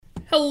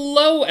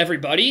Hello,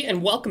 everybody,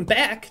 and welcome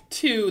back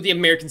to the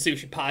American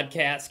Sushi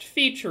Podcast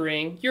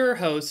featuring your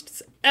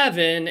hosts,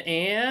 Evan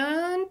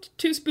and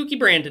Too Spooky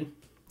Brandon.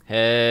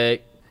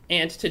 Hey.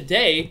 And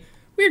today,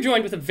 we are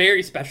joined with a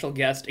very special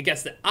guest, a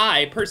guest that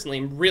I personally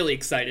am really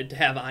excited to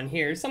have on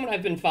here, someone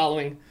I've been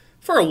following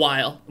for a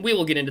while. We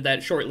will get into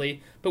that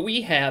shortly, but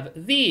we have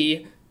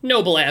the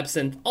Noble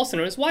Absinthe, also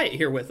known as Wyatt,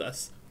 here with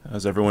us.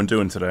 How's everyone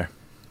doing today?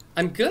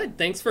 I'm good.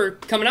 Thanks for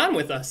coming on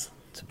with us.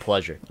 It's a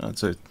pleasure.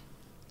 That's it.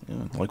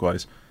 Yeah,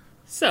 likewise.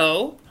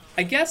 So,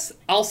 I guess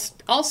I'll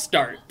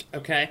start,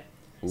 okay?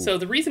 Ooh. So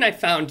the reason I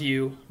found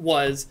you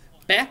was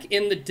back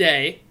in the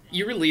day,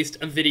 you released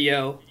a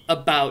video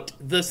about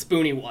the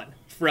Spoonie one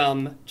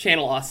from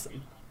Channel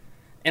Awesome.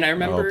 And I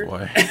remember, oh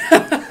boy.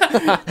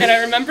 and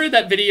I remember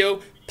that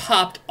video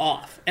popped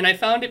off. And I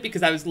found it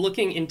because I was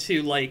looking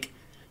into like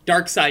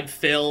Darkside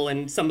Phil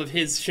and some of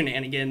his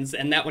shenanigans,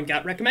 and that one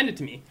got recommended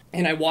to me.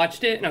 And I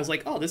watched it and I was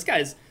like, oh, this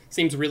guy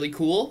seems really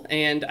cool,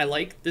 and I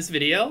like this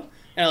video.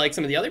 And I like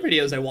some of the other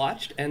videos I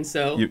watched, and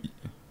so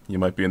you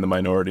might be in the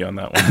minority on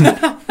that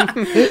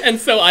one. And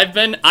so I've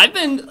been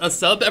a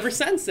sub ever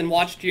since, and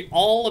watched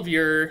all of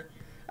your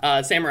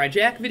Samurai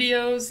Jack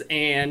videos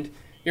and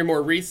your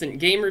more recent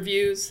game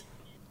reviews.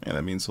 Yeah,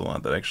 that means a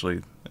lot. That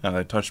actually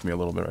that touched me a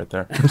little bit right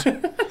there.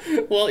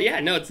 Well, yeah,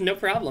 no, it's no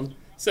problem.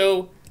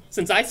 So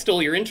since I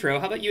stole your intro,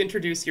 how about you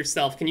introduce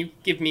yourself? Can you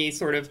give me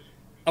sort of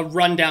a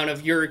rundown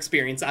of your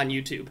experience on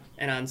YouTube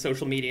and on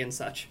social media and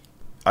such?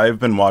 I've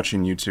been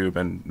watching YouTube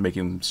and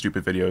making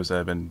stupid videos that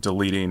I've been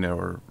deleting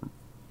or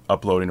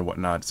uploading and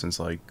whatnot since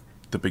like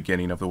the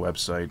beginning of the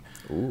website.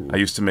 Ooh. I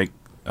used to make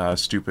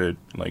stupid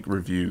like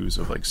reviews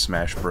of like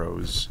Smash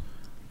Bros,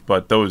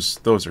 but those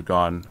are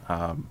gone.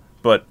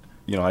 But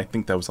you know, I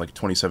think that was like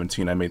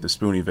 2017. I made the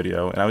Spoonie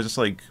video, and I was just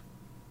like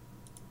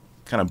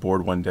kind of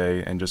bored one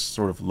day and just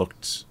sort of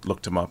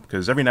looked him up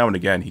because every now and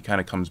again he kind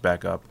of comes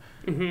back up.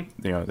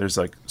 Mm-hmm. You know, there's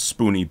like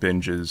Spoonie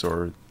binges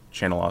or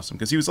Channel Awesome,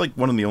 because he was like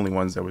one of the only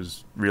ones that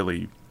was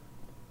really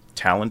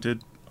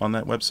talented on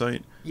that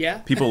website. Yeah.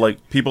 People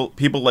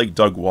like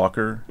Doug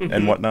Walker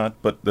and whatnot,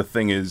 but the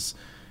thing is,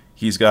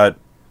 he's got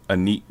a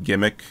neat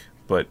gimmick,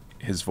 but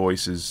his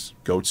voice is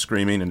goat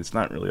screaming, and it's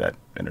not really that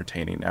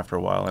entertaining after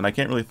a while. And I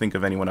can't really think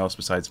of anyone else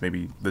besides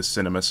maybe the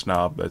Cinema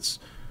Snob that's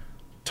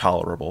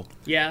tolerable.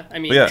 Yeah, I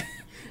mean, yeah.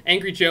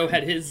 Angry Joe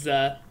had his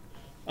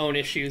own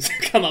issues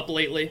come up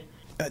lately.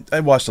 I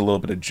watched a little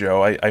bit of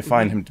Joe. I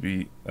find him to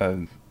be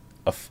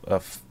a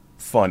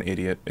fun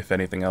idiot, if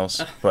anything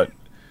else. But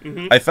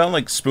I found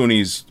like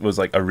Spoonie's was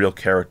like a real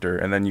character,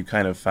 and then you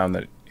kind of found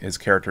that his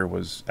character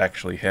was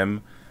actually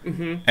him.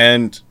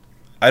 And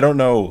I don't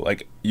know,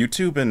 like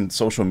YouTube and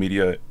social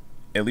media,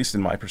 at least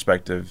in my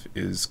perspective,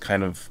 is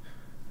kind of,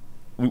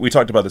 we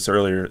talked about this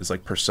earlier, is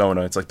like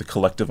persona. It's like the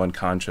collective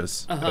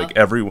unconscious. Like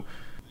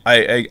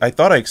I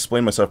thought I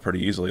explained myself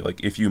pretty easily.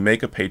 Like if you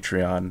make a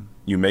Patreon,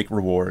 you make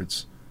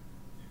rewards,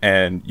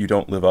 and you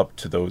don't live up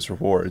to those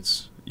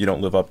rewards, you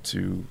don't live up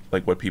to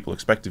like what people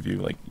expect of you.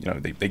 Like, you know,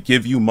 they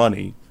give you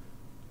money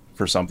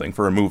for something,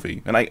 for a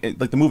movie, and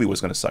the movie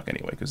was going to suck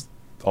anyway because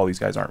all these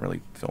guys aren't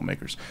really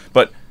filmmakers.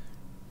 But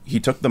he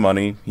took the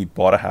money, he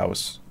bought a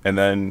house, and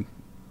then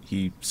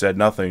he said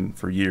nothing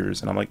for years,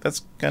 and I'm like,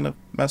 that's kind of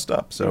messed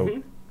up.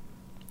 So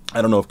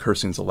I don't know if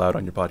cursing's allowed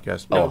on your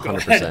podcast. No,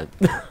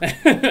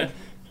 100%.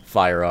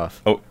 Fire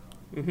off. Oh,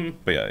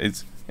 but yeah,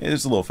 it's a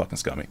little fucking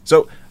scummy.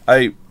 So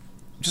I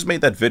just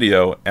made that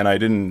video, and I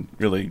didn't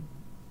really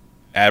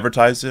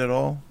advertise it at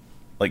all,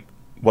 like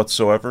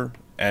whatsoever.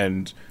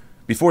 And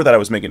before that, I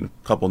was making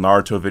a couple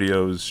Naruto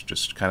videos,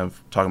 just kind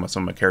of talking about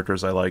some of my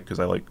characters I like, because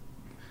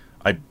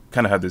I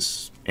kind of have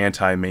this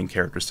anti-main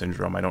character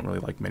syndrome. I don't really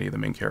like many of the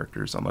main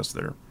characters unless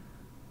they're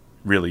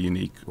really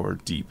unique or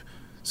deep.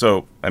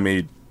 So I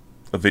made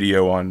a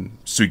video on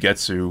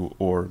Suigetsu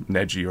or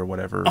Neji or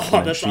whatever.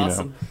 Oh, that's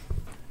awesome.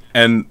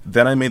 And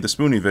then I made the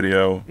Spoonie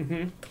video,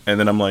 and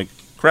then I'm like,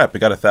 crap, it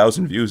got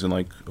 1,000 views in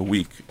like a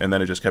week, and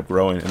then it just kept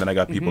growing, and then I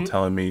got people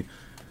telling me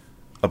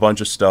a bunch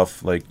of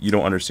stuff like, you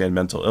don't understand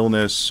mental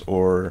illness,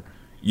 or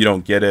you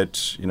don't get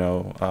it, you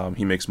know,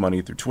 he makes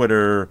money through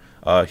Twitter,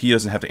 he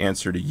doesn't have to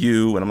answer to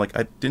you, and I'm like,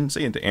 I didn't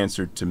say it to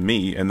answer to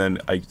me, and then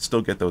I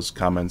still get those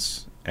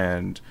comments,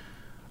 and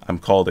I'm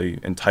called a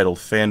entitled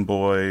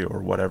fanboy or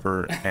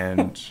whatever,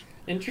 and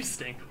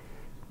Interesting.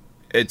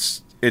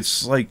 it's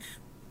like,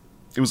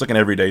 it was like an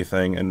everyday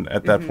thing, and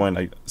at that point,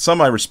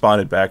 I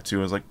responded back to.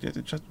 I was like,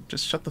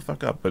 just shut the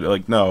fuck up. But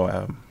like,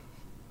 no.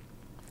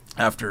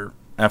 After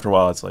a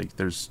while, it's like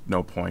there's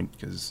no point,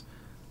 because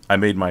I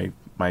made my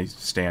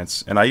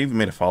stance, and I even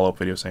made a follow-up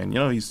video saying, you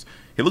know, he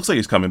looks like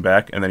he's coming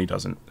back, and then he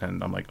doesn't,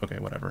 and I'm like, okay,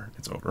 whatever,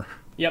 it's over.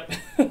 Yep.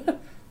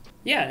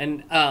 Yeah,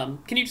 and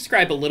can you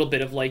describe a little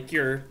bit of like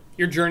your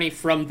journey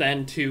from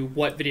then to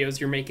what videos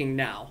you're making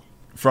now?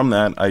 From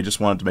that, I just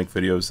wanted to make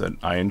videos that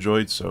I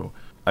enjoyed, so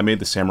I made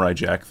the Samurai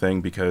Jack thing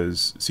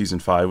because season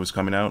 5 was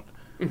coming out,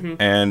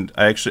 and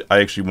I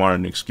actually wanted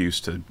an excuse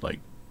to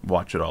like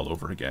watch it all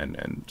over again.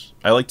 And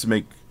I like to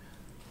make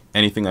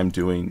anything I'm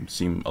doing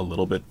seem a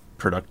little bit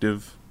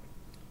productive,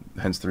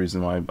 hence the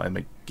reason why I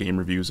make game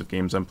reviews of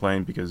games I'm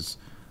playing, because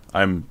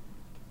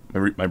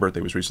my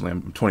birthday was recently.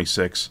 I'm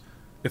 26.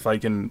 If I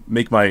can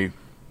make my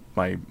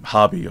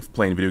hobby of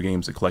playing video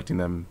games and collecting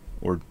them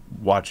or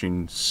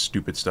watching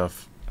stupid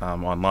stuff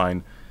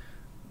online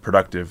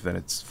productive, then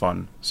it's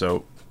fun.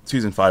 So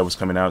season 5 was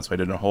coming out, so I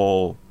did a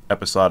whole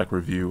episodic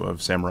review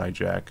of Samurai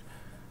Jack,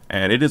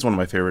 and it is one of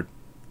my favorite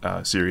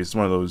series. It's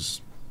one of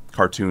those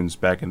cartoons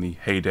back in the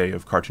heyday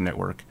of Cartoon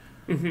Network.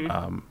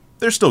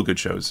 There's still good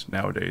shows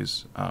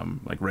nowadays,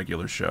 like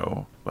Regular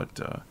Show,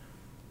 but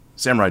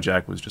Samurai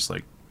Jack was just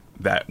like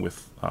that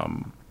with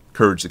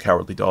Courage the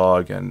Cowardly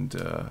Dog, and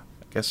I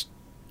guess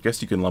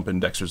you can lump in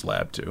Dexter's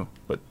Lab too.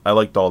 But I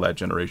liked all that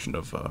generation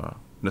of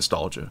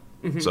nostalgia,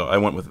 so I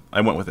went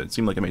with it. It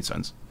seemed like it made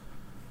sense,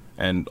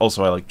 and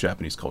also I like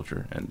Japanese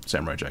culture, and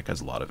Samurai Jack has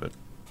a lot of it.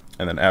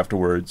 And then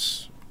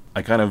afterwards,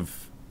 I kind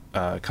of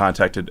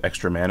contacted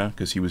Extra Mana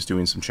because he was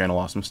doing some Channel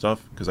Awesome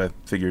stuff, because I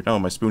figured,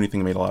 my Spoonie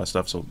thing made a lot of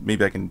stuff, so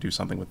maybe I can do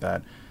something with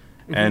that.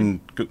 And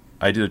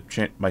I did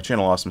my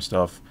Channel Awesome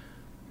stuff.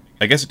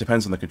 I guess it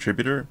depends on the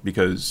contributor,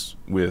 because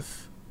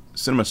with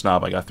Cinema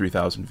Snob I got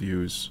 3,000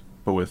 views,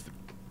 but with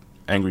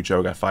Angry Joe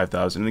I got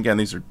 5,000. And again,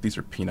 these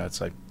are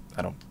peanuts. I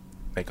don't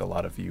make a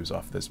lot of views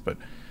off this, but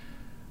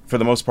for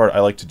the most part I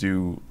like to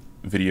do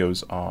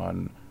videos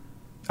on,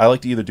 I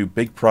like to either do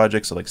big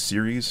projects like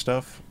series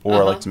stuff, or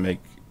I like to make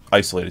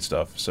isolated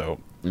stuff. So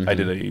I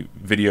did a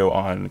video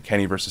on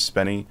Kenny versus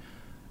Spenny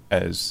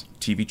as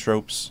TV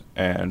tropes,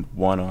 and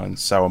one on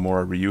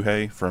Sawamura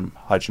Ryuhei from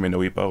Hajime no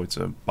Ippo. It's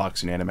a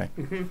boxing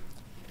anime.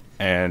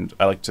 And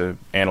I like to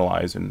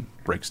analyze and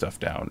break stuff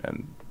down.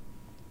 And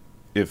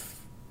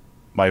if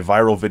my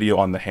viral video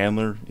on the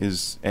Handler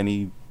is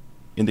any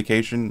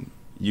indication,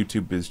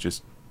 YouTube is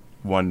just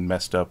one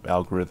messed up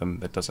algorithm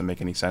that doesn't make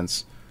any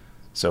sense.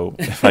 So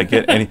if I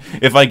get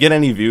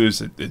any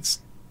views, it's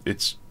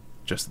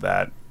just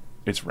that.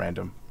 It's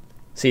random.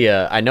 See,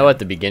 I know at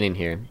the beginning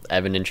here,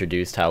 Evan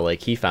introduced how,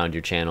 like, he found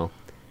your channel.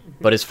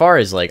 But as far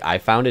as, like, I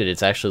found it,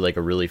 it's actually, like,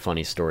 a really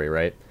funny story,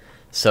 right?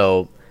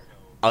 So,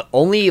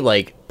 only,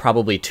 like,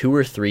 probably 2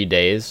 or 3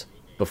 days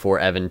before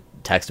Evan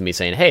texted me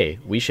saying, hey,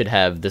 we should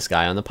have this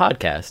guy on the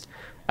podcast,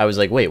 I was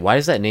like, wait, why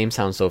does that name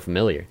sound so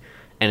familiar?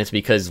 And it's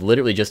because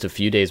literally just a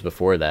few days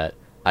before that,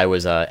 I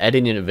was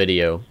editing a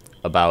video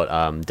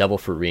about Devil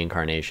Fruit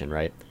Reincarnation,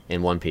 right,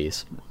 in One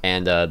Piece.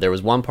 And there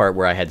was one part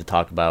where I had to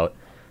talk about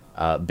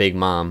Big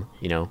Mom,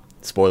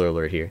 spoiler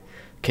alert here,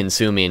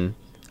 consuming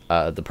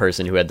the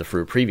person who had the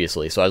fruit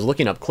previously. So I was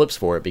looking up clips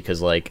for it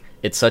because, like,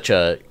 it's such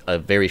a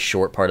very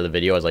short part of the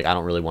video. I was like, I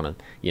don't really want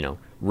to,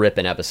 rip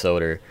an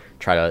episode or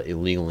try to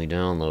illegally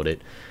download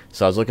it.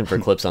 So I was looking for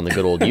clips on the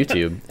good old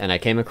YouTube, and I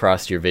came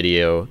across your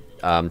video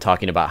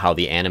talking about how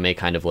the anime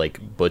kind of, like,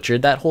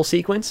 butchered that whole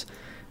sequence.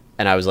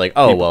 And I was like,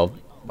 oh, well,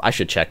 I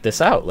should check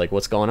this out. Like,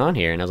 what's going on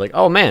here? And I was like,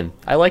 oh, man,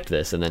 I liked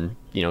this. And then,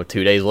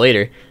 2 days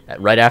later,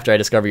 right after I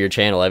discovered your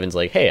channel, Evan's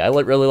like, hey, I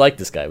really like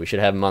this guy. We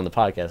should have him on the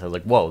podcast. I was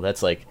like, whoa,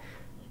 that's, like,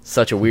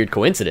 such a weird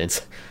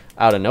coincidence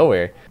out of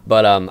nowhere.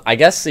 But I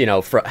guess,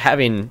 for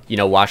having,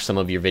 watched some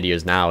of your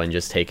videos now and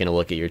just taking a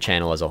look at your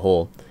channel as a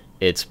whole,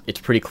 it's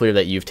pretty clear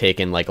that you've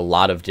taken, like, a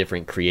lot of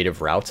different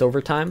creative routes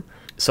over time.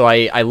 So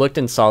I looked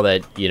and saw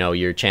that,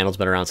 your channel's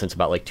been around since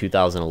about, like,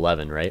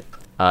 2011, right?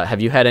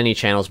 Have you had any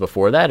channels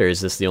before that, or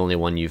is this the only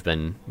one you've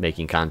been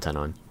making content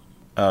on?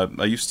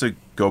 I used to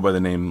go by the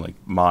name, like,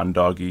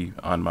 Mondoggy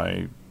on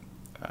my...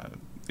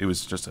 it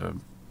was just a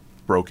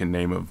broken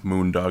name of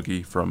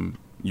Moondoggy from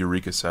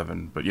Eureka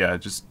 7. But yeah,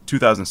 just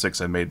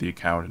 2006 I made the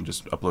account and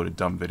just uploaded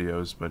dumb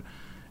videos. But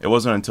it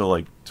wasn't until,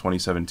 like,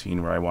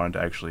 2017 where I wanted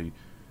to actually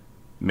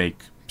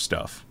make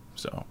stuff.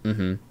 So,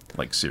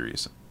 like,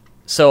 serious.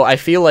 So I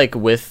feel like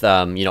with,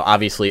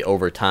 obviously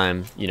over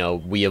time,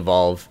 we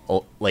evolve,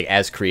 like,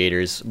 as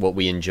creators, what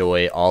we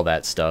enjoy, all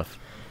that stuff.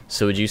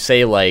 So would you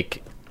say,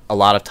 like, a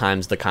lot of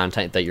times the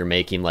content that you're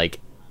making, like,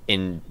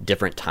 in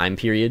different time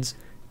periods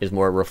is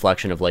more a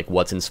reflection of, like,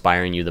 what's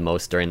inspiring you the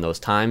most during those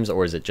times?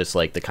 Or is it just,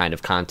 like, the kind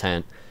of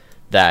content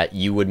that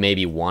you would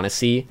maybe want to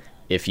see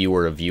if you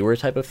were a viewer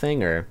type of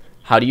thing? Or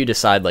how do you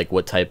decide, like,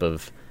 what type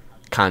of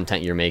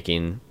content you're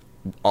making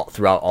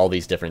throughout all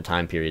these different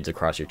time periods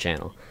across your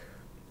channel?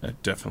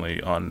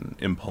 Definitely on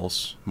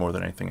impulse more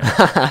than anything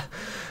else.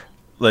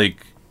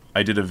 Like,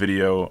 I did a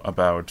video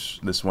about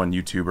this one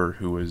YouTuber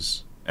who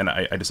was, and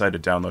I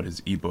decided to download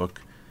his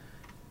ebook,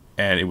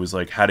 and it was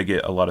like how to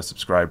get a lot of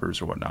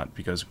subscribers or whatnot,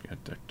 because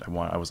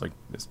I was like,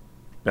 it's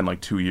been like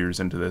 2 years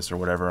into this or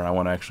whatever, and I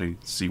want to actually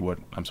see what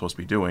I'm supposed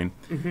to be doing.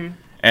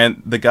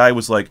 And the guy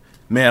was like,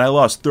 man, I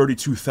lost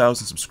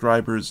 32,000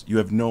 subscribers. You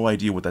have no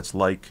idea what that's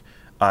like.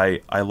 I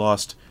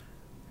lost,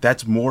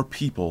 that's more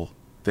people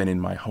than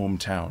in my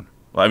hometown.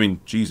 Well, I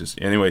mean, Jesus.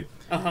 Anyway,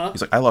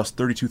 he's like, I lost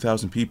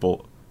 32,000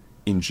 people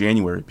in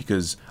January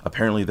because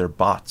apparently they're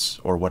bots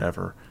or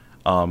whatever.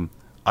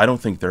 I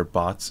don't think they're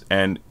bots,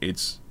 and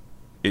it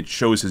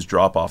shows his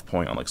drop-off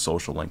point on, like,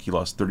 Social Link. He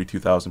lost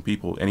 32,000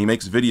 people, and he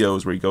makes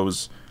videos where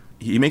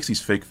he makes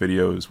these fake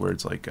videos where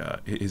it's like,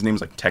 his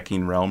name's like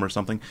Teching Realm or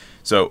something.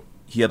 So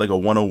he had like a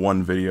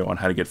 101 video on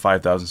how to get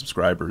 5,000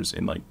 subscribers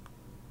in like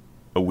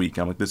a week.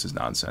 I'm like, this is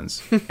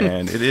nonsense,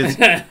 and it is,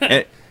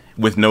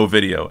 with no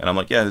video. And I'm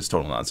like, yeah, this is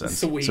total nonsense.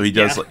 Sweet, so he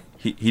does yeah.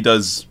 like he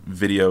does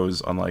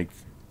videos on like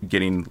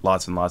getting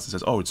lots and lots, and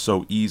says, oh, it's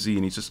so easy,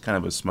 and he's just kind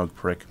of a smug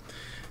prick.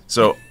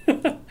 So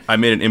I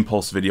made an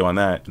impulse video on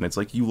that, and it's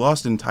like, you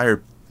lost an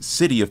entire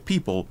city of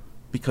people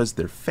because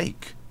they're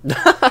fake.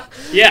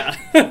 Yeah.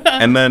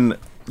 And then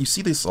you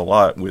see this a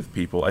lot with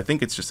people. I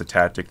think it's just a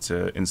tactic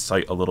to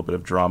incite a little bit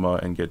of drama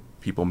and get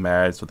people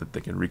mad so that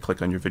they can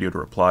re-click on your video to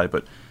reply.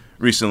 But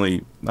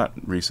not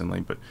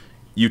recently, but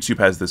YouTube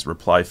has this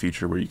reply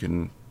feature where you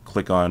can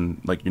click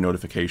on like your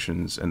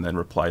notifications and then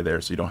reply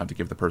there, so you don't have to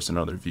give the person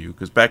another view.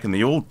 Because back in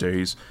the old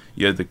days,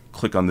 you had to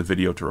click on the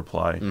video to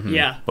reply. Mm-hmm.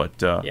 Yeah.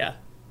 But yeah.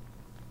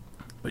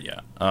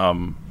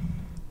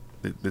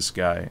 This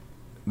guy,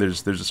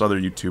 there's this other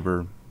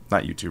YouTuber,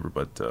 not YouTuber,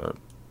 but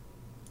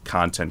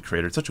content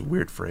creator. It's such a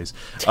weird phrase.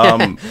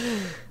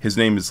 His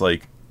name is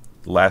like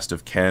Last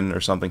of Ken or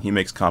something. He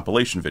makes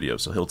compilation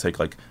videos, so he'll take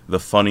like the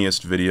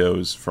funniest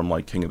videos from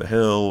like King of the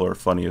Hill or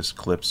funniest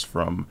clips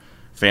from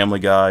Family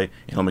Guy,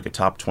 and he'll make a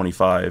top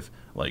 25.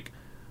 Like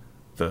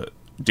the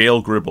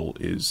Dale Gribble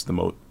is the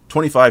most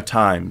 25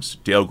 times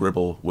Dale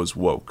Gribble was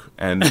woke,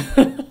 and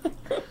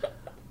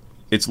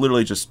it's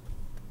literally just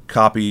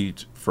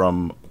copied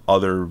from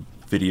other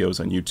videos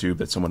on YouTube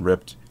that someone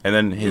ripped, and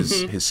then his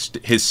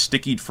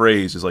stickied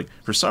phrase is like,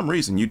 for some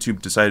reason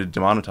YouTube decided to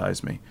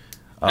demonetize me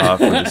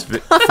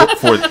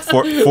for this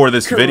for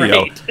this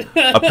video.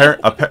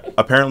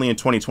 Apparently in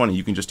 2020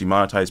 you can just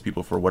demonetize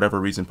people for whatever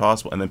reason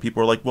possible, and then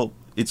people are like, well,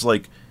 it's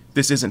like,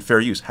 this isn't fair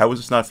use. How is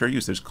this not fair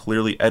use? There's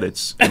clearly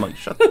edits. I'm like,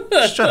 shut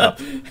up.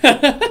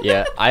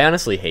 Yeah, I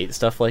honestly hate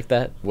stuff like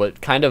that.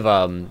 What kind of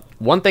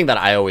one thing that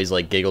I always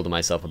like giggle to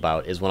myself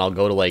about is when I'll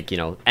go to like, you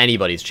know,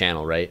 anybody's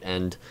channel, right?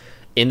 And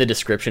in the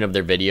description of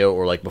their video,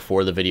 or like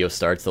before the video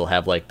starts, they'll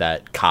have like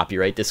that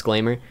copyright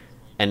disclaimer,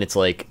 and it's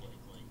like,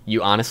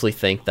 you honestly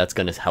think that's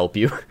going to help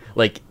you?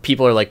 Like,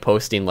 people are like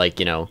posting like,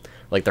 you know,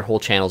 like their whole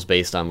channel's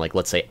based on like,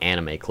 let's say,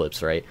 anime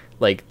clips, right?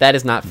 Like, that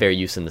is not fair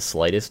use in the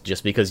slightest.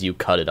 Just because you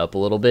cut it up a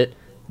little bit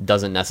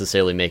doesn't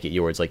necessarily make it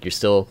yours. Like, you're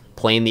still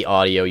playing the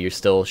audio, you're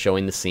still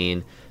showing the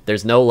scene.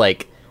 There's no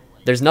like,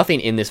 there's nothing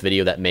in this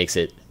video that makes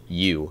it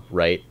you,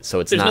 right? So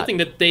it's There's not, nothing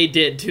that they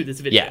did to this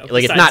video. yeah,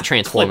 like it's not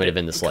transformative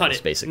in the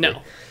slightest, basically.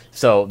 No.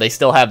 So they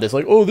still have this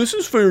like, oh, this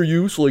is fair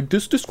use. Like,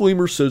 this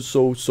disclaimer says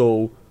so.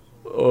 So,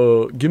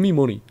 give me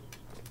money.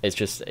 It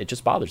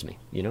just bothers me,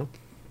 you know.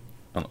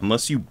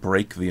 Unless you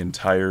break the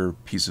entire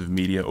piece of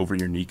media over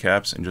your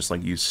kneecaps and just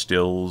like use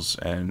stills,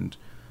 and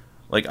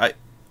like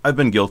I've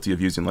been guilty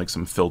of using like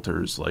some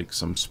filters, like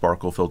some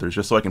sparkle filters,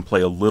 just so I can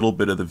play a little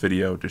bit of the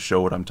video to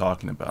show what I'm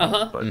talking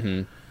about.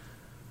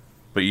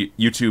 But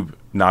YouTube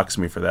knocks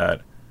me for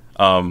that.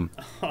 Oh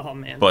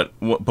man. But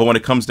when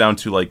it comes down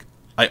to like,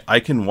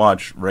 I can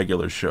watch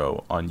regular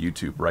show on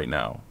YouTube right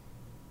now,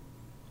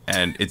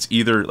 and it's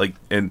either like,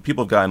 and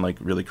people have gotten like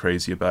really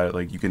crazy about it.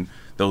 Like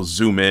they'll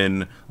zoom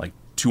in like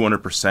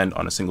 200%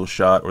 on a single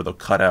shot, or they'll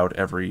cut out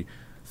every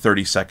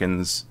 30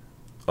 seconds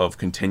of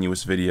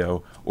continuous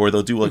video, or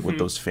they'll do like what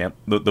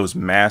those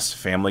mass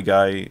Family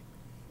Guy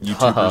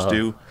YouTubers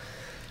do.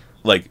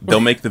 Like, they'll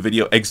make the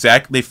video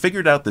they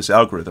figured out this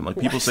algorithm. Like,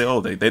 people say,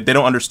 oh, they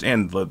don't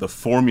understand the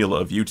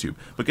formula of YouTube.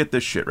 But get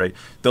this shit, right?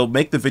 They'll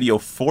make the video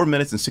 4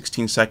 minutes and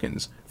 16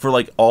 seconds for,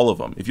 like, all of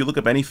them. If you look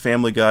up any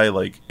Family Guy,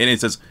 like, and it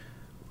says,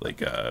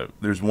 like,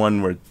 there's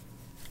one where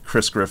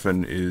Chris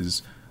Griffin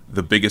is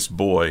the biggest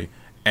boy,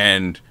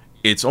 and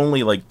it's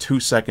only, like, 2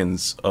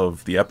 seconds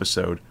of the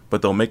episode,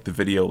 but they'll make the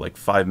video, like,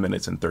 5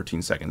 minutes and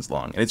 13 seconds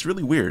long. And it's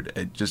really weird.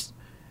 It just,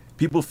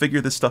 people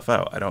figure this stuff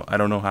out. I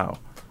don't know how.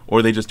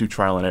 Or they just do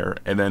trial and error,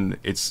 and then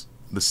it's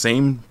the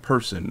same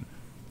person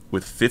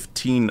with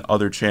 15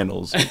 other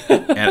channels,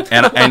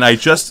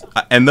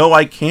 and though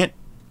I can't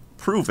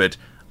prove it,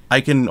 I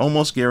can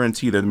almost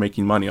guarantee they're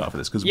making money off of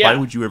this. Because why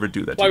would you ever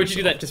do that? Why would you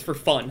do that just for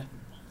fun?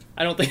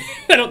 I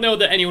don't know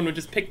that anyone would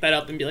just pick that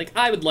up and be like,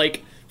 I would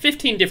like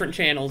 15 different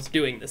channels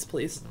doing this,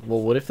 please.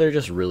 Well, what if they're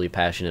just really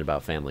passionate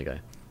about Family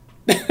Guy?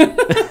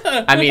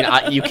 I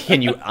mean,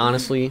 can you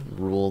honestly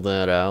rule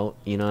that out?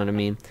 You know what I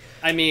mean?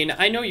 I mean,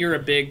 I know you're a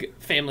big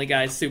Family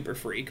Guy super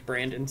freak,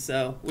 Brandon,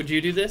 so would you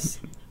do this?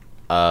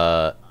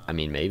 I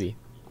mean, maybe.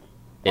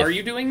 Are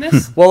you doing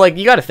this? Well, like,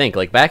 you gotta think,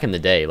 like, back in the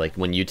day, like,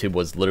 when YouTube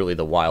was literally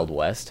the Wild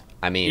West,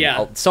 I mean,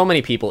 so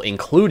many people,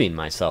 including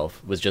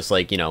myself, was just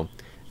like, you know,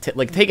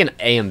 like, take an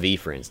AMV,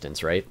 for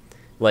instance, right?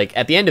 Like,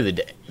 at the end of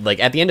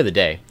the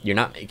day, you're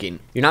not making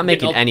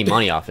any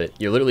money off it.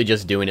 You're literally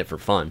just doing it for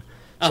fun.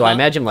 So I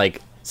imagine,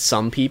 like,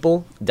 some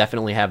people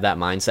definitely have that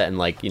mindset, and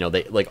like, you know,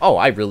 they like, oh,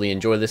 I really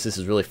enjoy this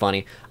is really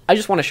funny, I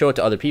just want to show it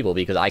to other people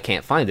because I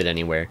can't find it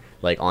anywhere,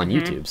 like, on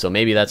YouTube. So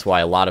maybe that's why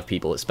a lot of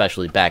people,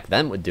 especially back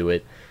then, would do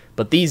it.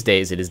 But these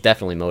days it is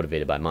definitely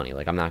motivated by money.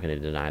 Like, I'm not going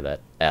to deny that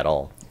at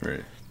all.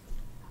 Right.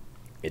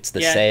 It's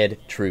the sad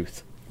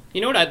truth.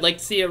 You know what I'd like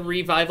to see a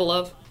revival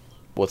of?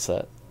 What's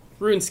that?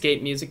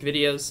 RuneScape music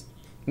videos.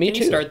 Me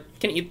too.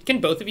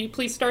 Can both of you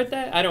please start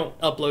that? I don't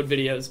upload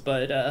videos,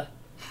 but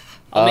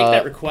I'll make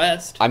that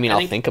request. I mean,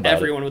 I'll think about it.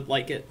 Everyone would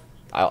like it.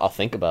 I'll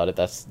think about it.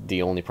 That's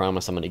the only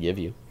promise I'm going to give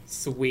you.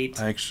 Sweet.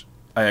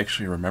 I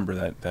actually remember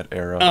that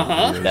era.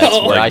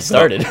 That's where I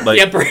started.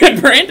 Yeah,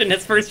 Brandon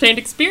has first-hand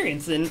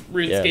experience in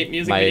RuneScape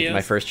music videos.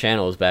 My first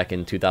channel was back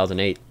in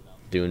 2008.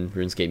 Doing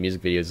RuneScape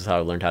music videos is how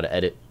I learned how to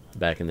edit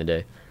back in the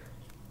day.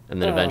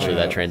 And then eventually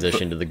that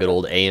transitioned to the good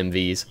old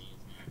AMVs.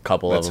 A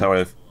couple of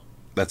them.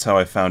 That's how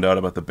I found out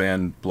about the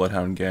band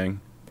Bloodhound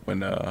Gang.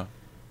 When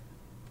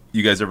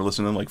you guys ever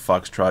listen to them, like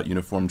Foxtrot,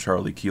 Uniform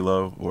Charlie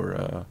Kilo,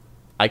 or...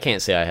 I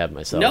can't say I have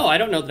myself. No, I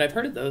don't know that I've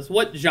heard of those.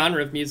 What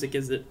genre of music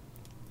is it?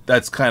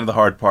 That's kind of the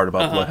hard part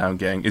about Bloodhound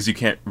Gang, is you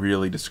can't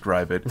really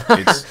describe it.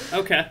 It's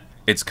okay.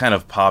 It's kind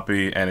of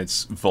poppy and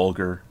it's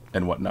vulgar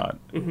and whatnot.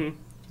 Mm-hmm.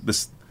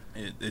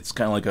 It's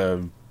kind of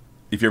like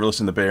if you ever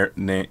listen to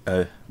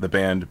the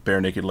band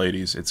Bare Naked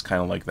Ladies, it's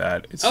kind of like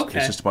that. It's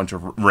just a bunch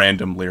of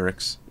random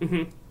lyrics.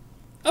 Mm-hmm.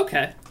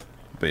 Okay.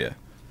 But yeah,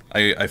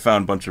 I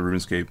found a bunch of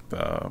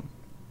RuneScape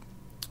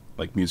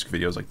like music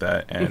videos like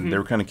that, and they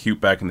were kind of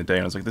cute back in the day.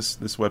 And I was like, this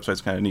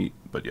website's kind of neat.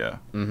 But yeah,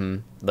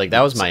 like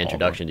that was my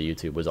introduction to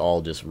YouTube. Was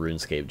all just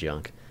RuneScape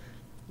junk.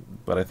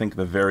 But I think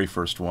the very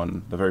first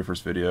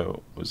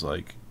video was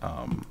like,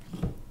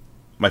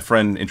 my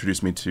friend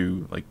introduced me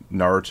to like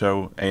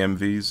Naruto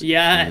AMVs.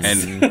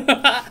 Yes.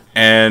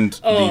 And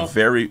the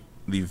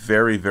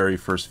very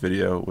first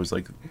video was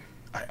like,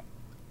 and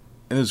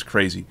it was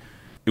crazy.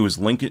 It was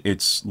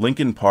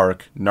Linkin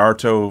Park,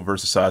 Naruto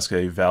versus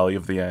Sasuke, Valley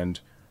of the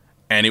End.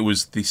 And it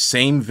was the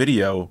same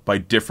video by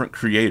different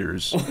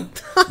creators,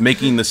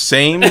 making the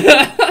same.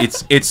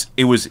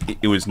 It was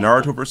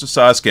Naruto versus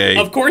Sasuke.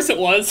 Of course, it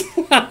was.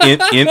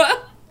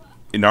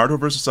 in Naruto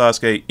versus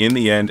Sasuke in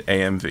the end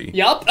AMV.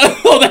 Yup.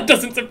 Oh, that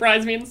doesn't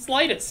surprise me in the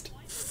slightest.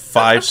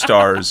 5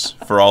 stars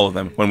for all of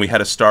them when we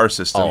had a star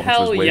system, which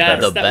was way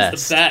better. That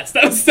was the best.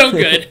 That was so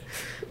good.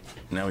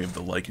 Now we have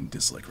the like and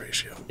dislike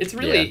ratio. It's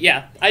really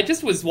I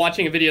just was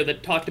watching a video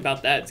that talked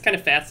about that. It's kind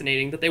of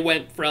fascinating that they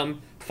went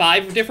from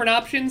 5 different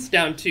options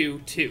down to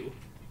 2,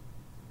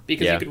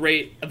 because you could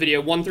rate a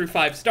video 1 through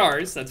 5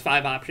 stars. That's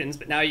 5 options,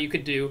 but now you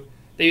could do.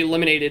 They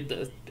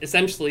eliminated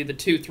essentially the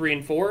 2, 3,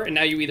 and 4, and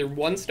now you either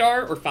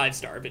 1-star or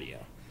 5-star video.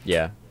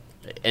 Yeah,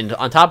 and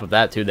on top of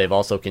that too, they've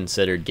also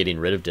considered getting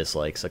rid of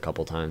dislikes a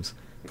couple times.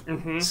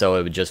 So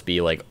it would just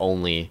be like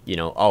only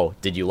oh,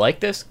 did you like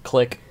this?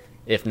 Click.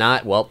 If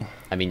not, well,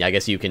 I mean, I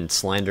guess you can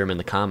slander them in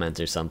the comments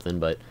or something,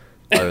 but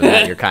other than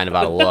that, you're kind of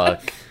out of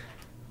luck.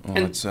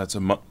 Oh, that's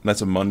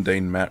a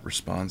mundane Matt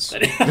response.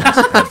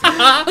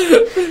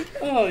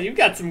 Oh, you've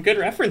got some good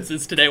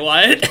references today,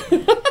 Wyatt.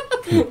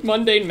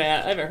 Mundane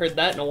Matt. I haven't heard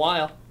that in a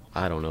while.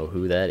 I don't know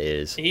who that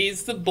is.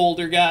 He's the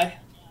Boulder guy.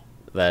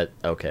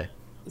 Okay.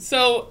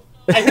 So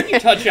I heard you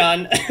touch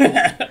on.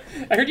 I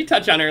heard you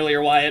touch on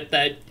earlier, Wyatt,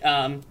 that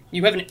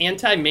you have an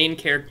anti-main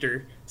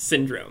character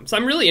syndrome. So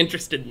I'm really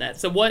interested in that.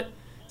 So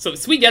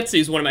Suigetsu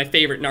is one of my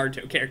favorite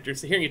Naruto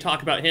characters. So hearing you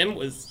talk about him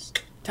was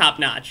top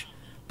notch.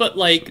 But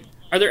like,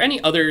 are there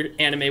any other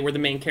anime where the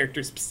main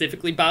character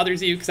specifically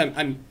bothers you? Because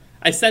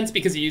I sense,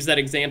 because you use that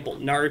example,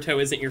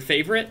 Naruto isn't your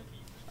favorite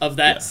of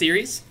that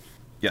series.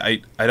 Yeah,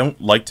 I don't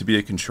like to be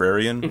a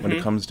contrarian when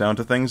it comes down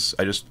to things.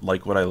 I just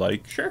like what I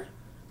like. Sure.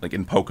 Like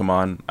in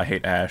Pokemon, I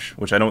hate Ash,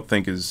 which I don't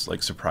think is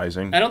like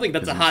surprising. I don't think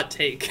that's a hot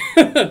take.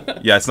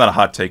 Yeah, it's not a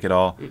hot take at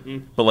all.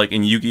 But like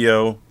in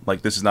Yu-Gi-Oh,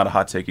 like this is not a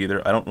hot take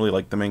either. I don't really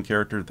like the main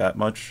character that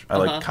much. I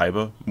like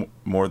Kaiba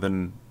more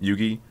than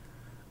Yugi.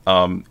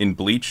 In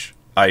Bleach,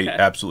 I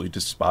absolutely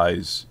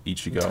despise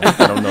Ichigo.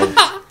 I don't know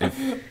if...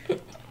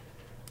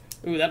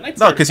 Ooh, that might.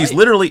 No, because he's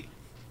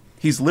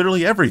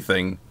literally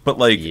everything. But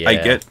like, I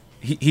get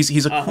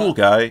he's a cool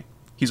guy.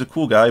 He's a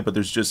cool guy, but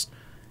there's just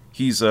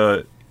he's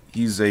a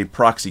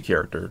proxy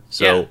character.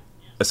 So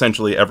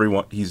essentially,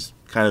 he's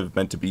kind of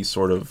meant to be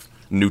sort of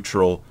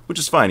neutral, which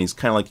is fine. He's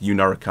kind of like Yu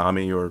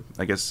Narukami, or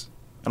I guess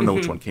I don't know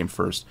which one came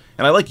first.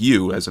 And I like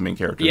Yu as a main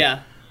character.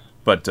 Yeah.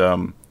 But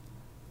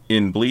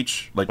in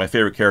Bleach, like my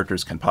favorite character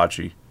is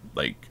Kenpachi.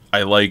 Like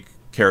I like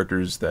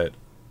characters that,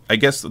 I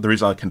guess the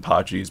reason I like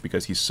Kenpachi is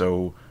because he's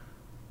so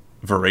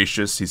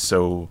voracious, he's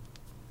so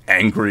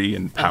angry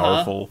and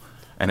powerful,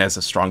 and has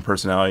a strong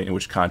personality,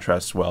 which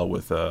contrasts well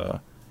with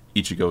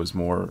Ichigo's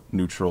more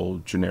neutral,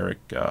 generic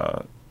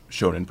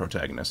shonen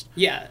protagonist.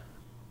 Yeah,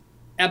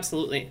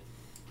 absolutely.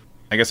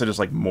 I guess I just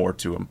like more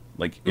to him.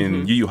 Like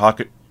in Yu Yu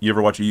Hakusho, you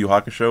ever watch Yu Yu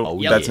Hakusho?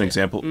 Oh, that's an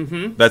example.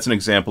 That's an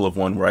example of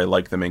one where I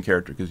like the main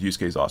character because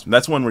Yusuke is awesome.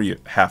 That's one where you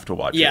have to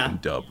watch it in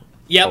dub.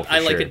 Yep, I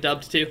like it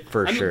dubbed too.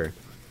 I'm a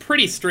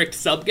pretty strict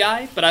sub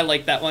guy, but I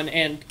like that one,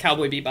 and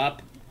Cowboy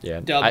Bebop.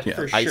 Dubbed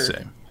for sure.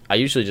 I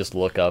usually just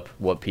look up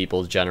what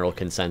people's general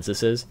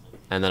consensus is,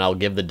 and then I'll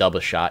give the dub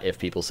a shot if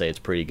people say it's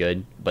pretty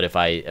good. But if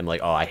I am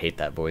like, oh, I hate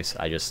that voice,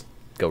 I just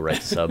go right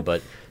to sub.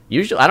 But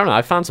usually, I don't know,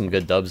 I found some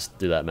good dubs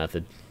through that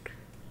method.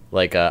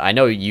 Like, I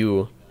know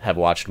you have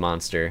watched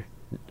Monster,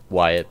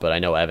 Wyatt, but I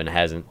know Evan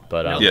hasn't.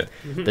 But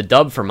the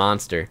dub for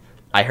Monster,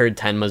 I heard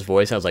Tenma's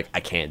voice, I was like,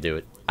 I can't do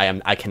it.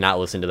 I cannot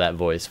listen to that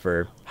voice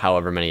for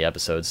however many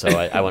episodes, so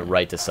I went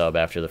right to sub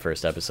after the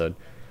first episode.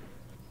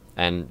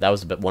 and that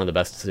was one of the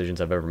best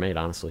decisions I've ever made,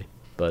 honestly.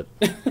 But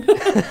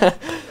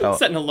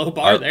Setting a low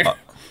bar there.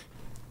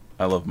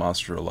 I love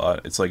Monster a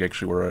lot. It's like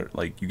actually where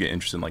like you get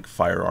interested in like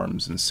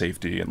firearms and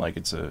safety, and like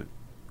it's a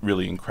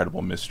really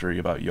incredible mystery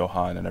about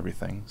Johann and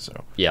everything.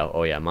 So yeah,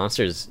 oh yeah,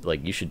 Monsters,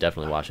 like, you should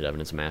definitely watch it,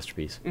 Evan. It's a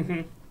masterpiece.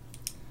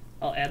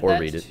 I'll add or that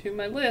read it. to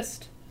my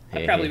list.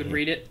 Hey, I probably hey, would hey.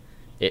 read it.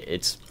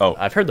 It's Oh.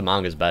 I've heard the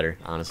manga's better,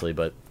 honestly,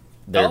 but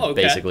they're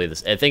okay. basically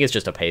this. I think it's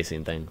just a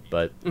pacing thing,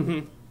 but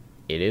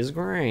it is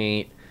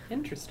great.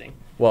 Interesting.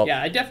 Well,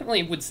 Yeah, I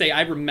definitely would say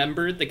I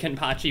remember the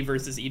Kenpachi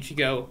versus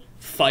Ichigo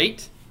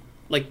fight,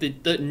 like the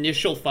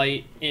initial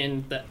fight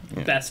in the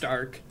best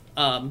arc.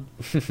 I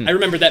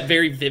remember that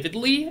very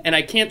vividly, and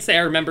I can't say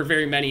I remember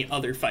very many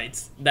other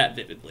fights that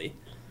vividly.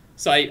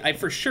 So I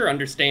for sure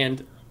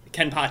understand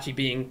Kenpachi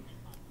being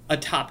a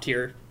top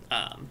tier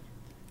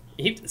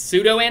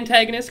pseudo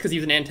antagonist, because he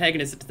was an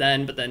antagonist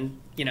then, but then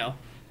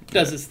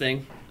does his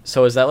thing.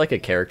 so is that like a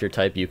character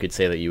type you could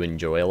say that you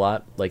enjoy a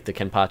lot, like the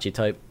Kenpachi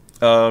type?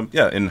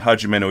 yeah, in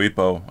Hajime no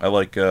Ippo, I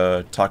like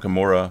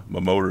Takamura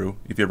Mamoru.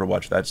 If you ever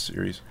watched that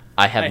series.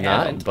 I have I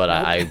not, haven't. but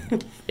I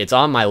it's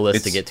on my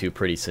list to It's- get to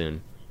pretty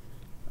soon.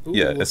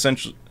 Yeah, Ooh.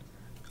 essentially,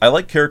 I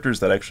like characters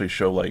that actually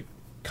show like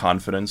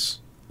confidence.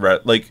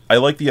 Right, like I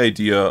like the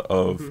idea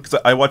of because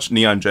I watched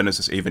Neon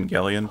Genesis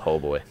Evangelion, Oh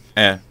boy.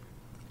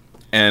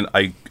 and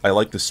I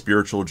like the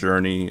spiritual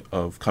journey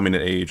of coming to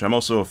age. I'm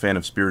also a fan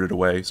of Spirited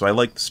Away, so I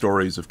like the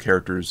stories of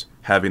characters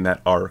having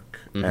that arc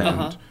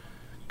and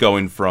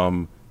going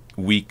from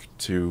weak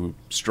to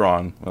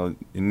strong. Well,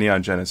 in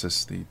Neon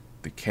Genesis, the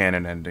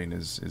canon ending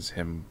is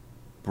him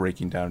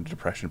breaking down to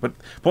depression. But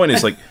the point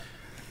is, like,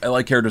 I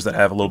like characters that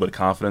have a little bit of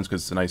confidence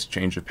because it's a nice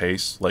change of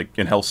pace. Like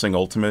in Hellsing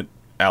Ultimate,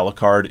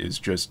 Alucard is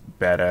just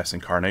badass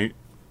incarnate,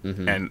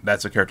 and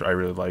that's a character I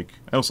really like.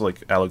 I also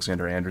like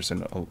Alexander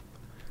Anderson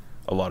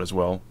a lot as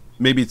well.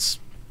 Maybe it's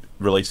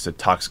relates to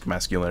toxic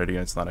masculinity,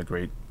 and it's not a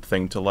great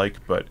thing to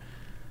like, but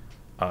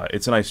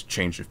it's a nice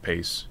change of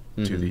pace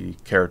to the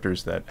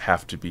characters that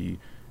have to be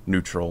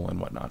neutral and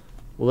whatnot.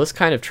 Well, this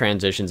kind of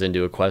transitions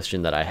into a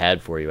question that I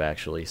had for you,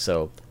 actually.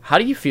 So, how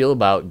do you feel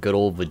about good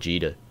old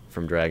Vegeta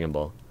from Dragon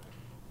Ball?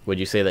 Would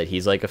you say that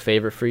he's like a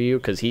favorite for you?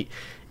 Because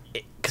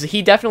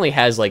he definitely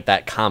has like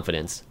that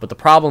confidence, but the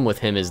problem with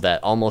him is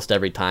that almost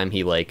every time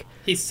He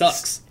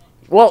sucks.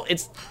 well,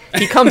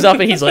 he comes up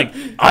and he's like,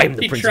 I'm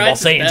the He Prince of all tries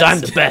his Saiyans, I'm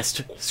best.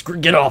 the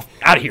best. Get off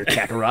out of here,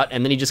 Kakarot.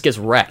 And then he just gets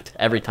wrecked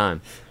every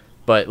time.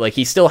 But like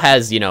he still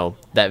has,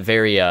 that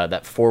very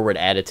that forward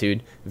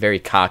attitude, very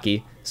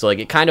cocky. So like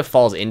it kind of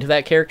falls into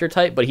that character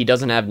type, but he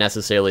doesn't have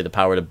necessarily the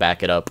power to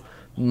back it up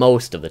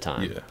most of the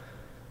time. Yeah.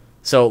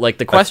 So like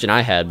the question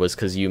I had was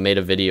because you made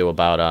a video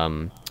about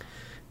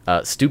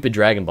stupid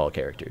Dragon Ball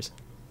characters.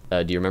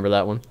 Do you remember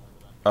that one?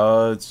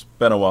 It's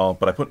been a while,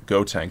 but I put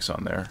Gotenks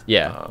on there.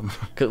 Yeah.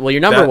 Well,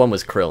 your number that- one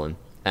was Krillin,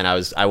 and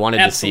I wanted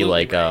to see Absolutely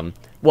like right.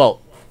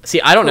 well,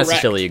 see, I don't Correct.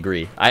 necessarily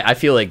agree. I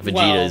feel like Vegeta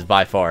Well- is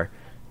by far,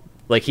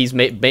 like he's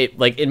made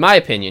like in my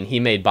opinion, he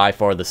made by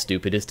far the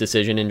stupidest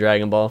decision in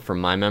Dragon Ball from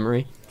my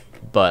memory.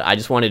 But I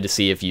just wanted to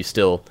see if you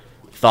still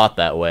thought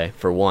that way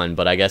for one.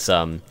 But I guess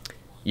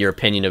your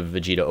opinion of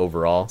Vegeta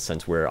overall,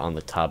 since we're on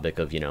the topic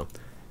of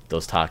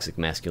those toxic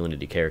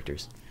masculinity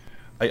characters.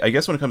 I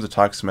guess when it comes to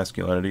toxic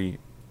masculinity,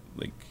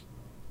 like,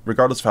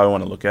 regardless of how I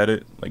want to look at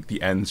it, like,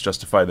 the ends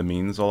justify the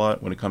means a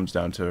lot when it comes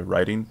down to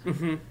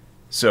writing.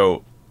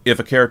 So, if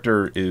a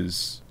character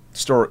is...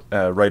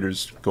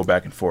 writers go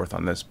back and forth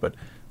on this, but,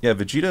 yeah,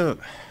 Vegeta...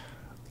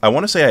 I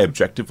want to say I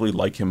objectively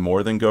like him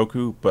more than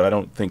Goku, but I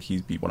don't think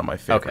he'd be one of my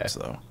favorites,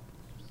 though.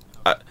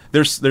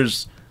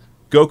 There's...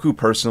 Goku,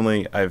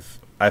 personally, I've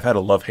had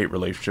a love-hate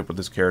relationship with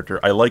this character.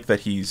 I like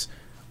that he's...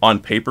 On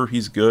paper,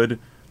 he's good,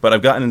 but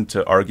I've gotten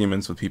into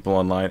arguments with people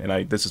online,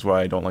 and this is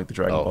why I don't like the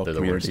Dragon Ball they're the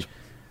community.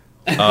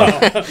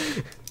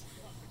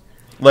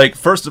 worst.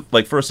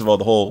 First of all,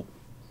 the whole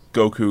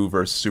Goku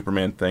versus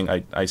Superman thing,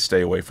 I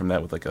stay away from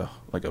that with like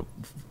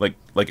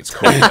it's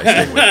cool. I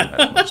stay away from that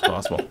as much as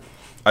possible.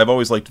 I've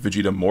always liked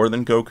Vegeta more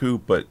than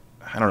Goku, but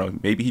I don't know,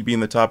 maybe he'd be in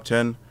the top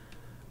 10.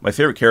 My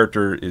favorite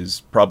character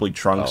is probably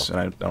Trunks, and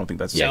I don't think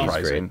that's Yeah, he's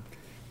surprising.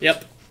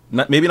 Yep.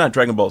 Maybe not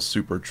Dragon Ball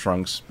Super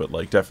Trunks, but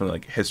like definitely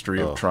like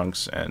history of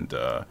Trunks and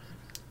the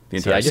See,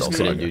 entire I just Cell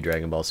couldn't Saga. do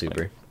Dragon Ball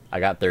Super. I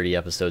got 30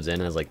 episodes in,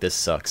 and I was like, this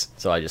sucks.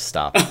 So I just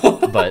stopped.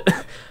 But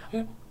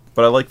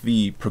But I like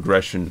the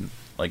progression,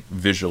 like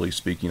visually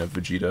speaking, of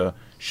Vegeta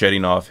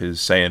shedding off his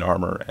Saiyan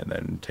armor and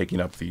then taking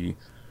up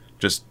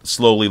just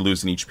slowly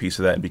losing each piece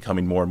of that and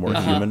becoming more and more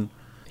human.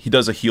 He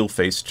does a heel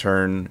face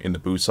turn in the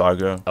Buu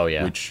Saga, Oh,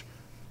 yeah. which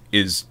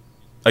is,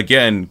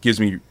 again, gives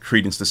me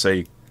credence to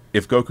say,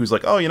 if Goku's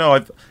like, I'm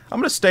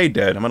gonna stay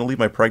dead, I'm gonna leave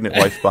my pregnant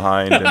wife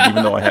behind, and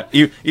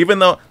even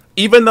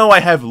though I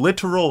have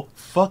literal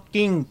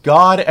fucking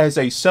God as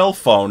a cell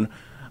phone,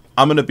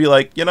 I'm going to be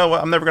like, you know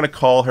what, I'm never going to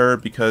call her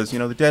because,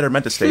 the dead are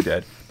meant to stay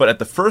dead. But at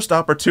the first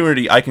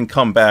opportunity I can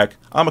come back,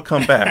 I'm going to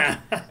come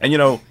back. And,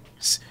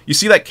 you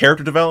see that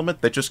character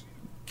development that just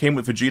came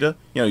with Vegeta?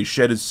 He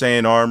shed his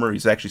Saiyan armor,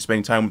 he's actually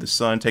spending time with his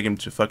son, taking him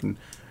to fucking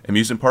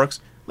amusement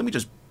parks. Let me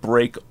just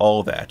break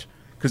all that.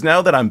 Because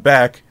now that I'm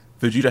back,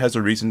 Vegeta has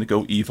a reason to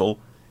go evil,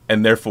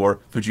 and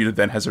therefore Vegeta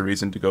then has a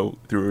reason to go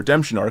through a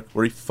redemption arc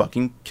where he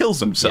fucking kills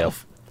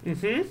himself.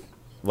 Yep.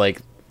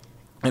 Like,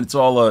 and it's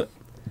all a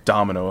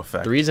domino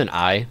effect. the reason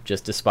I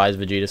just despise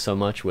Vegeta so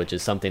much, which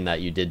is something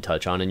that you did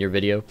touch on in your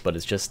video, but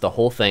it's just the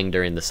whole thing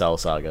during the Cell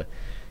Saga,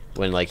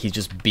 when like he's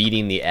just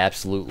beating the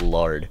absolute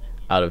lard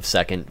out of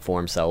second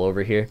form Cell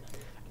over here,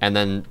 and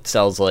then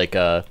Cell's like,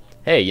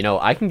 hey, you know,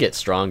 I can get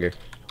stronger,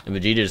 and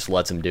Vegeta just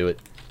lets him do it.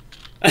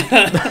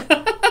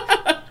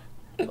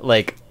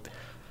 Like,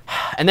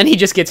 and then he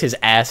just gets his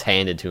ass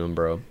handed to him,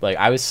 bro. Like,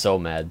 I was so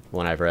mad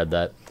when I read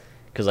that.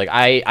 Because, like,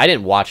 I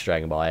didn't watch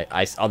Dragon Ball.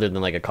 I other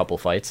than, like, a couple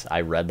fights,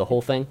 I read the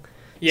whole thing.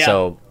 Yeah.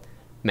 So,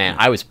 man,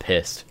 I was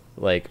pissed.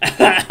 Like,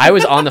 I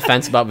was on the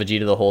fence about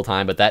Vegeta the whole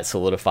time, but that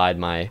solidified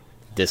my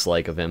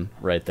dislike of him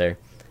right there.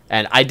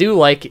 And I do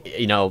like,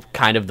 you know,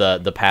 kind of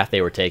the path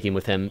they were taking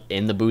with him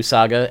in the Buu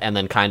Saga, and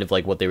then kind of,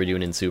 like, what they were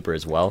doing in Super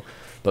as well.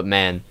 But,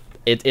 man,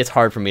 it's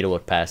hard for me to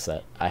look past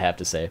that, I have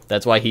to say.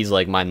 That's why he's,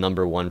 like, my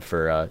number one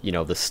for, you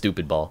know, the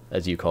stupid ball,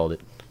 as you called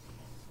it.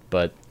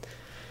 But...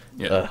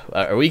 yeah.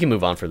 Or we can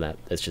move on from that.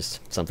 It's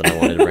just something I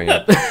wanted to bring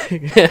up.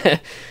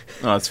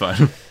 No, that's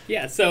fine.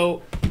 Yeah,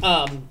 so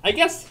I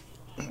guess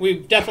we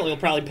definitely will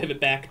probably pivot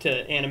back to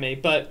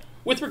anime, but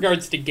with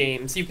regards to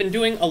games, you've been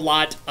doing a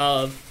lot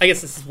of, I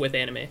guess this is with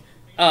anime,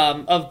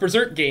 of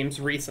Berserk games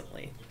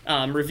recently.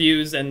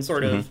 Reviews and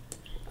sort of,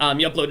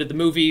 you uploaded the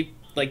movie,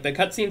 like the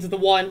cutscenes of the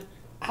one.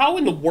 How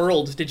in the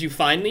world did you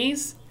find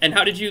these? And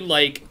how did you,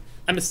 like,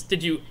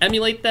 did you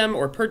emulate them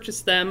or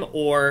purchase them,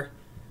 or,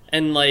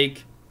 and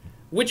like...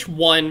 which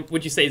one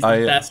would you say is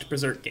the best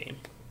Berserk game?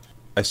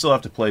 I still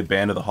have to play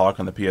Band of the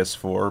Hawk on the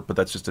PS4, but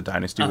that's just a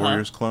Dynasty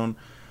Warriors clone.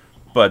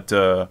 But,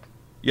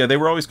 yeah, they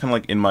were always kind of,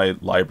 like, in my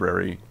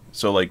library.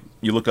 So, like,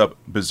 you look up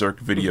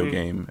Berserk video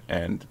game,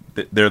 and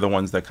they're the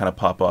ones that kind of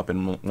pop up,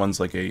 and one's,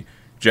 like, a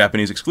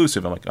Japanese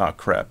exclusive. I'm like, oh,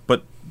 crap.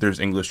 But there's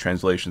English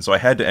translation, so I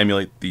had to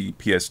emulate the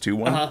PS2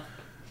 one.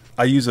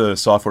 I use a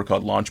software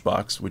called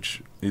Launchbox,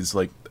 which is,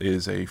 like,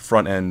 is a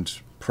front-end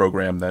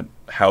program that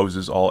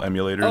houses all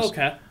emulators. Oh,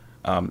 okay.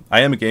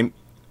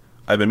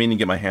 I've been meaning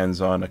to get my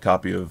hands on a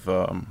copy of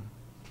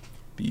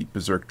the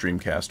Berserk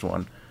Dreamcast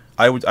one.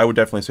 I would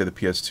definitely say the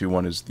PS2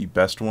 one is the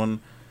best one,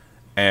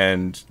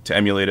 and to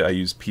emulate it, I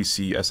use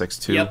PC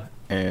SX2. Yep.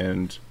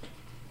 And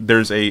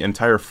there's a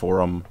entire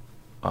forum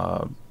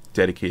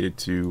dedicated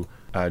to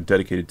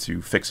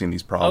fixing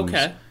these problems.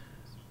 Okay.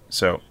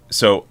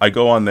 So I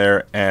go on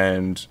there,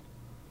 and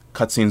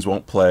cutscenes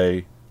won't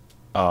play.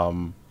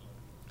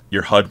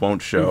 Your HUD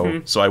won't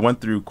show. So I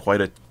went through quite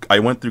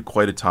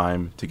a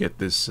time to get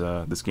this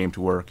game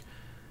to work.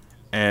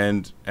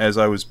 And as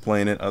I was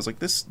playing it, I was like,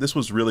 this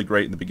was really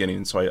great in the beginning.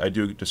 And so I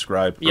do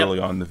describe early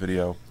on in the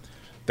video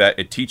that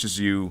it teaches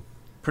you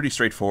pretty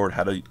straightforward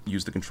how to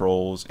use the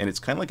controls, and it's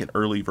kind of like an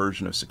early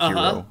version of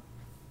Sekiro,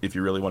 if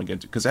you really want to get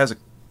into it, because it has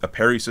a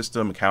parry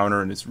system, a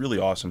counter, and it's really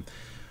awesome.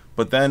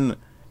 But then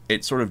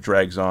it sort of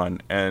drags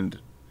on, and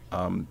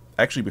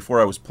actually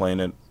before I was playing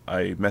it,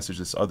 I messaged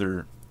this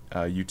other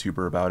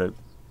YouTuber about it,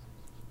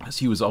 because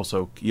he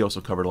also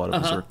covered a lot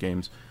of Berserk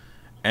games,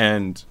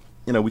 and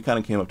you know, we kind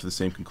of came up to the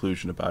same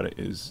conclusion about it.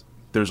 Is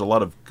there's a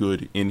lot of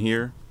good in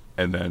here,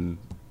 and then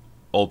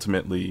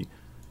ultimately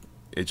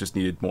it just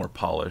needed more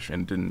polish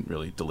and didn't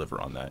really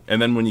deliver on that.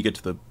 And then when you get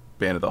to the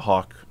Band of the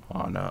Hawk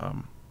on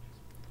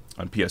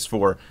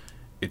PS4,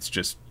 it's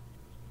just,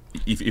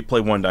 if you play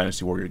one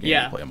Dynasty Warrior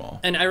game, you play them all.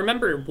 And I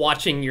remember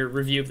watching your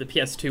review of the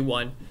PS2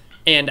 one,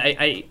 and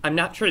I'm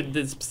not sure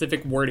the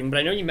specific wording, but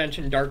I know you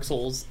mentioned Dark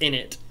Souls in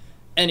it,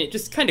 and it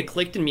just kind of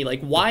clicked in me,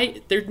 like,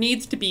 why there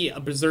needs to be a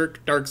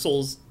Berserk Dark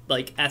Souls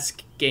like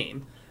esque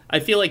game. I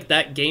feel like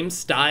that game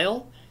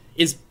style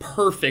is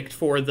perfect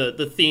for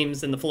the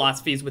themes and the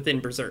philosophies within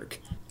Berserk.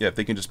 Yeah, if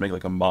they can just make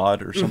like a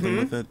mod or something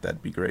with it,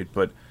 that'd be great.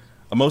 But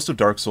most of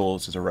Dark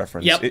Souls is a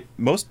reference. Yep.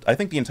 I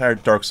think the entire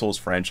Dark Souls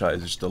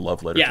franchise is just a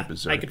love letter to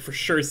Berserk. I could for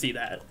sure see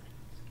that.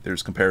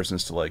 There's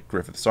comparisons to like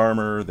Griffith's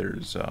armor.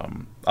 There's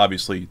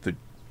obviously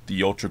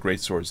the ultra great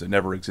swords that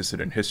never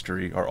existed in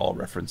history are all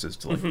references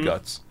to like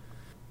Guts.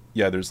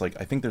 Yeah, there's like,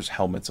 I think there's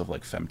helmets of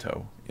like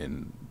Femto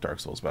in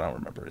Dark Souls, but I don't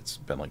remember. It's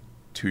been like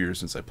 2 years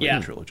since I played the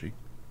trilogy.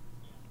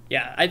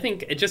 Yeah, I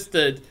think it just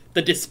the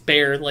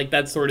despair, like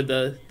that's sort of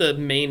the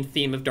main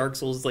theme of Dark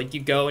Souls. Like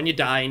you go and you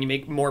die and you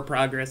make more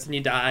progress and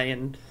you die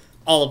and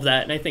all of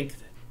that. And I think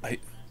I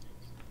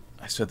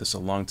said this a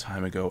long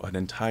time ago. An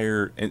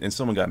entire and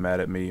someone got mad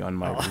at me on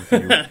my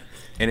review.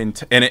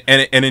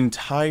 An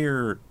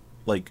entire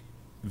like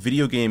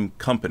video game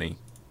company,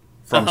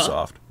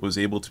 FromSoft, was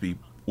able to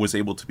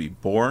be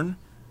born,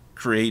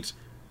 create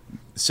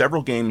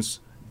several games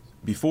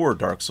before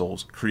Dark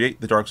Souls,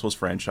 create the Dark Souls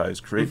franchise,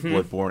 create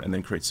Bloodborne, and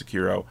then create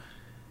Sekiro,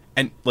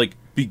 and like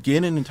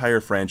begin an entire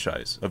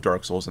franchise of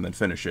Dark Souls and then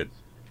finish it,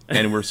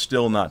 and we're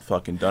still not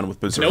fucking done with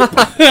Berserk.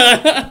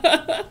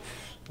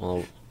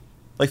 Well,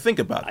 like think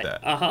about that.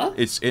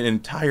 It's an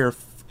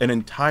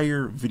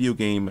entire video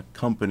game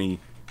company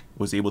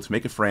was able to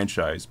make a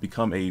franchise,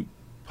 become a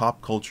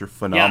pop culture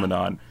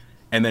phenomenon,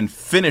 and then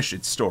finish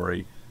its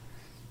story.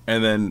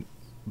 and then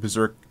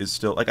Berserk is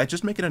still like, I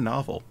just make it a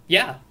novel.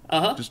 Yeah.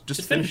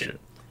 Just finish it.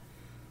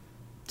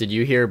 Did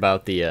you hear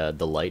about the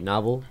light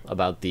novel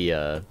about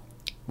the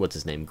what's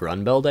his name,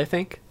 Grunbeld, I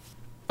think?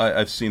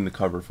 I've seen the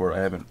cover for it. I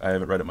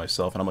haven't read it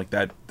myself, and I'm like,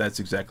 that's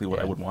exactly what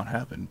I would want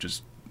happen.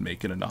 Just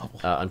make it a novel.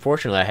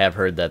 Unfortunately, I have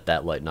heard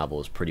that light novel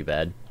is pretty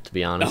bad, to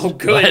be honest. Oh,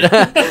 good.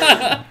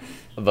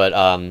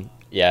 But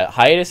yeah,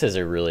 hiatuses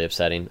are really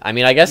upsetting. I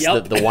mean, I guess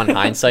Yep. the one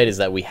hindsight is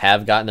that we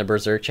have gotten a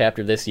Berserk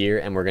chapter this year,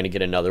 and we're going to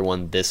get another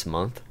one this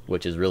month,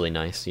 which is really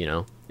nice, you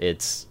know?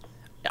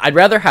 I'd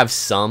rather have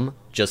some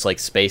just, like,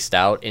 spaced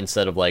out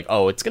instead of, like,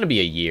 oh, it's going to be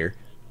a year,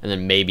 and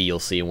then maybe you'll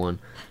see one.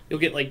 You'll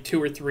get like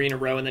 2 or 3 in a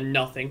row and then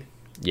nothing.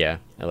 Yeah,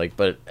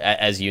 but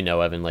as you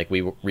know, Evan, like,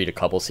 we read a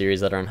couple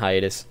series that are on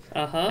hiatus,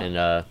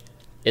 and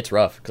it's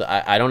rough. 'Cause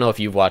I don't know if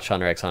you've watched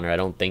Hunter x Hunter. I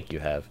don't think you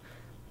have,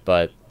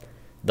 but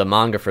the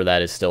manga for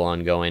that is still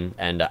ongoing,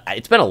 and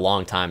it's been a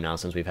long time now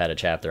since we've had a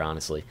chapter,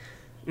 honestly,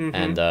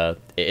 and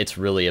it's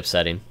really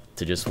upsetting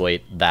to just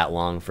wait that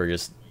long for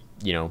just,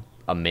 you know,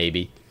 a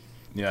maybe.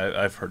 Yeah,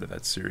 I've heard of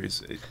that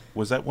series.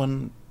 Was that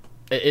one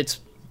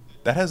It's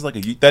that has like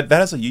that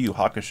has a Yu Yu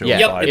Hakusho? Yeah,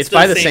 vibe? it's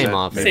by the same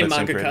author. Same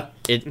Made by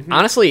mangaka.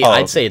 honestly, Oh,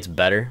 I'd okay. say it's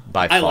better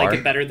by far. I like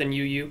it better than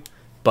Yu Yu.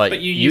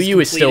 But Yu Yu Yu's Yu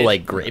is still completed.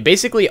 like great.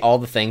 Basically, all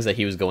the things that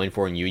he was going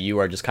for in Yu Yu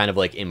are just kind of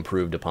like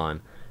improved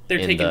upon. They're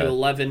in taken the- to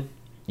 11.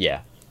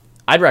 Yeah,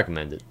 I'd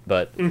recommend it,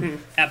 but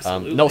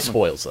Absolutely. no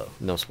spoils though.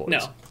 No spoils.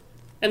 No.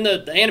 And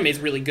the anime is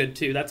really good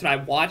too. That's what I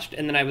watched,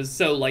 and then I was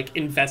so like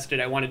invested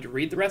I wanted to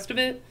read the rest of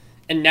it.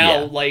 And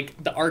now Yeah.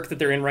 like the arc that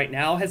they're in right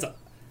now has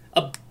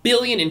a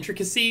billion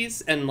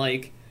intricacies and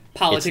like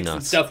politics and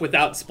nuts. stuff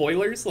without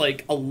spoilers,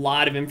 like a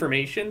lot of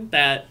information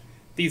that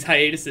these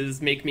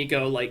hiatuses make me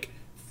go like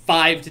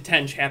 5 to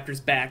 10 chapters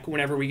back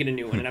whenever we get a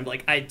new one, and I'm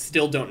like, I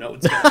still don't know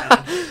what's going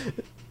on.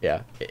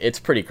 Yeah, it's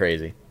pretty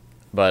crazy,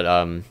 but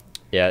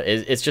yeah,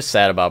 it's just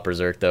sad about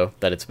Berserk though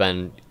that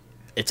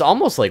it's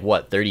almost like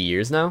what 30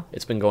 years now.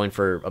 It's been going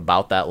for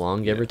about that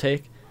long, give or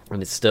take,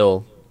 and it's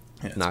still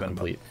it's not been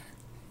complete.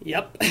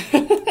 Yep.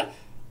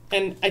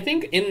 And I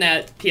think in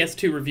that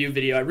PS2 review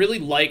video, I really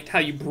liked how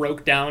you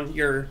broke down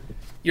your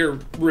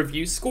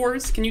review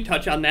scores. Can you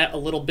touch on that a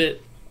little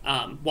bit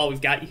while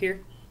we've got you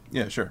here?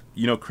 Yeah, sure.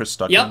 You know Chris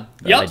Stuckman?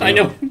 Yep, I I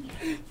do. know.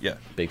 Yeah.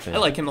 Big fan. I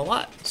like him a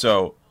lot.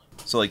 So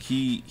like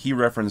he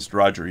referenced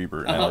Roger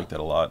Ebert, and I like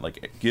that a lot.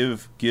 Like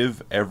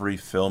give every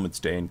film its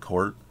day in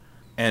court,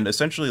 and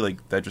essentially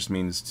like that just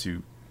means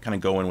to kind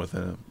of go in with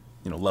a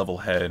level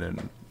head,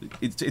 and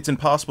it's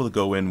impossible to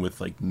go in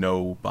with like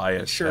no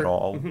bias at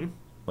all.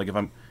 Like if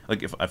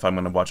I'm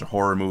going to watch a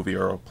horror movie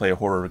or play a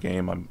horror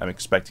game, I'm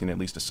expecting at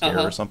least a scare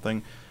or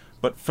something.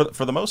 But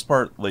for the most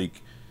part,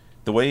 like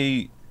the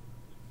way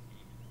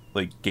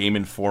like Game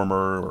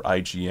Informer or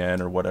IGN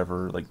or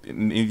whatever, like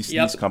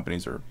these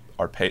companies are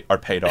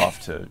paid off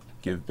to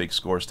give big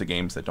scores to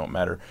games that don't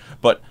matter.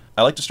 But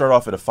I like to start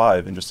off at a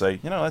 5 and just say,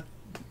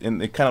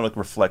 and it kind of like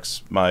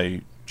reflects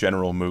my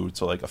general mood.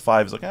 So like a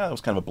 5 is like, that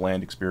was kind of a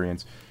bland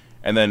experience.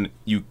 And then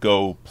you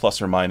go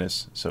plus or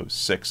minus. So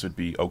 6 would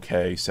be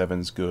okay,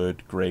 7's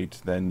good, great.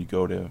 Then you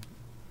go to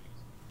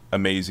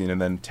amazing,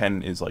 and then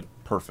 10 is like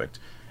perfect.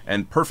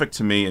 And perfect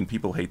to me, and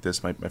people hate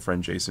this, my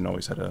friend Jason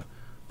always had a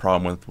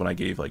problem with when I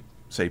gave like,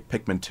 say,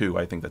 Pikmin 2,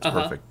 I think that's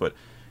perfect. But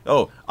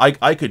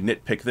I could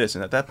nitpick this,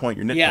 and at that point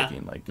you're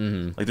nitpicking. Like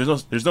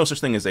there's no such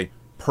thing as a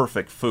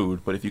perfect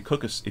food. But if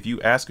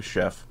you ask a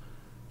chef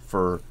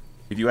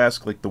if you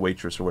ask like the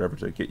waitress or whatever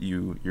to get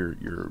you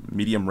your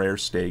medium rare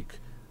steak,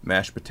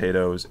 mashed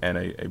potatoes, and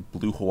a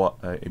blue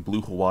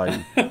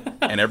Hawaii,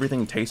 and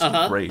everything tastes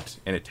great,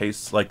 and it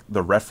tastes like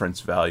the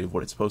reference value of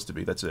what it's supposed to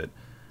be. That's it.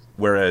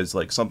 Whereas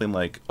like something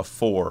like a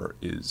 4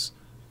 is,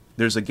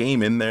 there's a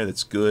game in there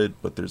that's good,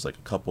 but there's like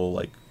a couple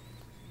like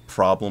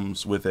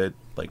problems with it,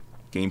 like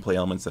gameplay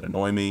elements that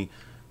annoy me.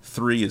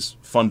 3 is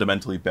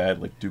fundamentally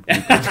bad, like Duke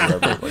Nukem or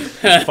whatever.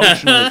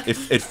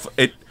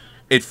 Like,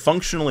 it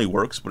functionally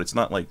works, but it's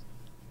not like,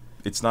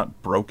 it's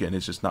not broken.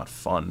 It's just not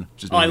fun.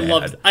 Just I bad.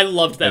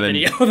 loved that And then-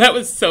 video. That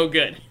was so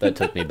good. That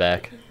took me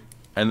back.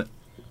 And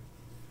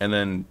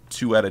then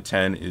 2 out of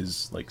 10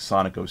 is like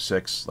Sonic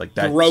 06. Like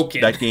that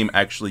Broken. That game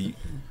actually,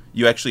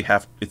 you actually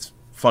have, it's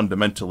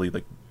fundamentally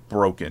like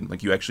broken.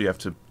 Like you actually have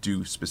to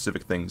do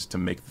specific things to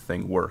make the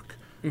thing work,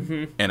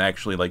 and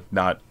actually like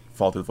not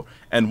fall through the floor.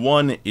 And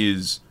 1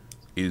 is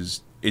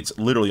it's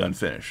literally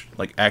unfinished.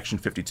 Like Action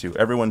 52.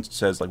 Everyone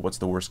says like, what's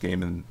the worst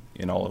game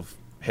in all of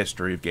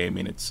history of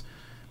gaming? It's,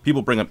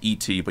 people bring up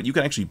E.T., but you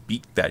can actually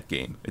beat that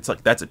game. It's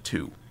like, that's a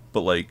 2.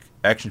 But like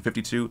Action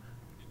 52,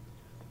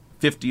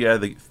 50 out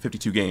of the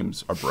 52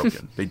 games are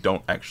broken. They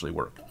don't actually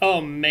work.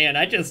 Oh man,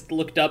 I just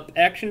looked up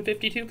Action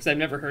 52 because I've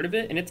never heard of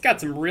it, and it's got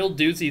some real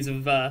doozies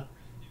of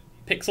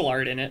pixel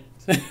art in it.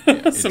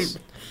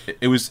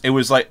 It was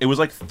like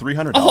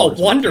 $300. Oh, when it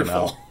came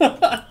wonderful.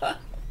 out.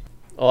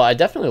 Well, I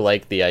definitely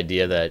like the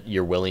idea that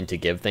you're willing to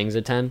give things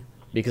a 10.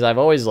 Because I've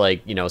always,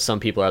 like, some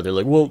people out there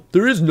like, well,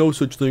 there is no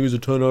such thing as a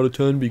 10 out of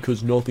 10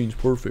 because nothing's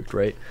perfect,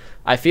 right?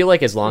 I feel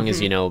like as long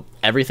as,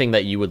 everything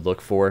that you would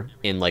look for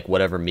in, like,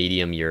 whatever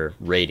medium you're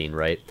rating,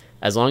 right?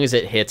 as long as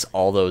it hits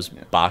all those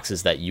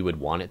boxes that you would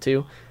want it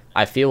to,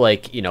 I feel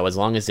like, as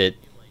long as it,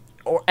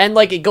 and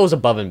like it goes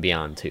above and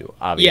beyond too,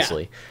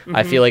 obviously. Yeah.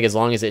 I feel like as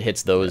long as it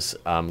hits those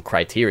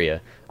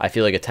criteria, I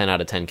feel like a 10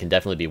 out of 10 can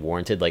definitely be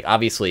warranted. Like,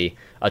 obviously,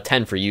 a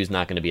 10 for you is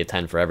not going to be a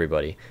 10 for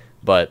everybody,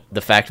 but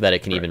the fact that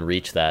it can even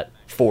reach that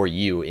for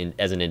you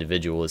as an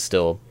individual is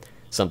still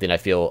something I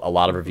feel a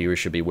lot of reviewers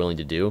should be willing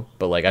to do.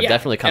 But like, I've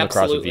definitely come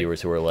across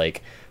reviewers who are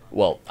like,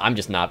 well, I'm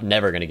just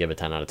never going to give a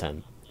 10 out of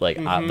 10. Like,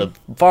 the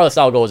farthest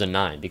I'll go is a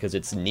 9 because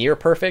it's near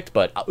perfect,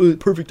 but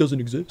perfect doesn't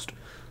exist.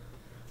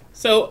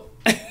 So,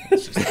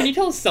 can you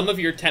tell us some of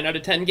your 10 out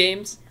of 10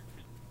 games?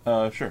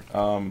 Sure.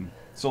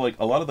 So, like,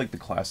 a lot of, like, the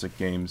classic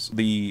games,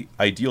 the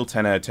ideal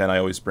 10 out of 10 I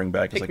always bring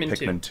back is, like,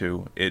 Pikmin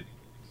 2.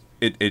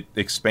 It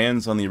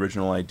expands on the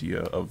original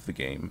idea of the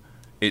game.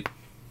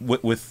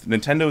 With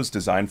Nintendo's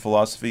design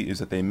philosophy is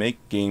that they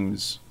make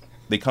games,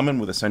 they come in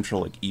with a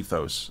central, like,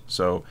 ethos.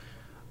 So,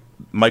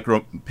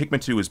 Pikmin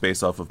 2 is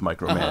based off of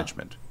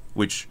micromanagement,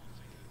 which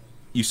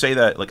you say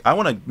that, like, I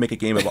want to make a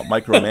game about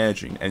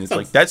micromanaging, and it's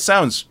like, that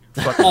sounds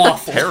fucking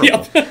awful.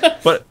 Terrible.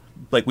 But,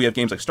 like, we have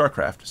games like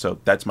StarCraft, so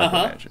that's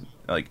micromanaging.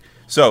 Like,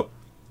 so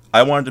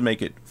I wanted to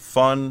make it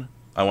fun,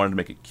 I wanted to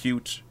make it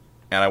cute,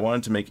 and I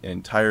wanted to make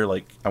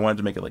I wanted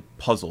to make it, like,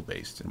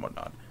 puzzle-based and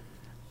whatnot.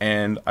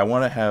 And I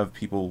want to have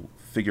people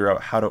figure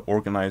out how to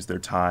organize their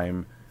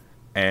time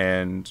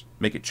and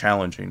make it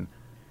challenging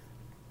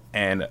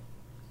and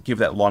give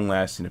that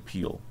long-lasting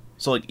appeal.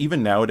 So, like,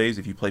 even nowadays,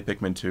 if you play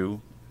Pikmin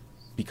 2,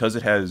 because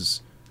it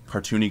has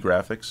cartoony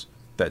graphics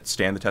that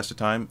stand the test of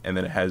time, and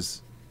then it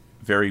has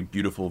very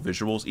beautiful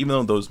visuals, even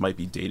though those might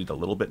be dated a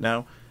little bit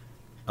now,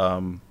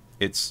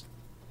 it's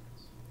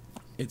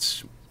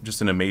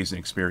just an amazing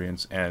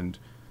experience, and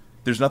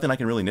there's nothing I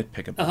can really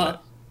nitpick about it.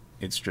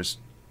 It's just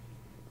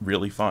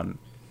really fun.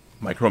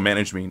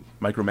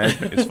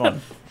 Micromanagement is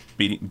fun.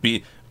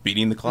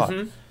 Beating the clock.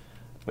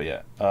 But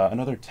yeah,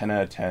 another 10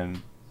 out of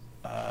 10.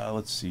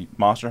 Let's see,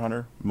 Monster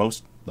Hunter.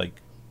 Most,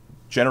 like,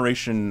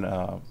 generation,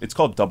 it's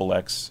called Double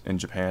X in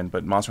Japan,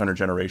 but Monster Hunter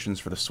Generations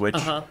for the Switch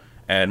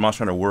and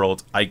Monster Hunter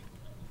World.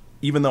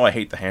 Even though I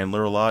hate the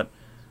handler a lot,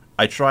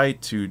 I try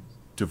to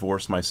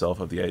divorce myself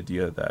of the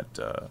idea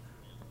that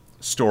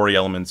story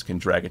elements can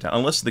drag it down,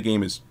 unless the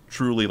game is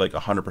truly, like,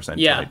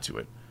 100% tied to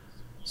it.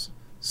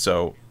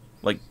 So,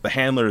 like, the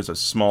handler is a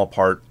small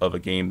part of a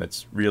game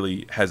that's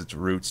really has its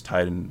roots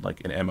tied in,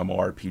 like, an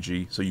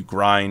MMORPG. So you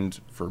grind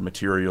for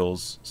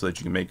materials so that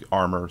you can make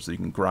armor, so you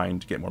can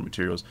grind to get more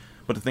materials.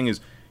 But the thing is,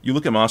 you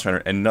look at Monster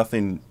Hunter, and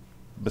nothing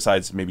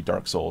besides maybe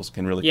Dark Souls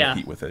can really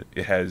compete with it.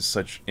 It has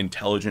such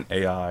intelligent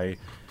AI.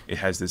 It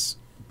has this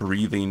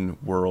breathing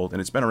world,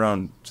 and it's been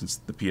around since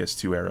the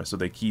PS2 era, so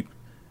they keep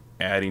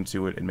adding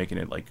to it and making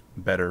it, like,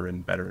 better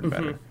and better and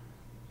better.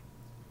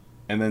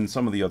 And then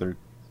some of the other,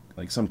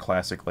 like, some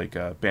classic, like,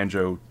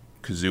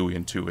 Banjo-Kazooie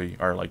and Tooie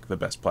are, like, the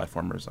best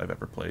platformers I've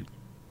ever played.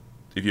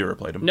 Have you ever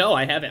played them? No,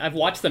 I haven't. I've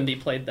watched them be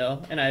played,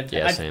 though, and I've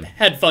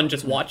had fun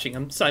just watching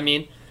them. So, I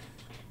mean,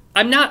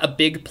 I'm not a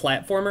big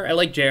platformer. I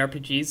like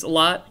JRPGs a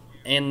lot,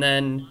 and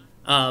then,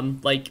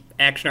 like,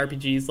 action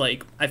RPGs.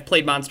 Like, I've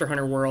played Monster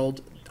Hunter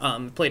World,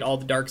 played all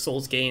the Dark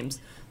Souls games.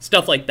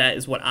 Stuff like that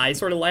is what I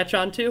sort of latch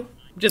onto.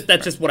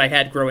 That's just what I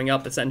had growing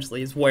up,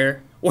 essentially, is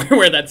where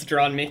that's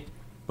drawn me.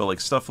 But,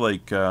 like, stuff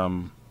like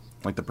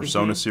the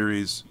Persona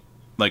series,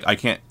 like, I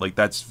can't, like,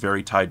 that's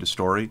very tied to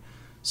story.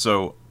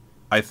 So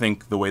I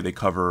think the way they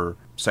cover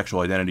sexual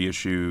identity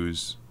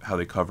issues, how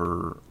they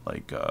cover,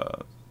 like,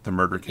 the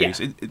murder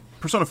case,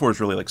 Persona 4 is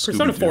really, like,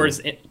 Persona 4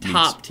 is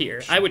top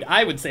tier. I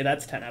would say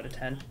that's 10 out of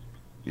 10.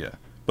 Yeah.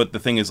 But the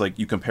thing is, like,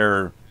 you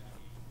compare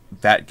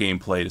that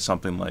gameplay to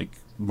something like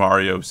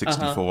Mario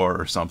 64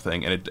 or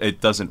something, and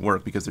it doesn't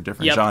work because they're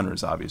different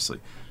genres, obviously.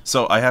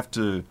 So I have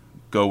to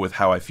go with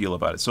how I feel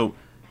about it. So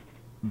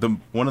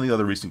one of the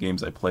other recent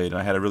games I played, and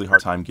I had a really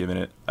hard time giving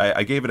it,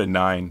 I gave it a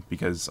 9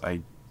 because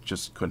I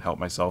just couldn't help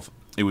myself.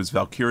 It was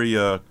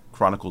Valkyria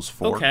Chronicles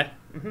 4. Okay.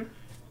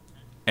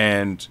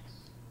 And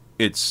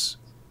it's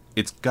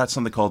got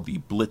something called the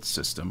Blitz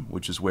system,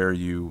 which is where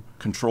you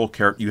control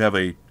character. You have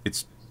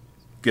it's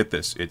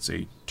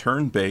a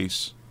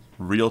turn-based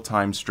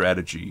real-time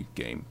strategy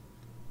game.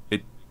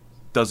 It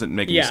doesn't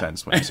make any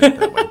sense when you say it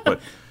that way, but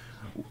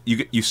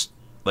you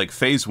like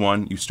phase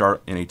 1, you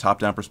start in a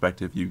top-down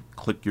perspective. You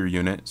click your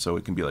unit, so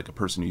it can be like a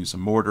person who uses a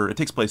mortar. It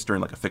takes place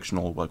during, like, a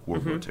fictional, like,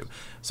 World War II.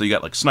 So you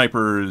got, like,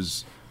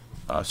 snipers,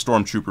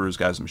 stormtroopers,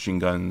 guys with machine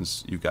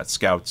guns. You've got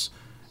scouts,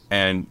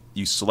 and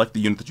you select the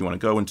unit that you want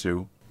to go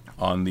into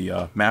on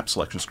the map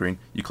selection screen.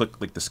 You click,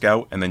 like, the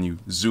scout, and then you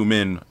zoom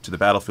in to the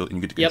battlefield, and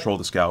you get to control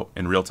the scout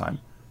in real time.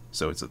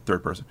 So it's a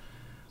third person.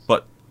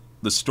 But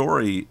the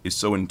story is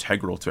so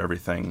integral to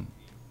everything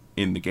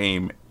in the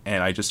game,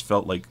 and I just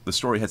felt like the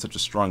story had such a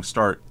strong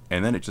start,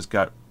 and then it just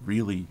got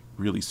really,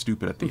 really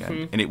stupid at the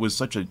end. And it was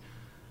such a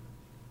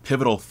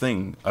pivotal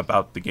thing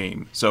about the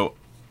game. So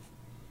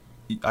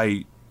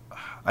I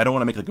don't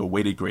want to make, like, a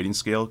weighted grading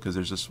scale, because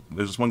there's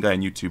this one guy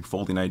on YouTube,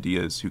 Folding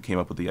Ideas, who came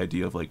up with the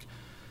idea of, like,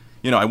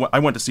 you know, I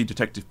went to see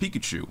Detective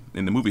Pikachu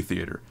in the movie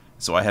theater.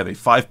 So I have a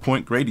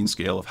 5-point grading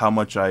scale of how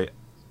much I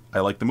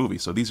like the movie.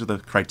 So these are the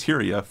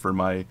criteria for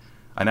my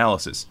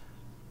analysis.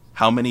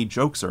 How many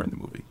jokes are in the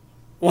movie?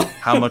 What?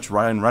 How much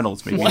Ryan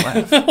Reynolds made me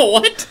laugh?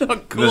 What?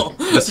 Oh, cool.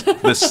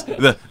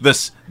 The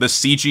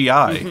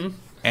CGI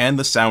and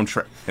the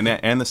soundtrack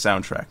and the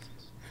soundtrack.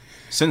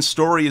 Since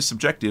story is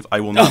subjective,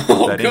 I will not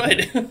put that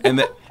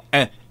in.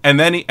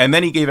 And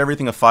then he gave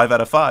everything a 5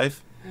 out of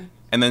 5.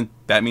 And then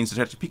that means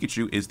Detective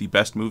Pikachu is the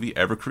best movie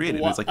ever created.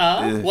 And it's like,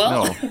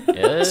 well.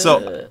 no.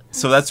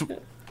 So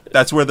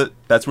that's where the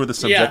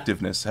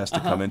subjectiveness has to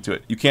come into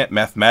it. You can't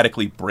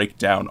mathematically break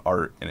down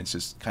art, and it's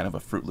just kind of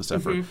a fruitless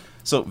effort.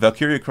 So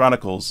Valkyria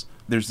Chronicles,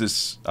 there's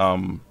this,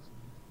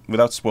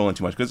 without spoiling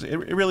too much, because it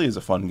really is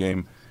a fun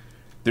game.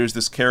 There's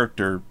this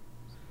character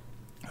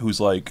who's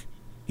like,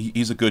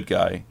 he's a good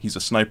guy. He's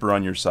a sniper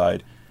on your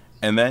side,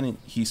 and then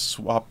he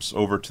swaps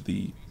over to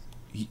the.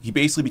 He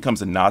basically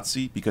becomes a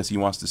Nazi because he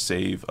wants to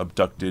save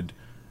abducted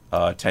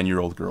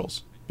 10-year-old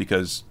girls,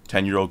 because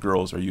 10-year-old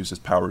girls are used as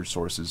power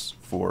sources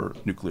for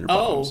nuclear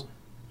bombs.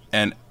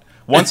 And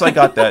once I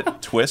got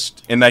that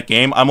twist in that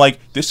game, I'm like,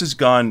 this has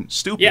gone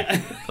stupid.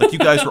 Yeah. Like, you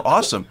guys were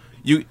awesome.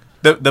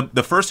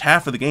 The first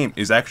half of the game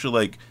is actually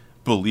like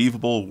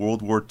believable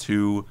World War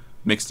II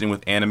mixed in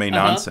with anime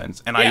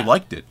nonsense, and I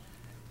liked it.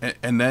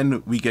 And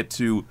then we get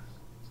to,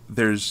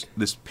 there's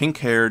this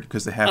pink-haired,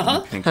 because they have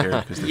to be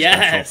pink-haired because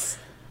they're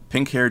special.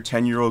 Pink-haired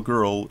 10-year-old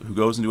girl who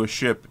goes into a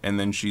ship, and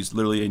then she's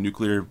literally a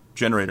nuclear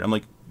generator. I'm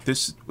like,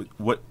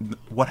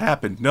 what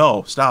happened?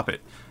 No, stop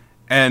it.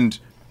 And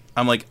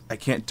I'm like, I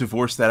can't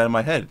divorce that out of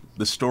my head.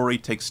 The story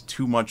takes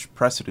too much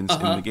precedence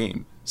in the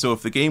game. So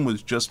if the game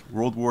was just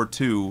World War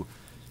II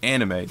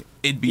anime,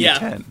 it'd be a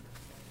 10.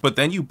 But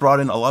then you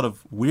brought in a lot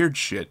of weird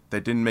shit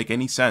that didn't make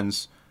any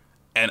sense,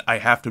 and I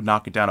have to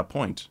knock it down a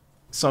point.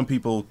 Some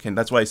people can,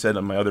 that's why I said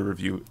on my other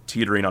review,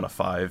 teetering on a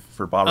 5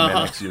 for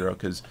Bomberman X-Zero,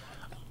 because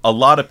a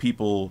lot of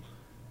people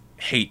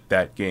hate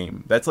that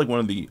game. That's like one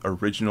of the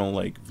original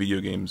like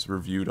video games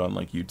reviewed on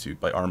like YouTube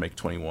by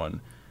Armake21.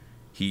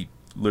 He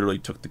literally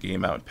took the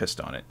game out and pissed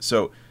on it.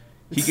 So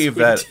he gave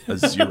that a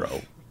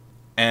 0.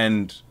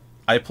 And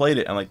I played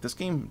it and like, this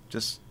game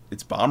just,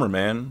 it's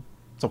Bomberman.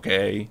 It's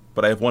okay,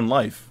 but I have one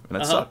life and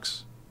it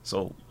sucks.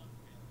 So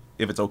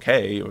if it's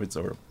okay or it's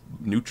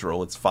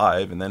neutral, it's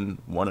 5, and then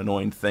one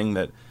annoying thing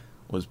that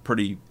was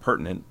pretty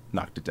pertinent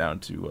knocked it down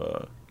to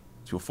a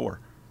 4.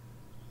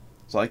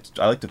 So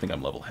I like to think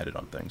I'm level-headed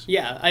on things.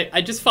 Yeah,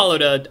 I just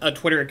followed a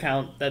Twitter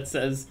account that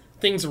says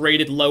things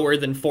rated lower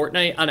than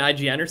Fortnite on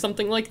IGN or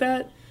something like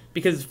that,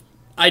 because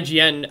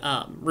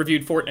IGN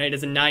reviewed Fortnite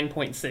as a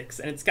 9.6,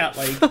 and it's got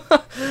like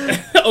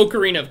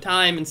Ocarina of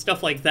Time and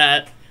stuff like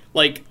that,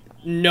 like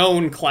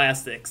known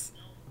classics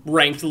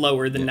ranked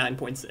lower than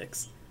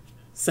 9.6.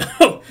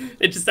 So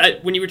it just,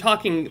 when you were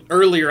talking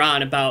earlier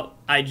on about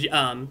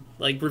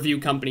like review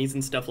companies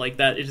and stuff like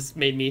that, it just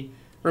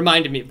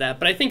reminded me of that.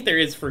 But I think there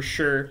is for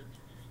sure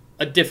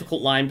a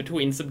difficult line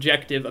between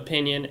subjective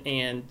opinion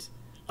and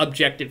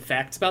objective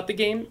facts about the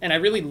game, and I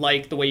really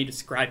like the way you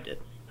described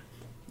it.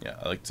 Yeah,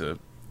 I like to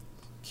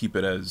keep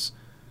it as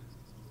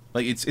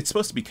like it's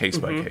supposed to be case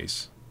by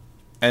case.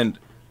 And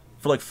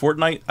for like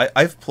Fortnite,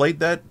 I've played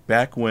that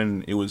back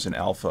when it was in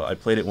alpha. I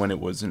played it when it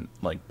wasn't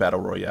like Battle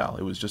Royale.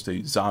 It was just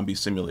a zombie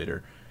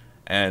simulator.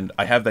 And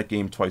I have that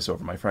game twice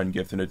over. My friend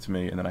gifted it to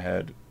me, and then I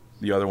had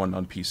the other one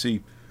on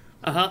PC.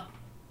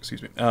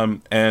 Excuse me.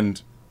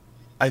 And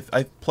I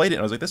played it, and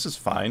I was like, this is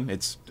fine.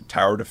 It's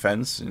tower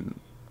defense, and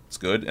it's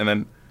good. And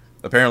then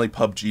apparently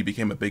PUBG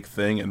became a big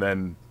thing, and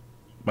then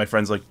my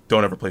friend's like,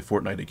 don't ever play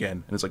Fortnite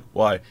again. And it's like,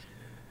 why?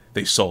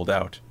 They sold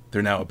out.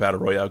 They're now a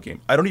Battle Royale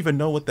game. I don't even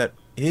know what that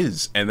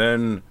is. And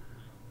then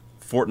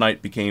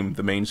Fortnite became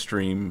the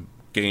mainstream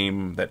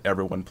game that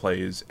everyone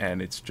plays,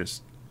 and it's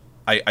just...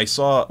 I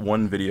saw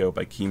one video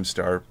by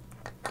Keemstar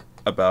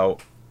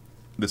about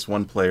this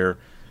one player.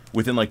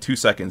 Within like 2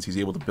 seconds, he's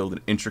able to build an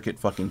intricate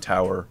fucking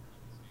tower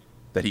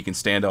that he can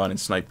stand on and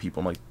snipe people.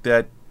 I'm like,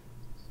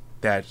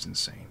 that's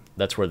insane.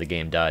 That's where the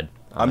game died,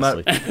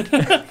 honestly.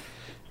 I'm not...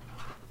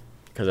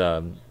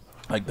 Because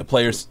like the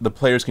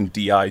players can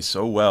DI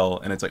so well,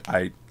 and it's like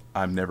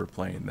I'm never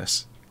playing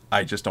this.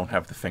 I just don't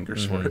have the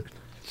fingers for it.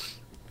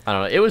 I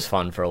don't know. It was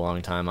fun for a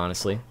long time,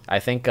 honestly. I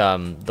think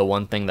the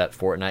one thing that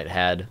Fortnite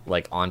had,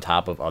 like, on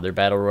top of other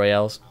battle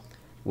royales,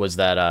 was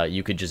that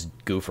you could just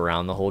goof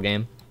around the whole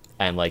game,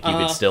 and like you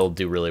could still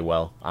do really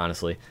well.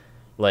 Honestly,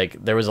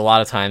 like there was a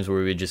lot of times where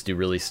we would just do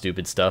really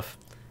stupid stuff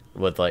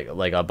with like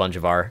a bunch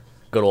of our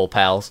good old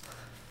pals,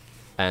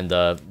 and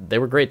they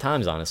were great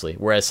times, honestly.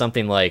 Whereas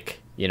something like,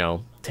 you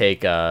know,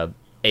 take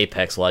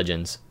Apex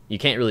Legends, you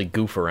can't really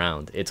goof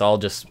around. It's all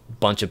just a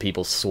bunch of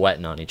people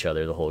sweating on each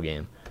other the whole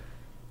game.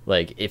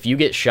 Like, if you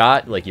get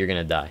shot, like, you're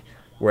gonna die.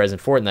 Whereas in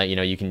Fortnite, you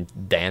know, you can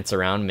dance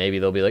around. Maybe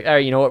they'll be like, all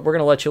right, you know what, we're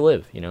gonna let you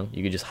live. You know,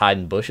 you could just hide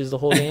in bushes the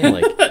whole game.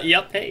 Like,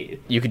 yep, hey.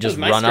 You could just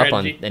run up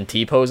on and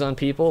T-pose on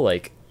people.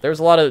 Like, there's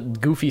a lot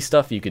of goofy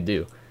stuff you could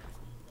do.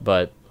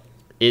 But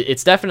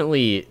it's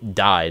definitely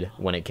died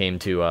when it came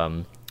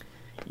to,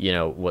 you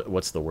know,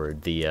 what's the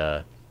word?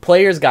 The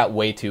players got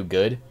way too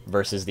good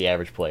versus the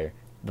average player.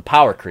 the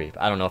power creep.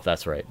 I don't know if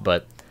that's right,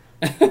 but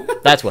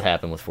that's what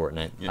happened with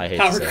Fortnite. Yeah. I hate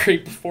Power to say.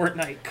 creep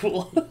Fortnite,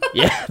 cool.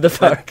 Yeah, the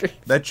power creep.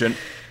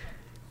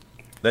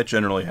 That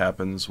generally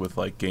happens with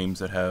like games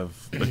that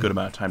have a good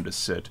amount of time to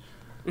sit.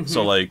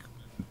 So like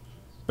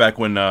back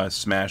when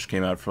Smash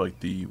came out for like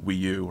the Wii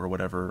U or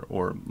whatever,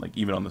 or like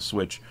even on the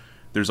Switch,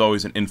 there's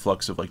always an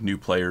influx of like new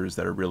players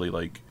that are really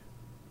like,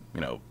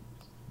 you know,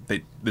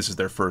 this is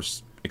their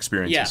first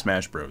experience Yeah. in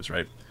Smash Bros,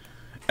 right?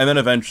 And then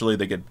eventually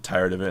they get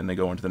tired of it and they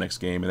go into the next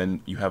game, and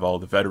then you have all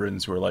the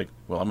veterans who are like,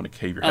 well, I'm going to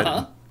cave your head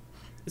in.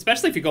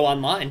 Especially if you go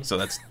online. So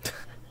that's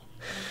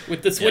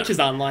With the Switch's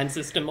online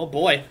system, oh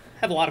boy,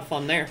 have a lot of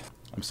fun there.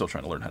 I'm still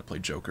trying to learn how to play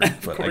Joker,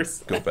 Of but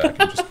course. I go back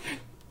and just.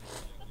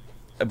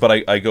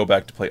 But I go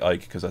back to play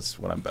Ike because that's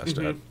what I'm best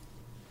at.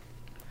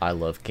 I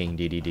love King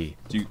DDD.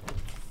 Do you?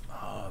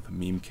 The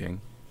meme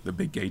king, the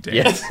big gay dance.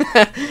 Yes.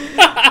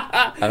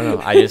 I don't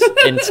know. I just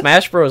in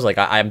Smash Bros. Like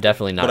I'm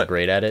definitely not But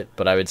great at it,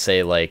 but I would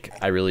say like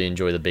I really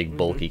enjoy the big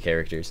bulky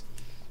characters,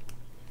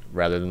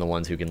 rather than the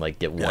ones who can like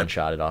get Yeah. one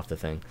shotted off the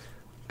thing,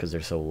 because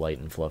they're so light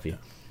and fluffy.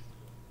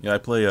 Yeah, I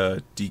play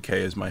DK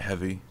as my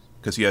heavy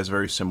because he has a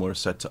very similar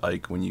set to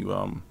Ike when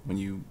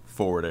you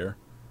forward air.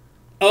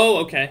 Oh,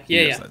 okay. He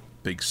Yeah, has yeah. that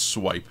big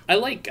swipe. I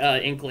like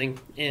Inkling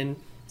in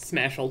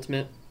Smash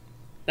Ultimate.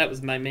 That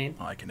was my main.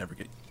 Oh, I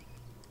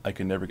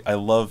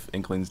love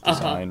Inkling's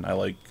design. I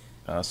like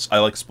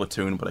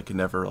Splatoon, but I can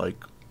never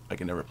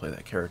play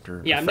that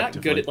character. Yeah, I'm not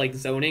good effectively. at like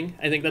zoning.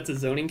 I think that's a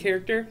zoning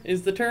character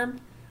is the term.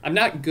 I'm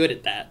not good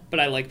at that, but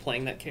I like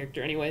playing that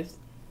character anyways.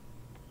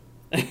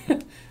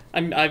 The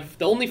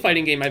only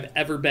fighting game I've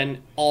ever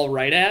been all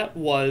right at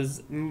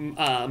was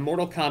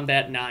Mortal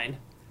Kombat 9.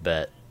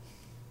 Bet.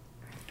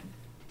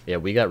 Yeah,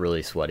 we got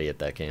really sweaty at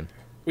that game.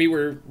 We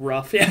were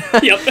rough. Yeah.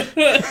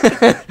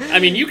 Yep. I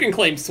mean, you can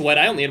claim sweat.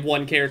 I only had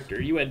one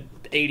character. You had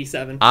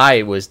 87.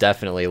 I was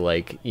definitely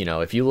like,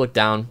 if you look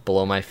down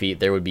below my feet,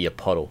 there would be a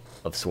puddle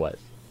of sweat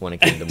when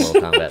it came to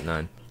Mortal Kombat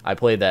 9. I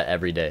played that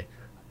every day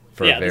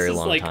for a very this is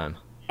long like time.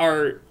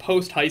 Our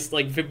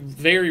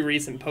very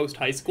recent post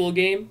high school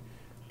game,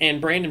 and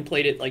Brandon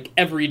played it like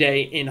every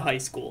day in high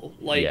school.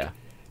 Like, Yeah.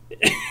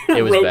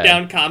 It was wrote bad.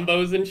 down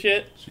combos and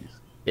shit.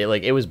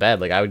 It was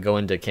bad. Like I would go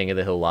into King of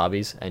the Hill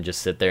lobbies and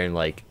just sit there and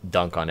like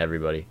dunk on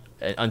everybody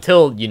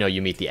until you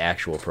meet the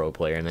actual pro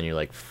player, and then you're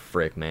like,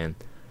 frick, man,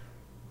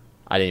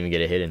 I didn't even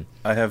get a hit in.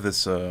 I have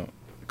this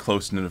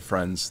close knit of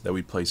friends that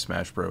we play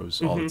Smash Bros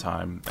all the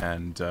time,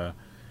 and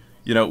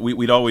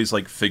we'd always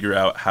like figure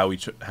out how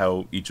each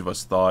of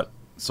us thought.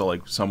 So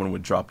like someone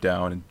would drop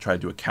down and try to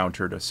do a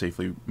counter to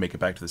safely make it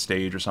back to the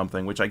stage or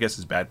something, which I guess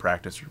is bad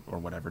practice or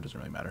whatever. Doesn't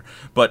really matter.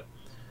 But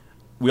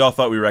we all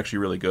thought we were actually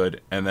really good,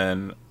 and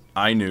then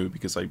I knew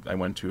because I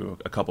went to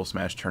a couple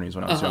Smash tourneys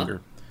when I was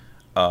younger.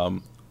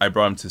 I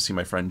brought him to see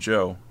my friend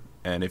Joe,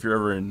 and if you're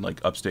ever in like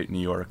upstate New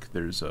York,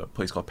 there's a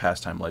place called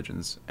Pastime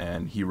Legends,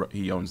 and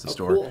he owns the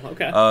store. Cool.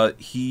 Okay.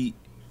 He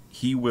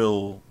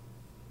will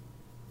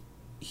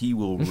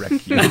wreck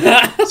you.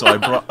 So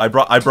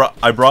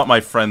I brought my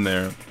friend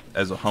there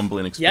as a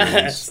humbling experience.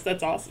 Yes,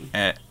 that's awesome.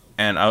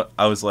 And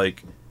I was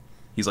like,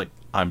 he's like,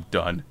 I'm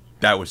done.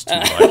 That was too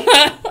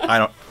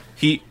much.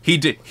 He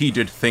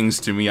did things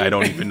to me I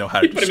don't even know how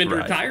to You put him into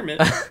describe.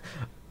 retirement.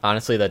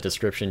 Honestly, that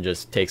description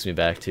just takes me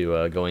back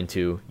to going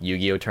to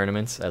Yu-Gi-Oh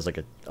tournaments as like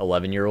a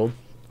 11-year-old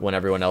when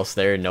everyone else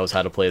there knows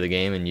how to play the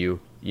game, and you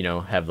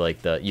have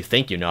like you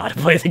think you know how to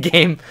play the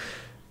game.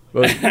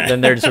 But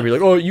then they're just gonna be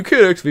like, oh, you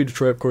can't activate a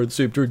trap card the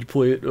same turn you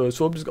play it,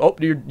 so I'm just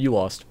you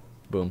lost.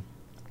 Boom.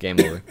 Game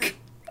over.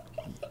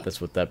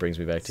 That's what that brings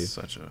me back to.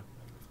 Such a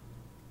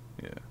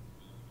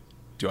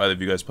Do either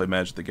of you guys play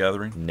Magic the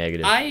Gathering?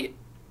 Negative.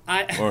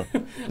 Or-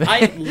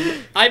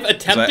 I've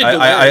attempted to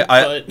I-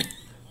 learn, but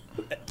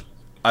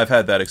I've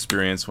had that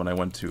experience when I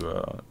went to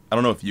I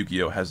don't know if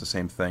Yu-Gi-Oh has the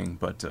same thing,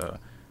 but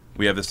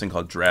we have this thing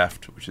called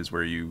Draft, which is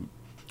where you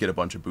get a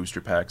bunch of booster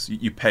packs.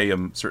 You pay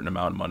a certain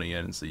amount of money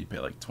in, so you pay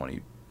like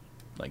 20,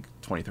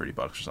 $30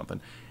 or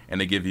something, and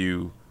they give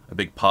you a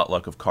big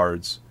potluck of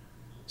cards.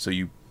 So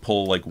you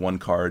pull like one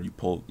card,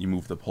 you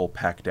move the whole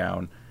pack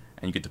down,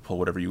 and you get to pull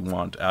whatever you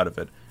want out of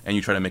it, and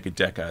you try to make a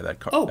deck out of that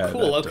card. oh,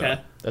 cool. Okay.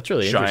 That's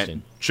really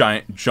interesting.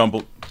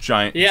 jumbled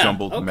Yeah,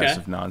 mess okay.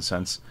 of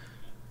nonsense.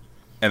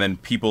 And then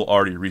people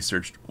already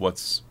researched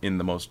what's in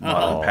the most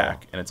modern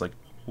pack, and it's like,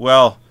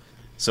 well,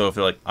 so if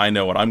they're like, I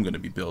know what I'm going to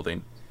be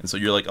building, and so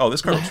you're like, oh,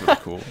 this card looks really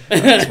cool,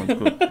 and this one's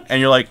cool, and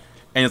you're like,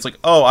 and it's like,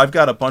 oh, I've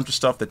got a bunch of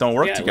stuff that don't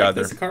work Yeah, I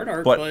together, like this card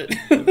art,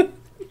 but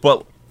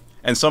but,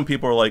 and some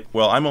people are like,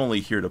 well, I'm only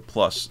here to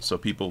plus, so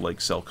people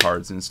like sell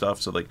cards and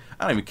stuff, so like,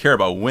 I don't even care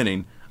about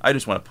winning, I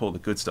just want to pull the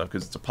good stuff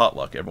because it's a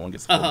potluck, everyone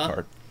gets to pull the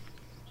card.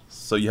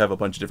 So you have a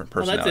bunch of different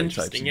that's personality types.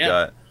 interesting, You yeah.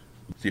 got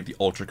so you have the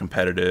ultra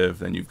competitive,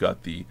 then you've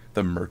got the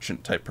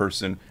merchant type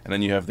person, and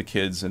then you have the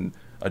kids and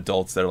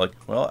adults that are like,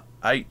 well,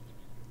 I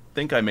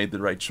think I made the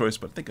right choice,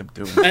 but I think I'm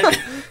doing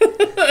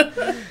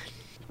it.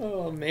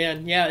 Oh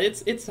man, yeah,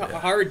 it's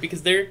hard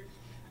because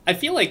I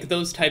feel like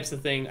those types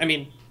of things. I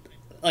mean,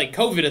 like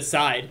COVID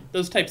aside,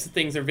 those types of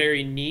things are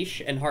very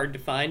niche and hard to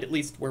find, at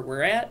least where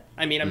we're at.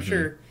 I mean, I'm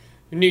sure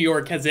New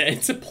York has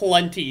it's a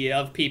plenty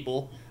of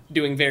people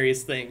doing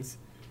various things.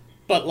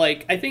 But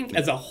like I think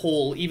as a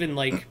whole, even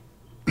like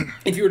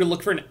if you were to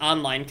look for an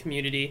online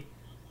community,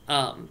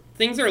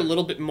 things are a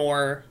little bit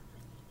more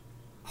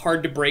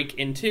hard to break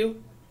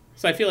into.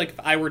 So I feel like if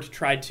I were to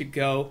try to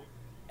go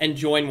and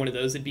join one of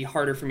those, it'd be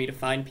harder for me to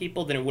find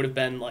people than it would have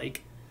been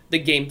like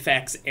the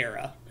GameFAQs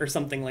era or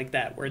something like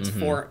that, where it's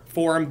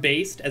forum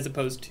based as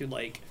opposed to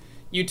like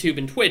YouTube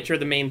and Twitch are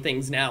the main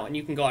things now, and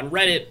you can go on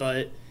Reddit,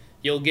 but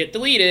you'll get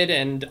deleted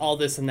and all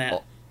this and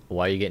that.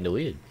 Why are you getting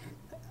deleted?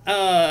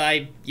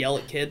 I yell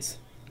at kids.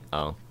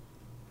 Oh.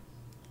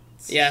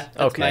 Yeah,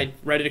 that's my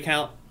Reddit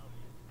account.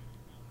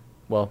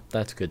 Well,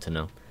 that's good to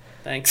know.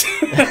 Thanks.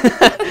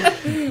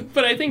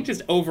 But I think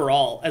just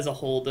overall, as a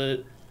whole,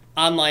 the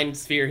online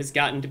sphere has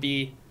gotten to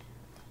be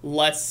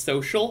less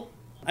social.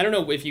 I don't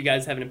know if you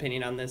guys have an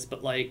opinion on this,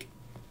 but like,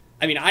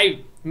 I mean,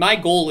 my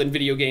goal in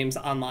video games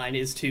online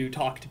is to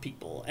talk to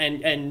people,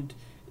 and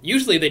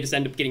usually they just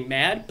end up getting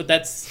mad, but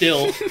that's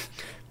still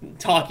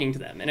talking to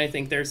them. And I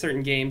think there are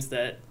certain games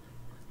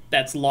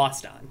that's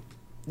lost on.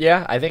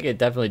 Yeah, I think it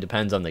definitely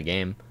depends on the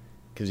game,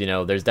 because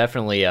there's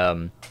definitely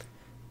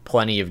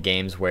plenty of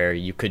games where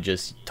you could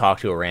just talk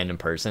to a random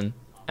person,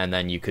 and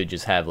then you could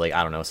just have like,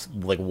 I don't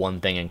know, like one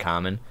thing in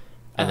common.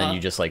 And then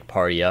you just like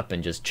party up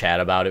and just chat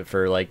about it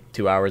for like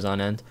 2 hours on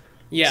end.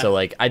 Yeah. So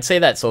like I'd say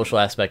that social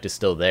aspect is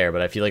still there,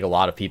 but I feel like a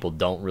lot of people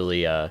don't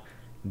really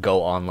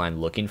go online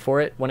looking for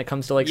it when it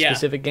comes to like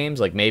specific games.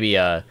 Like maybe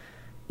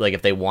like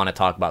if they want to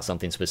talk about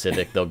something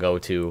specific, they'll go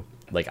to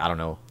like, I don't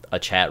know, a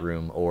chat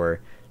room or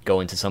go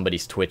into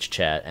somebody's Twitch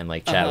chat and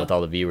like chat with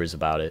all the viewers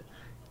about it,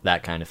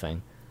 that kind of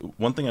thing.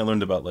 One thing I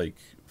learned about like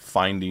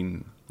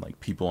finding like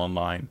people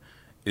online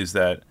is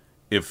that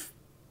if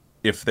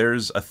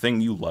there's a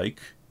thing you like,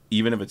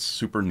 even if it's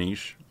super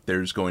niche,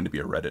 there's going to be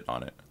a Reddit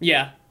on it.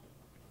 Yeah.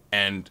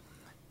 And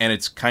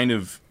it's kind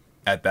of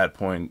at that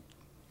point,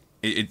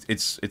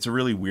 it's a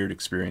really weird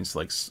experience to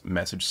like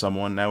message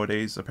someone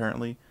nowadays.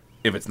 Apparently,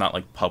 if it's not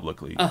like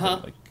publicly,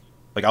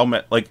 like I'll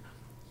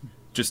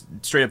just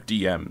straight up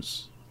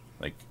DMs.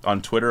 Like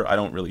on Twitter, I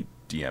don't really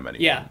DM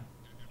anyone. Yeah.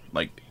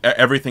 Like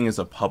everything is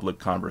a public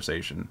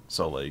conversation.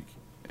 So like,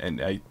 and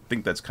I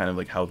think that's kind of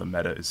like how the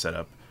meta is set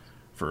up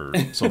for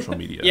social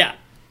media. Yeah.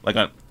 Like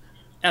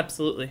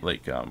absolutely.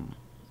 Like,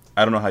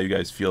 I don't know how you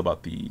guys feel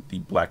about the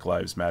Black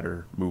Lives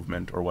Matter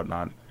movement or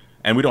whatnot.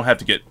 And we don't have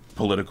to get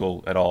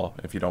political at all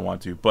if you don't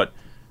want to. But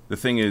the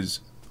thing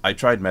is, I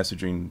tried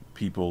messaging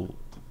people,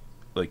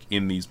 like,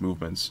 in these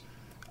movements,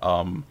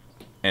 and,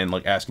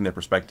 like, asking their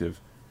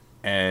perspective.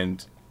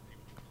 And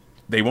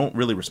they won't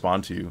really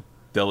respond to you.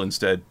 They'll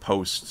instead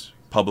post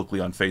publicly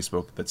on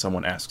Facebook that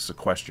someone asks a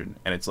question.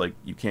 And it's like,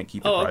 you can't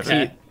keep it private.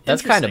 Okay.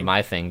 That's kind of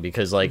my thing,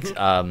 because, like,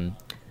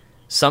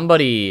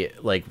 somebody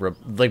like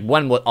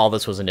when all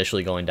this was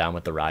initially going down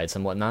with the riots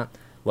and whatnot,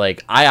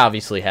 like I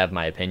obviously have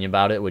my opinion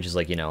about it, which is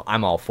like,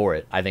 I'm all for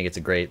it. I think it's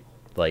a great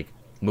like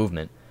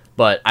movement,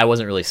 but I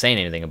wasn't really saying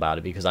anything about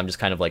it because I'm just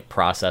kind of like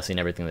processing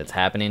everything that's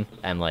happening,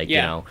 and like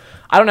I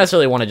don't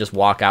necessarily want to just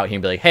walk out here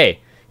and be like, hey,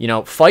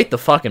 fight the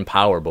fucking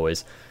power,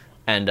 boys,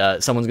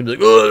 and someone's gonna be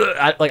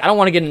like, I don't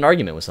want to get in an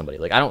argument with somebody.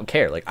 Like I don't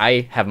care. Like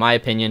I have my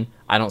opinion.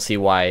 I don't see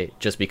why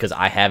just because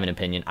I have an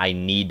opinion I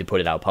need to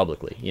put it out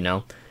publicly.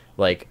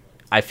 Like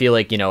I feel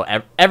like,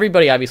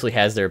 everybody obviously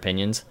has their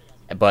opinions,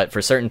 but for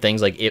certain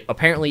things, like,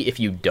 apparently if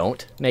you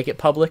don't make it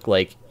public,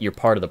 like, you're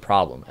part of the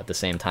problem at the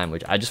same time,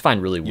 which I just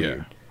find really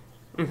weird.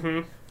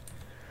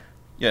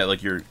 Yeah,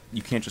 like, you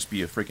can't just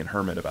be a freaking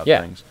hermit about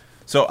things.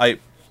 So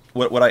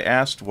what I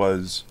asked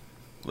was,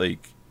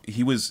 like,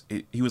 he was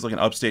like an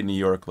upstate New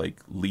York,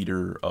 like,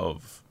 leader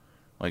of,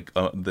 like,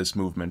 this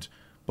movement,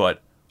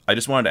 but I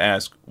just wanted to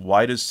ask,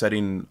 why does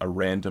setting a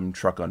random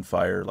truck on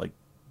fire, like,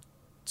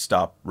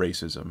 stop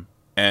racism?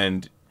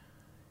 And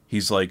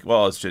he's like,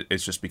 well, it's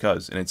just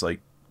because. And it's like,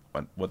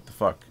 what the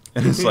fuck?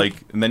 And it's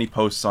like, and then he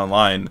posts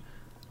online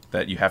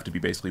that you have to be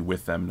basically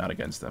with them, not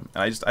against them.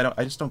 And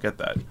I just don't get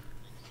that.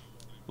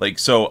 Like,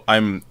 so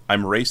I'm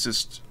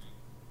racist.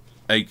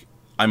 Like,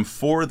 I'm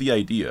for the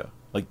idea,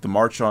 like the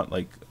March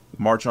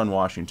on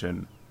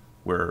Washington,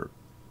 where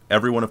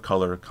everyone of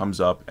color comes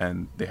up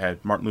and they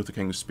had Martin Luther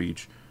King's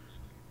speech.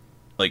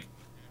 Like,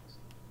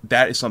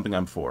 that is something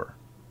I'm for.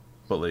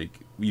 But like,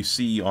 you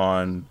see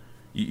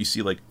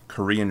like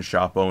Korean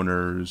shop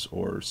owners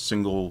or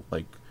single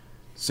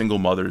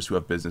mothers who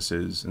have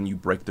businesses, and you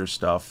break their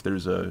stuff.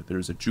 There's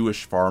a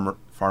Jewish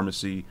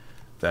pharmacy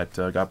that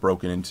got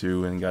broken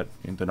into and got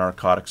into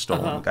narcotics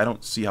stolen. Like, I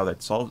don't see how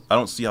that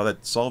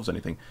solves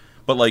anything.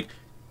 But like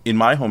in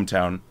my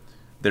hometown,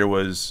 there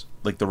was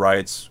like the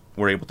riots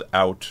were able to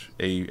out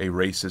a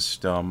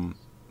racist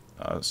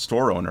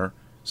store owner,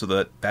 so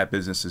that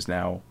business is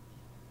now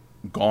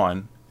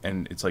gone.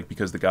 And it's like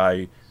because the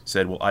guy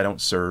said, well, I don't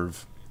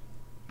serve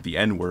the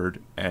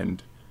N-word,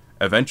 and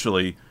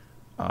eventually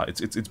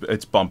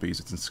it's Bumpy's,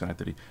 it's in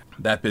Schenectady.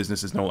 That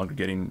business is no longer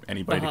getting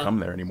anybody to come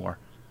there anymore.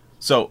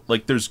 So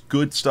like there's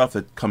good stuff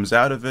that comes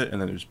out of it,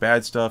 and then there's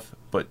bad stuff,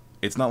 but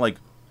it's not like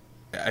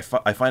I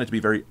find it to be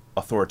very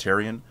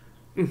authoritarian.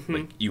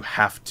 Like you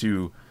have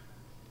to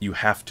you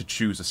have to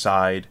choose a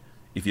side.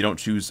 If you don't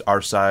choose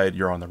our side,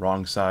 you're on the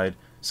wrong side.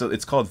 So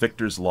it's called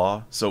Victor's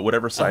Law. So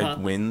whatever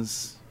side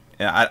wins,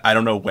 and I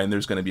don't know when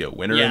there's going to be a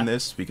winner in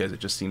this, because it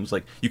just seems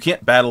like you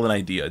can't battle an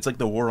idea. It's like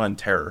the war on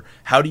terror.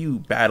 How do you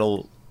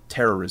battle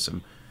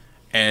terrorism?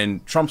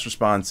 And Trump's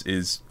response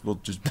is, we'll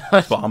just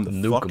bomb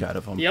the fuck out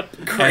of them.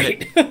 Yep,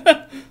 great.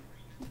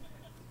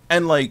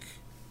 And like,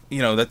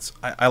 you know, that's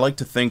I like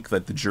to think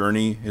that the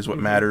journey is what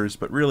matters,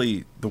 but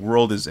really the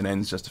world is an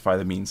ends justify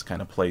the means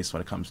kind of place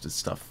when it comes to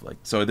stuff like.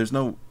 So there's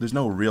no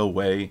real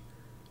way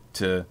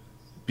to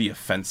be a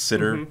fence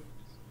sitter,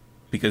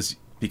 because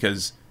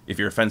if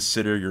you're a fence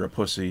sitter, you're a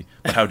pussy.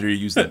 But how do you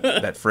use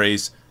that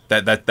phrase?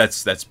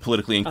 That's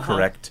politically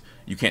incorrect.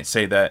 You can't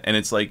say that, and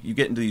it's like you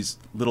get into these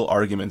little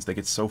arguments that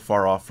get so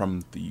far off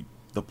from the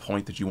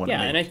point that you want to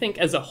make. Yeah, and I think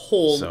as a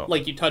whole,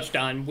 like you touched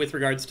on with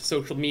regards to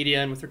social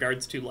media and with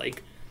regards to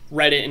like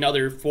Reddit and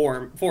other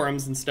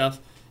forums and stuff,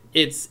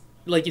 it's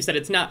like you said,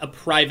 it's not a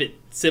private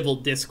civil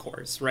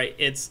discourse, right?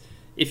 It's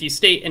if you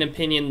state an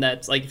opinion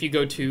that's like, if you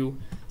go to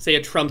say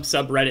a Trump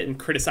subreddit and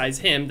criticize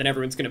him, then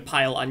everyone's going to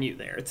pile on you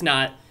there. It's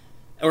not,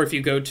 or if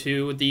you go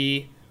to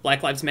the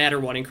Black Lives Matter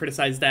one and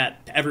criticize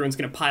that, everyone's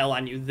going to pile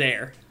on you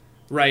there,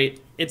 right?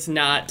 It's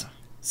not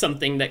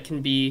something that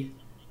can be,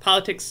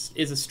 politics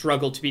is a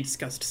struggle to be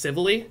discussed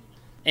civilly,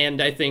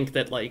 and I think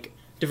that like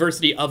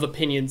diversity of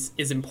opinions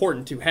is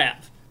important to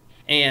have.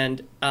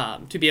 And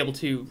to be able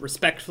to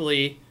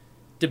respectfully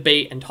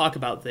debate and talk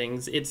about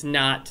things, it's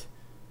not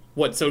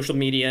what social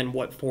media and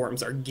what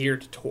forums are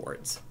geared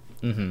towards.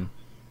 Mm-hmm.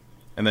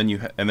 And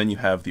then you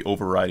have the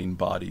overriding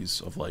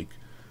bodies of like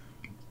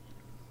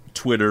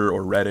Twitter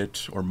or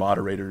Reddit or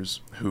moderators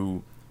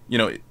who, you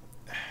know,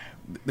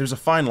 there's a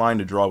fine line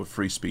to draw with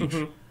free speech,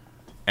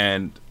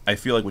 and I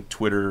feel like with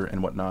Twitter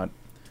and whatnot,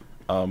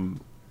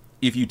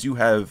 if you do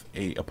have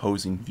a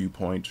opposing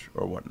viewpoint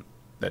or what.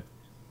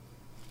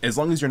 As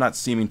long as you're not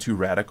seeming too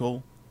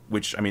radical,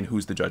 which, I mean,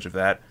 who's the judge of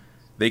that?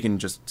 They can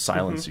just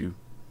silence you.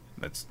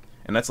 That's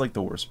like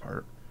the worst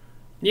part.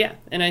 Yeah,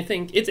 and I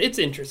think it's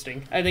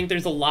interesting. I think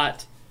there's a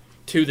lot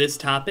to this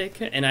topic,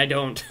 and I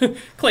don't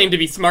claim to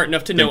be smart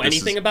enough to know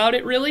anything about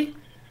it, really.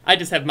 I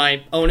just have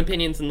my own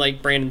opinions, and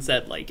like Brandon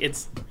said, like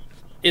it's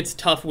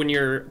tough when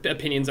your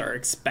opinions are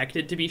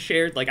expected to be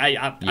shared. Like I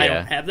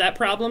don't have that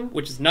problem,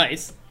 which is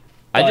nice.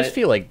 I just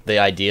feel like the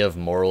idea of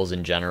morals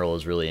in general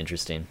is really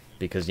interesting.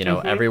 Because, you know,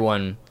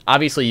 everyone,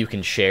 obviously you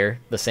can share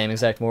the same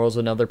exact morals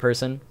with another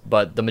person,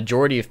 but the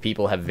majority of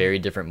people have very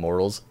different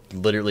morals,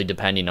 literally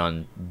depending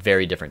on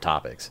very different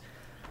topics.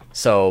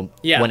 So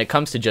when it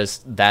comes to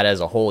just that as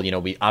a whole, you know,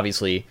 we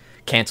obviously,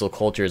 cancel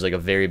culture is like a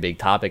very big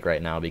topic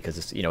right now because,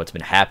 it's, you know, it's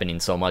been happening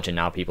so much, and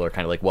now people are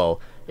kind of like, well,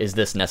 is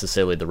this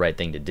necessarily the right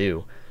thing to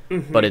do?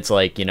 But it's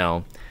like, you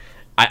know,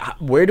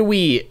 where do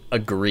we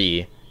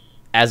agree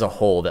as a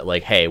whole that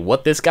like, hey,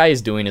 what this guy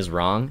is doing is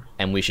wrong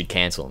and we should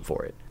cancel him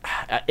for it?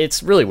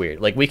 It's really weird.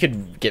 Like, we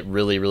could get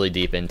really, really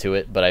deep into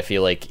it, but I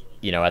feel like,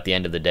 you know, at the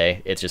end of the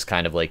day, it's just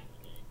kind of like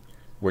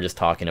we're just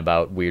talking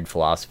about weird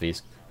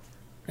philosophies.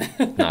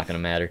 Not gonna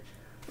matter.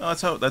 No,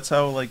 that's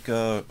how like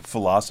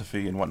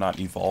philosophy and whatnot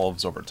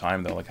evolves over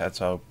time, though. Like, that's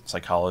how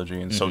psychology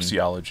and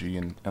sociology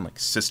and like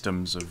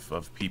systems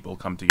of people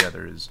come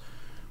together, is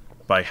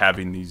by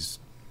having these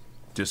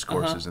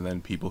discourses, and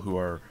then people who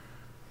are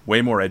way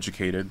more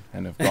educated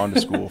and have gone to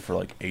school for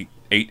like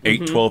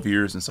 12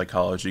 years in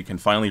psychology can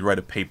finally write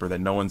a paper that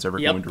no one's ever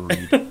going to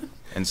read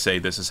and say,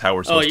 this is how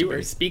we're supposed to be. Oh, you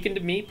were speaking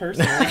to me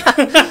personally.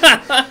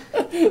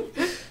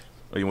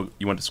 Oh,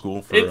 you went to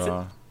school for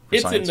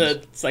it's sciences?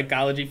 In the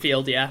psychology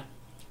field, yeah.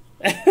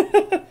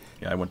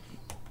 Yeah,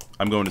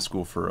 I'm going to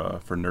school for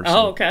nursing.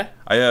 Oh, okay.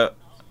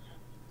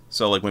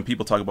 So like when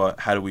people talk about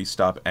how do we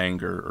stop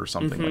anger or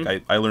something,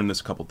 like I learned this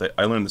a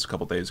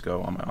couple days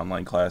ago on my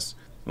online class.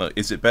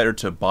 Is it better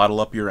to bottle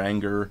up your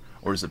anger,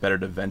 or is it better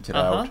to vent it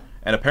out?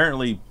 And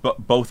apparently,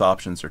 both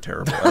options are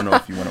terrible. I don't know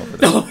if you went over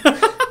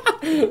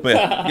that, but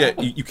yeah,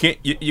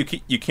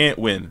 you can't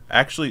win.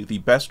 Actually, the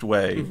best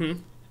way,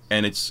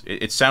 and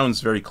it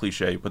sounds very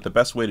cliche, but the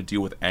best way to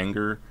deal with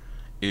anger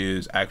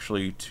is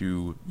actually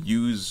to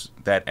use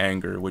that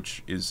anger,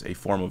 which is a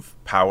form of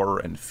power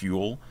and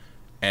fuel,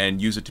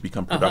 and use it to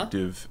become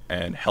productive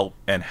and help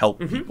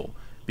people.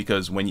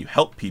 Because when you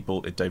help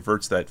people, it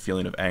diverts that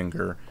feeling of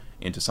anger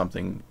into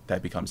something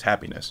that becomes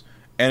happiness.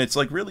 And it's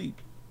like really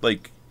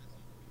like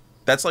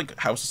that's like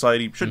how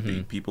society should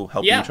be. People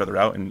helping each other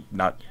out and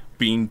not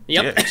being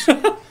dicks.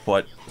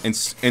 But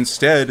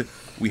instead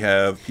we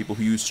have people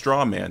who use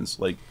straw mans,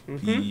 like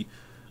the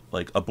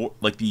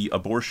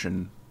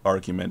abortion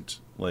argument.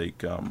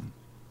 Like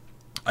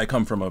I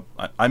come from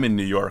I'm in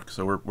New York,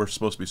 so we're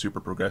supposed to be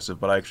super progressive,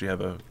 but I actually have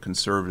a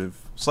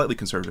slightly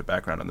conservative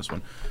background on this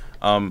one.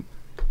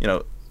 You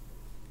know,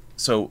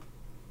 so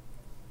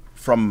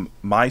from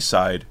my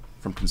side,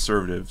 from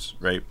conservatives,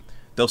 right?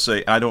 They'll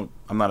say, I'm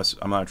not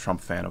a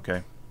Trump fan,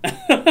 okay?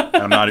 And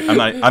I'm not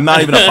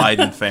even a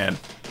Biden fan.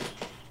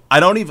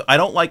 I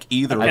don't like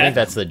either. I think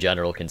that's the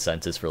general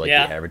consensus for like the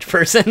average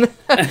person.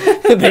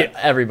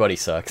 Everybody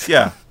sucks.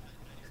 Yeah.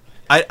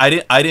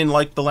 I didn't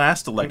like the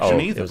last election Oh,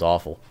 either. it was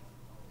awful.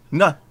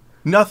 No,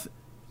 nothing.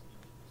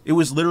 It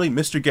was literally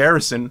Mr.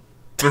 Garrison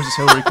versus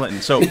Hillary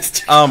Clinton. So,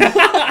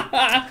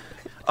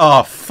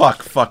 oh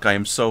fuck! I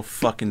am so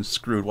fucking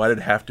screwed. Why did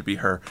it have to be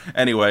her?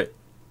 Anyway,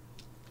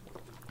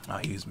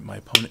 my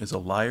opponent is a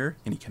liar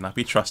and he cannot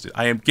be trusted.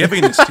 I am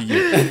giving this to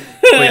you.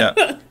 But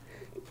yeah,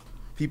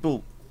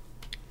 people.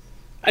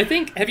 I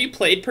think. Have you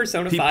played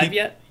Persona 5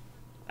 yet?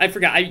 I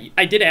forgot.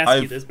 I did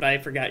ask you this, but I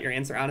forgot your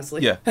answer.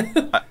 Honestly. Yeah.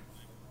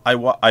 I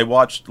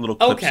watched little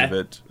clips of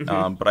it,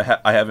 but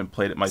I haven't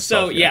played it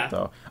myself yet,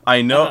 though.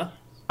 I know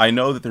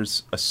that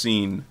there's a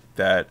scene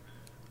that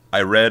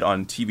I read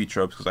on TV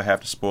Tropes because I have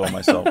to spoil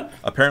myself.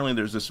 Apparently,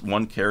 there's this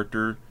one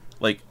character,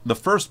 like the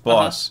first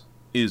boss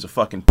is a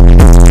fucking,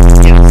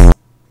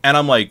 and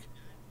I'm like,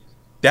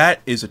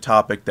 that is a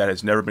topic that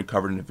has never been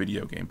covered in a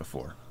video game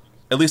before.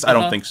 At least I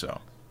don't think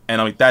so.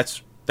 And I'm like,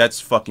 that's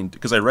fucking,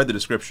 because I read the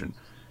description.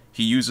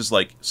 He uses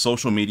like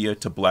social media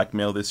to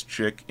blackmail this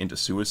chick into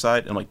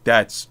suicide. And like,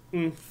 that's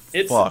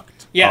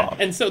fucked up.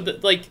 And so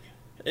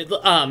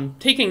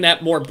taking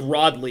that more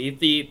broadly,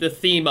 the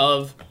theme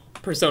of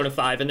Persona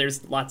 5, and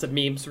there's lots of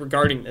memes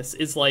regarding this,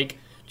 is like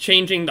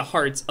changing the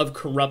hearts of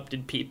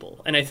corrupted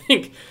people. And I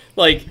think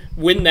like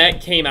when that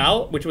came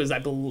out, which was I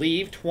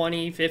believe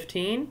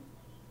 2015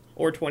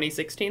 or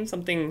 2016,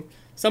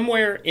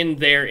 somewhere in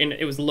there, and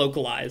it was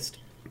localized,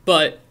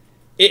 but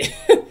it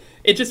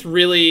it just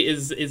really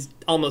is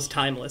almost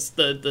timeless,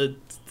 the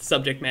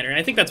subject matter. And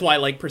I think that's why I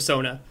like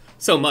Persona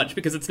so much,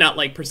 because it's not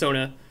like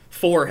Persona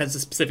 4 has a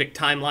specific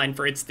timeline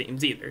for its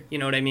themes either. You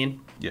know what I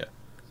mean?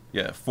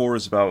 Yeah. 4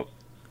 is about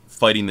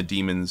fighting the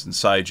demons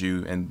inside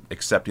you and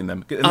accepting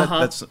them.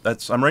 And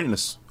that's I'm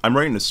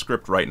writing a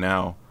script right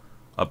now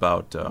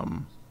about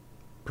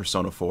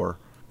Persona 4,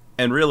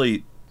 and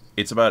really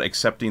it's about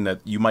accepting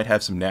that you might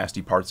have some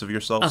nasty parts of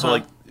yourself. So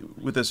like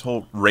with this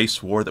whole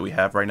race war that we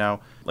have right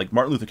now, like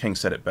Martin Luther King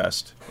said it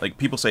best. Like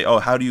people say, oh,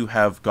 how do you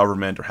have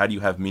government or how do you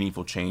have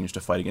meaningful change to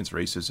fight against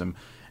racism?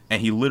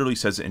 And he literally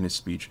says it in his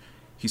speech.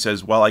 He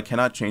says, while I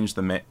cannot change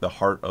the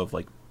heart of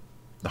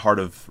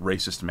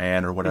racist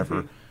man or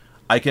whatever,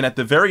 I can at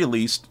the very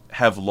least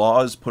have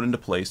laws put into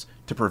place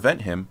to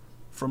prevent him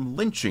from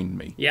lynching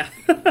me. Yeah.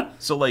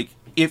 So like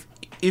if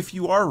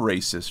you are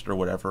racist or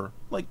whatever,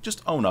 like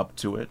just own up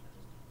to it,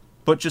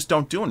 but just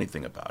don't do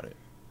anything about it.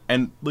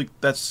 And like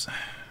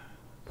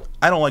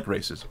I don't like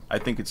racism. I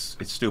think it's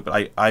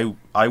stupid. I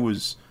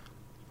was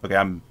okay,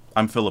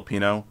 I'm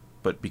Filipino,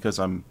 but because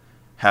I'm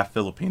half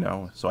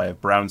Filipino, so I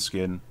have brown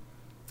skin,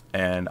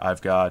 and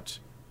I've got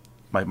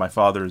my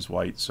father is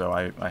white, so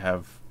I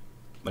have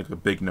like a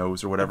big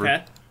nose or whatever.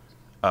 Okay.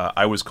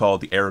 I was called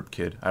the Arab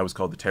kid. I was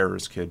called the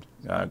terrorist kid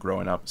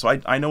growing up. So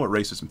I know what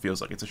racism feels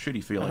like. It's a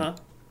shitty feeling.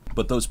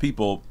 But those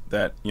people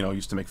that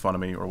used to make fun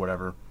of me or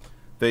whatever,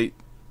 they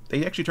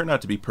actually turned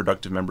out to be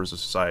productive members of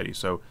society.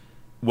 So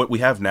what we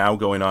have now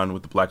going on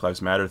with the Black Lives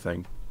Matter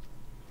thing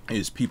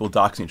is people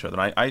doxing each other.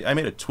 And I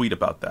made a tweet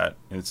about that,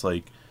 and it's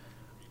like,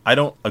 I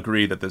don't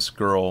agree that this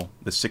girl,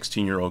 this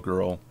 16-year-old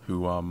girl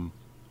who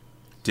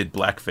did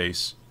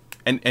blackface,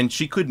 and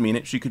she could mean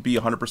it, she could be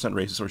 100%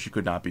 racist, or she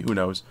could not be, who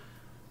knows.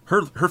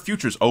 Her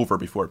future's over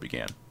before it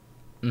began.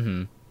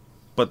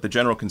 But the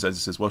general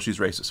consensus is, well, she's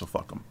racist, so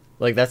fuck them.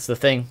 Like, that's the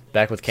thing,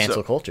 back with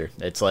cancel culture.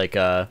 It's like,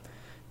 a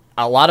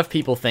lot of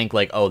people think,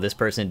 like, oh, this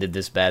person did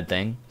this bad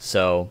thing,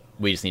 so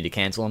we just need to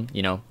cancel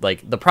them,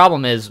 Like, the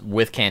problem is,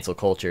 with cancel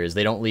culture, is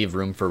they don't leave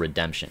room for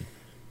redemption.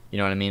 You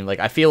know what I mean? Like,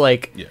 I feel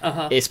like,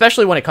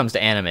 especially when it comes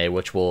to anime,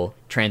 which we'll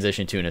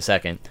transition to in a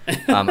second,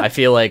 I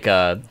feel like,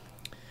 in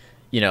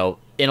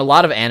a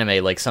lot of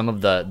anime, like, some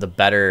of the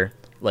better,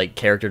 like,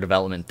 character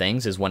development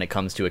things is when it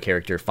comes to a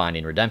character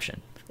finding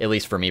redemption. At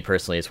least for me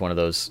personally, it's one of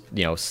those,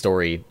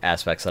 story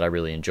aspects that I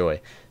really enjoy.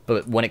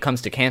 But when it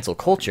comes to cancel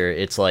culture,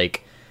 it's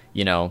like,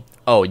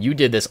 oh, you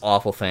did this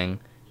awful thing,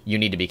 you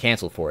need to be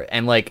canceled for it.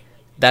 And, like,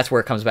 that's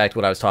where it comes back to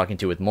what I was talking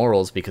to with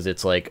morals, because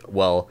it's like,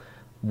 well,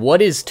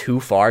 what is too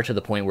far to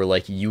the point where,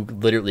 like, you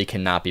literally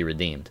cannot be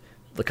redeemed?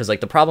 Because,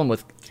 like, the problem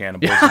with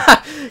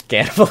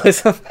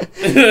cannibalism.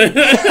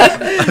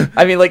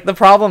 I mean, like, the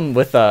problem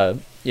with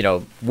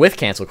with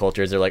cancel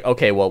culture is they're like,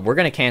 okay, well, we're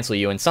gonna cancel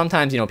you, and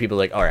sometimes people are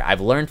like, all right,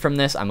 I've learned from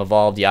this, I'm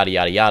evolved, yada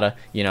yada yada.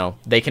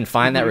 They can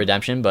find that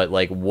redemption, but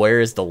like, where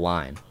is the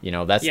line?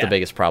 That's the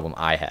biggest problem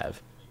I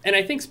have. And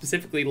I think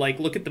specifically, like,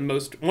 look at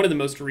one of the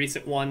most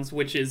recent ones,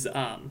 which is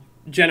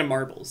Jenna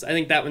Marbles. I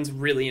think that one's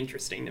really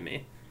interesting to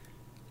me.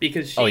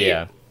 Because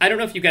I don't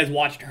know if you guys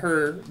watched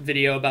her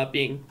video about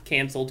being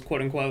canceled, quote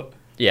unquote.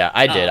 Yeah,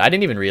 I did. I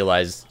didn't even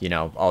realize,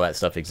 all that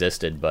stuff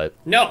existed, but...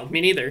 No,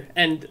 me neither.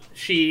 And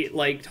she,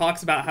 like,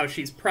 talks about how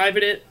she's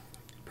privated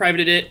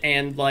it,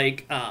 and,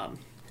 like,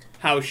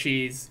 how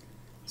she's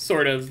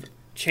sort of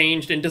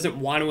changed and doesn't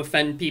want to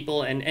offend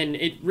people, and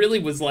it really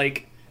was,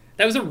 like...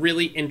 That was a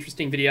really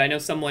interesting video. I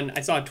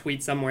saw a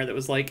tweet somewhere that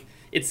was like,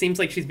 it seems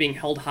like she's being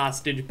held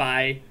hostage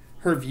by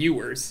her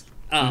viewers.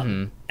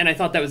 And I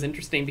thought that was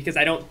interesting, because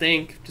I don't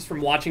think, just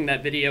from watching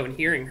that video and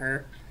hearing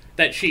her,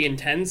 that she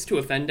intends to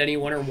offend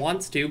anyone or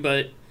wants to,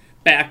 but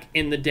back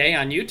in the day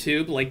on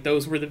YouTube, like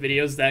those were the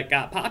videos that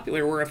got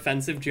popular, were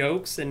offensive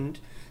jokes and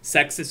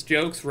sexist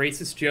jokes,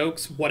 racist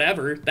jokes,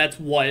 whatever. That's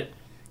what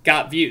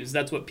got views.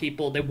 That's what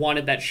they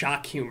wanted, that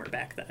shock humor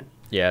back then.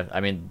 Yeah, I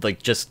mean,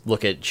 like, just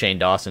look at Shane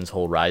Dawson's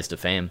whole rise to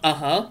fame.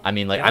 I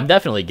mean, like, Yeah. I'm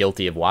definitely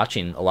guilty of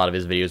watching a lot of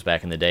his videos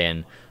back in the day,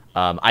 and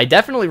I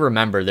definitely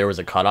remember there was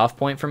a cutoff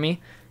point for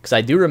me, because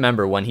I do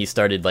remember when he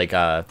started, like,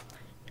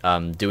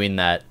 doing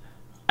that.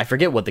 I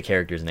forget what the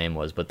character's name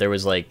was, but there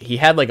was, like, he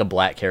had, like, a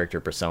black character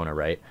persona,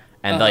 right?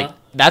 And, like,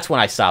 that's when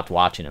I stopped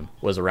watching him,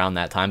 was around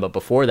that time. But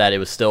before that, it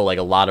was still, like,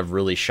 a lot of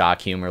really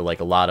shock humor, like,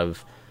 a lot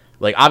of,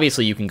 like,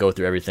 obviously you can go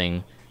through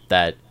everything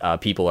that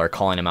people are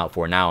calling him out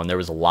for now, and there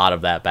was a lot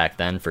of that back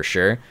then, for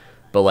sure.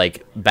 But,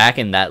 like, back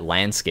in that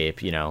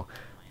landscape, you know,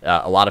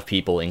 a lot of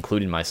people,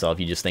 including myself,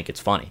 you just think it's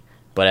funny.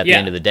 But at the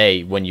end of the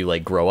day, when you,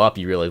 like, grow up,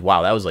 you realize,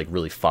 wow, that was, like,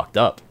 really fucked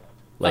up.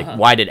 Like,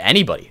 why did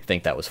anybody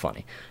think that was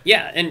funny?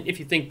 Yeah, and if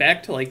you think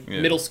back to, like,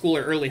 middle school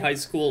or early high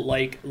school,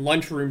 like,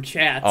 lunchroom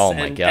chats Oh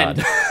my and God.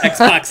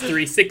 Xbox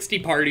 360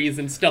 parties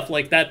and stuff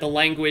like that, the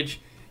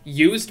language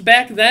used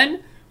back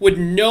then would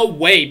no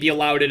way be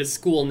allowed at a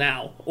school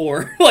now.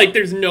 Or, like,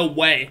 there's no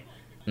way.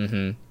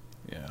 Yeah.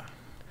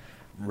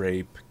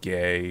 Rape,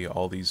 gay,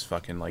 all these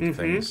fucking, like,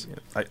 things.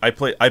 I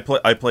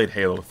played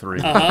Halo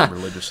 3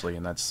 religiously,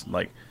 and that's,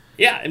 like...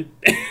 Yeah, and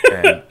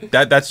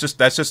that's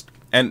just...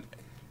 And...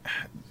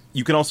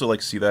 You can also,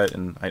 like, see that,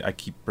 and I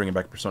keep bringing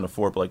back Persona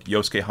 4, but, like,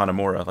 Yosuke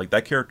Hanamura, like,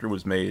 that character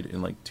was made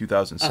in, like,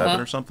 2007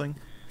 or something,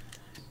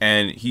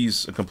 and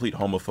he's a complete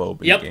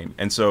homophobe in the game.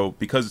 And so,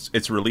 because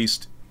it's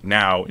released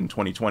now in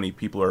 2020,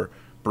 people are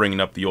bringing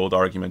up the old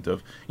argument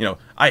of, you know,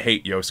 I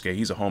hate Yosuke,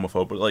 he's a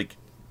homophobe, but, like,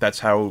 that's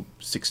how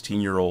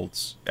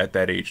 16-year-olds at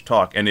that age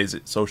talk. And is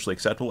it socially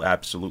acceptable?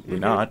 Absolutely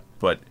not,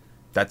 but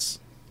that's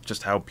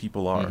just how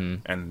people are,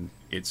 and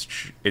it's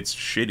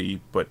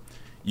shitty, but...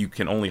 You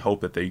can only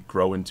hope that they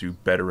grow into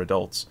better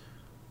adults.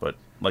 But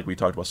like we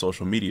talked about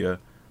social media,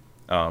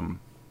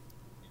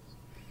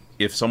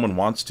 if someone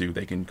wants to,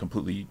 they can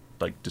completely,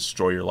 like,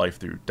 destroy your life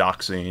through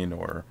doxing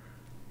or...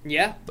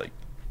 yeah. Like,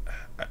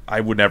 I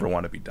would never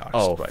want to be doxed.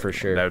 Oh, by for anyone.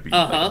 sure. That would be...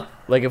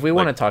 Like, if we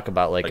want to Like- talk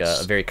about, like,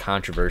 a very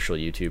controversial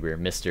YouTuber,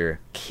 Mr.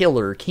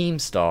 Killer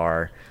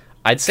Keemstar,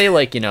 I'd say,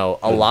 like, you know,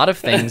 a lot of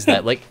things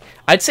that, like...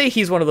 I'd say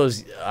he's one of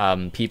those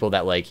people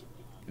that, like...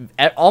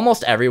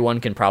 Almost everyone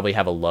can probably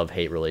have a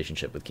love-hate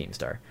relationship with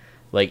Keemstar.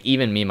 Like,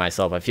 even me,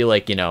 myself, I feel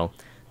like, you know,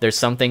 there's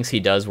some things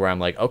he does where I'm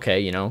like, okay,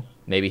 you know,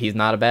 maybe he's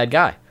not a bad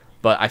guy.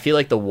 But I feel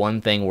like the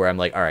one thing where I'm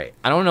like, all right,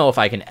 I don't know if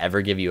I can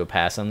ever give you a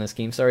pass on this,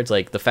 Keemstar. It's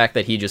like the fact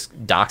that he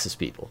just doxes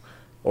people,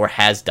 or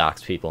has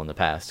doxed people in the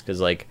past. Because,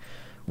 like,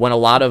 when a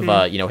lot of,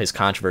 you know, his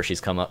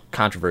controversies come up,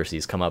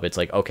 it's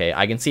like, okay,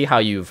 I can see how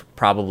you've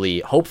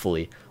probably,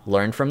 hopefully,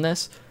 learned from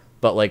this.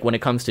 But, like, when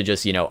it comes to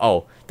just, you know,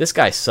 oh, this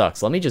guy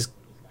sucks, let me just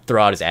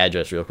throw out his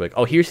address real quick.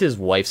 Oh, here's his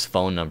wife's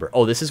phone number.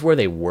 Oh, this is where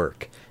they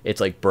work. It's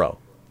like, bro,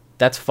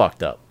 that's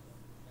fucked up.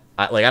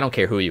 I don't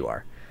care who you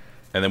are.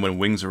 And then when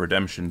Wings of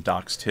Redemption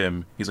doxed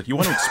him, he's like, you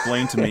want to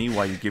explain to me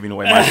why you're giving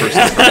away my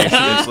personal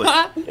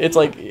information? It's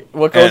like,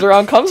 what goes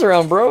around comes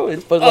around, bro.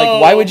 But,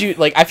 like, why would you...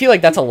 Like, I feel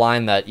like that's a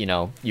line that, you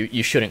know,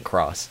 you shouldn't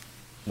cross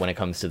when it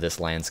comes to this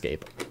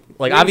landscape.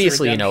 Like, Wings of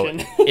obviously, you know,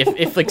 Redemption.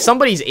 if, like,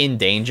 somebody's in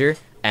danger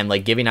and,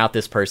 like, giving out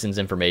this person's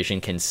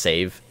information can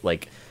save,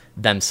 like...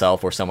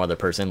 themselves or some other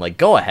person, like,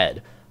 go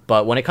ahead.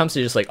 But when it comes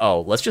to just like,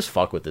 oh, let's just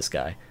fuck with this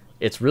guy,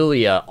 it's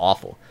really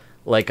awful.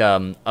 Like,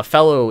 a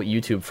fellow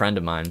YouTube friend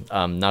of mine,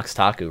 Nux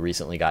Taku,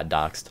 recently got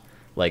doxxed,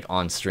 like,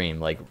 on stream,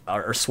 like,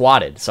 or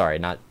swatted. Sorry,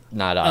 not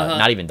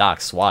even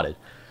doxxed, swatted.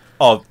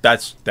 Oh,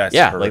 that's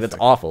Yeah, horrific. like,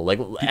 that's awful. Like,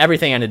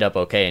 everything ended up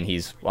okay, and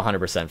he's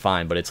 100%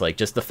 fine. But it's like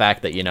just the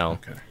fact that, you know,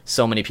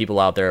 so many people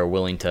out there are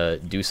willing to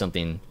do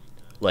something,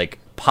 like,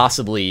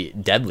 possibly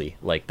deadly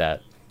like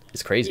that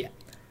is crazy. Yeah.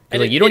 And,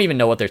 like, you don't even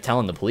know what they're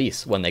telling the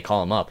police when they call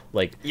them up.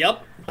 Like,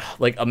 Yep.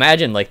 like,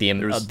 imagine, like, the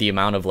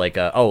amount of, like,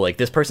 oh, like,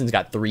 this person's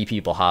got 3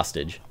 people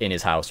hostage in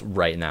his house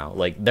right now.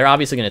 Like, they're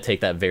obviously going to take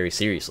that very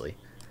seriously.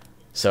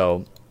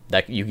 So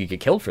that you could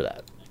get killed for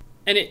that.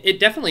 And it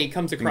definitely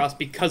comes across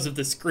because of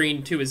the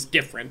screen, too, is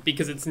different.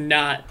 Because it's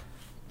not,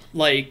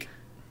 like...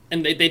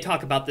 And they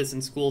talk about this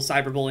in school,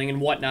 cyberbullying and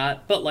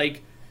whatnot. But,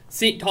 like,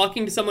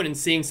 talking to someone and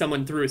seeing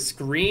someone through a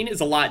screen is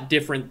a lot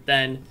different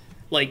than...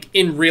 Like,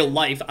 in real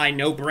life, I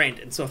know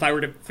Brandon. So if I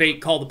were to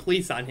fake call the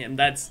police on him,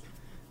 that's,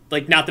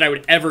 like, not that I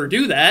would ever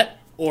do that,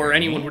 or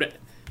anyone would...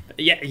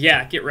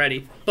 Yeah, get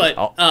ready. But,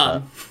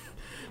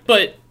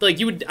 but, like,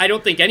 I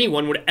don't think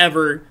anyone would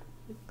ever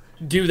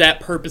do that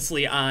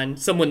purposely on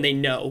someone they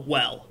know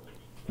well.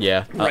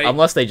 Yeah, Right.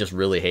 Unless they just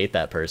really hate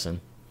that person.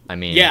 I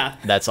mean, Yeah.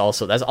 that's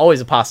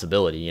always a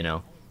possibility, you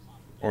know?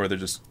 Or they're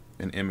just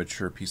an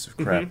immature piece of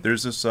crap.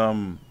 There's this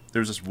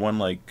one,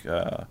 like...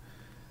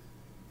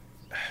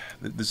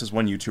 This is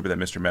one YouTuber that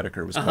Mr.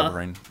 Medicare was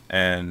covering,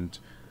 and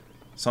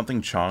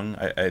something Chung,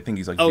 I think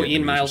he's like Oh, Vietnamese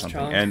Ian or Miles something.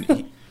 Chung. And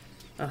he,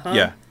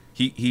 yeah,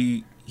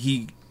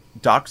 he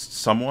doxed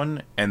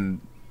someone,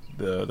 and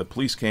the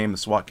police came, the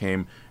SWAT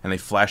came, and they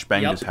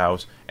flashbanged Yep. his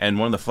house, and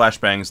one of the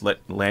flashbangs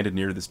landed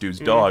near this dude's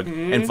dog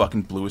and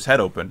fucking blew his head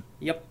open.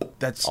 Yep.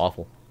 That's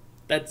Awful.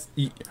 That's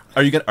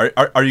Are you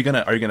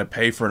gonna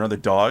pay for another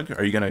dog?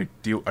 Are you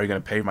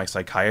gonna pay my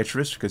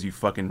psychiatrist because you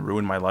fucking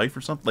ruined my life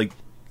or something? Like,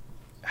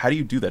 how do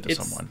you do that to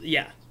someone?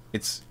 Yeah.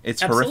 It's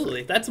Absolutely.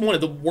 horrific. That's one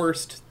of the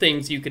worst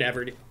things you could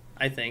ever do,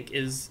 I think,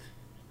 is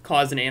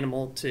cause an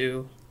animal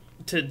to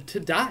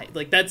die.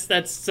 Like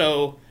that's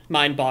so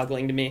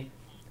mind-boggling to me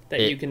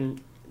that you can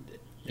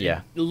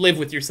Yeah. live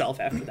with yourself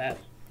after that.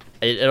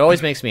 It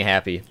always makes me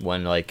happy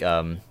when like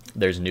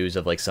there's news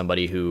of like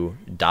somebody who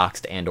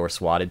doxed and or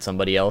swatted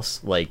somebody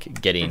else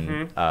like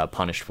getting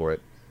punished for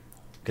it,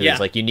 because Yeah. it's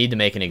like you need to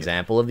make an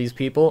example of these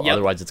people, Yep.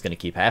 otherwise it's going to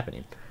keep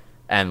happening,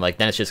 and like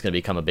then it's just going to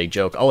become a big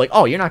joke. Oh, like,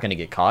 oh, you're not going to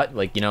get caught,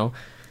 like, you know.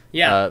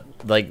 Yeah.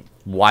 Like,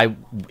 why,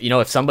 you know,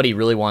 if somebody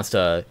really wants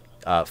to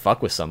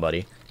fuck with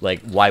somebody,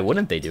 like, why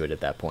wouldn't they do it at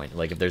that point?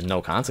 Like, if there's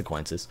no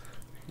consequences.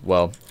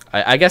 Well,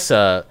 I guess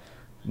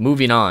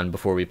moving on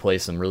before we play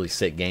some really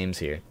sick games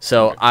here.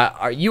 So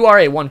you are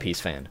a One Piece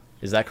fan,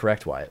 is that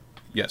correct, Wyatt?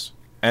 Yes,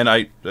 and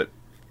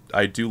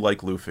I do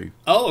like Luffy.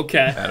 Oh,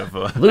 okay. Out of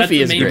Luffy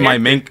the is main great.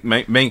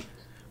 my main,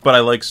 but I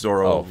like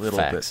Zoro Oh, a little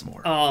facts. bit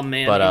more. Oh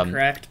man, But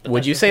incorrect. But would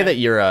that's you say okay. that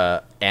you're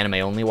a anime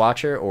only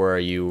watcher, or are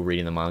you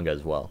reading the manga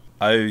as well?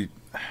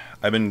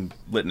 I've been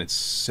letting it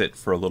sit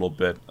for a little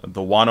bit.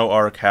 The Wano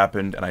arc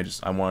happened, and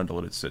I wanted to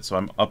let it sit. So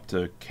I'm up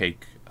to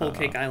Cake. Whole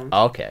Cake Island?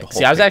 Okay. The whole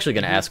See, I was thing. actually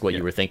going to ask what Yeah.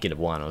 you were thinking of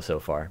Wano so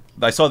far.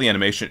 I saw the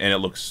animation, and it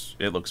looks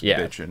Yeah.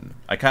 bitchin'.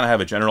 I kind of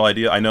have a general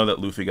idea. I know that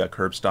Luffy got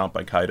curb stomped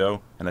by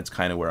Kaido, and that's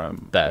kind of where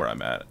I'm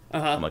at.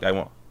 I'm like, I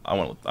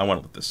want to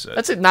let this sit.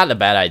 That's not a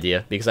bad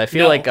idea, because I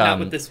feel No, like not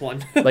with this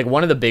one. like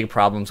one of the big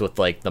problems with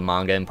like the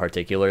manga in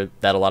particular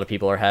that a lot of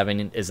people are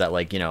having is that,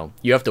 like, you know,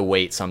 you have to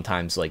wait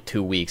sometimes like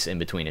 2 weeks in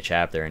between a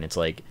chapter, and it's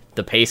like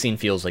the pacing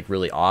feels like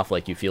really off.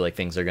 Like you feel like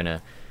things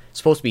are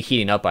supposed to be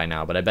heating up by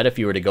now, but I bet if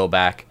you were to go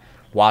back,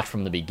 watch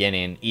from the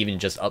beginning, even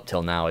just up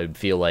till now, it would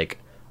feel like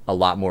a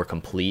lot more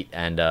complete,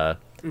 and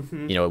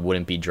you know, it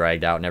wouldn't be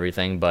dragged out and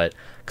everything. But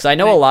because I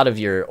know a lot of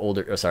your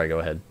older, oh, sorry, go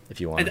ahead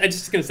if you want. I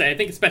just gonna say, I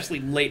think especially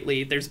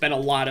lately, there's been a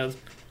lot of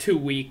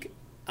 2-week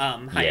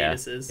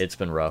hiatuses. Yeah, it's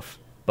been rough,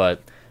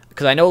 but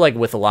because I know, like,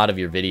 with a lot of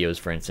your videos,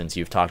 for instance,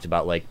 you've talked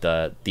about like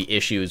the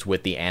issues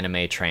with the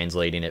anime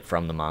translating it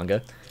from the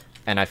manga,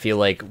 and I feel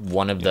like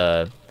one of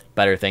the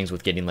better things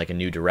with getting like a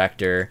new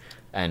director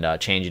and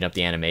changing up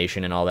the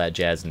animation and all that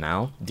jazz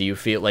now, do you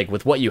feel like,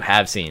 with what you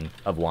have seen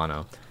of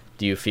Wano,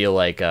 do you feel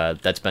like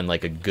that's been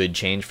like a good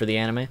change for the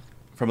anime?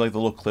 From like the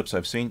little clips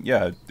I've seen,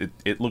 yeah,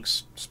 it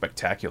looks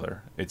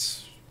spectacular.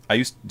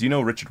 Do you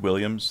know Richard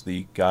Williams,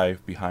 the guy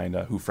behind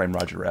Who Framed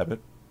Roger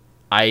Rabbit?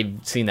 I've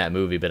seen that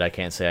movie, but I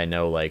can't say I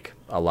know like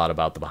a lot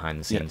about the behind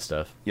the scenes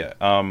stuff. Yeah,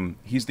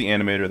 he's the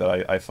animator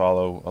that I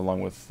follow,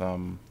 along with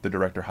the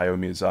director Hayao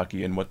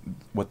Miyazaki, and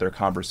what their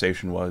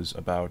conversation was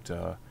about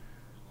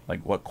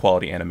like what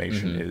quality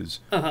animation is.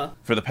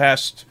 For the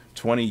past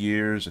 20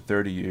 years or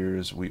 30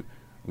 years, we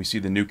see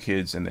the new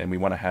kids, and we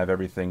want to have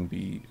everything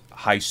be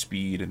high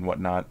speed and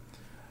whatnot.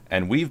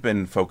 And we've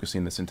been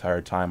focusing this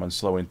entire time on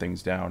slowing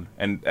things down.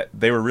 And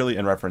they were really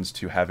in reference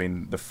to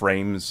having the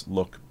frames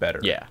look better.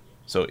 Yeah.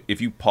 So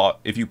if you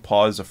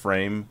pause a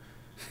frame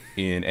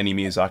in any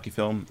Miyazaki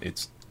film,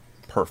 it's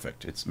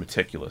perfect. It's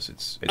meticulous.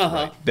 It's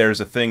right. There's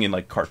a thing in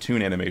like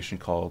cartoon animation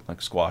called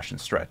like squash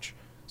and stretch.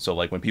 So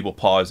like when people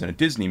pause in a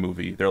Disney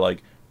movie, they're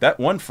like, that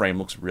one frame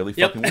looks really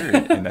fucking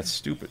weird, and that's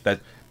stupid.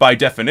 That by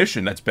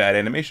definition, that's bad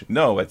animation.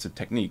 No, that's a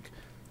technique.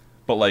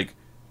 But like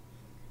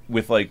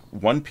with like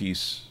One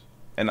Piece,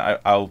 and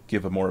I'll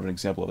give a more of an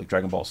example of like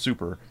Dragon Ball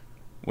Super,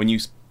 when you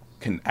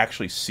can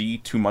actually see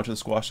too much of the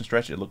squash and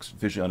stretch, it looks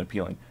visually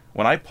unappealing.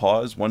 When I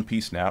pause One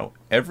Piece now,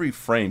 every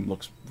frame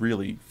looks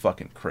really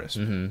fucking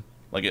crisp.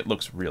 Like it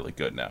looks really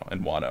good now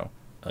in Wano.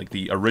 Like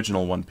the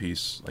original One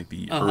Piece, like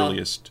the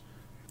earliest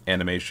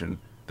animation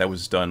that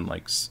was done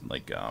like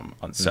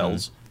on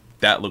cells,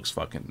 that looks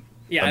fucking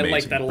amazing. I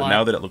like that a lot. But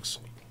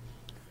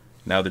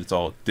now that it's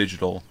all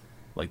digital,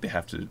 like they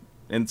have to,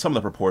 and some of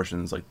the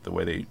proportions, like the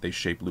way they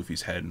shape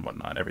Luffy's head and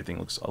whatnot, everything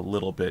looks a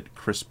little bit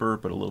crisper,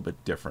 but a little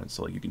bit different.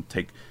 So like you can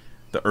take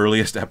the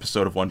earliest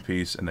episode of One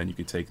Piece, and then you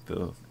could take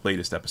the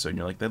latest episode, and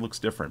you're like, that looks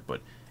different,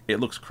 but it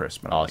looks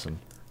crisp. And Awesome.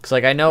 Because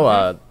like I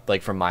know,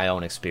 like from my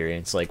own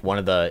experience, like one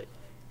of the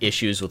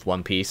issues with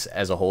One Piece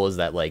as a whole is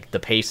that like the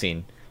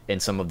pacing in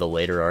some of the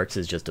later arcs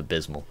is just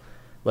abysmal.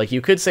 Like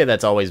you could say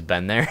that's always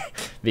been there,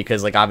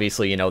 because like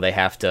obviously, you know, they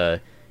have to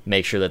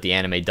make sure that the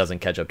anime doesn't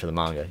catch up to the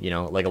manga. You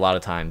know, like a lot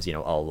of times, you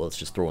know, oh, well, let's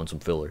just throw in some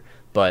filler.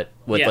 But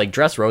with like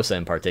Dressrosa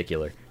in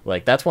particular,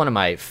 like that's one of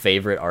my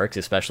favorite arcs,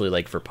 especially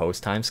like for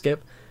post time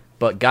skip.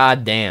 But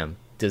goddamn,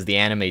 does the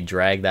anime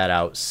drag that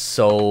out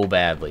so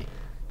badly,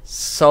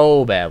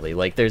 so badly?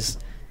 Like there's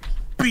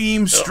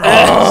beam strikes.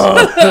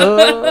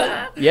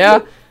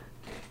 yeah.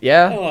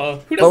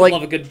 Oh, who doesn't like,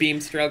 love a good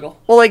beam struggle?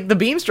 Well, like the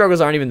beam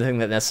struggles aren't even the thing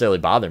that necessarily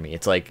bother me.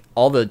 It's like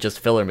all the just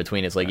filler in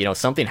between. It's like, you know,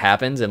 something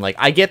happens, and like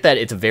I get that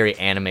it's a very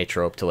anime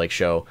trope to like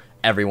show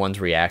everyone's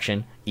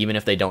reaction, even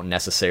if they don't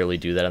necessarily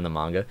do that in the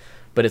manga.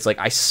 But it's like,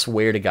 I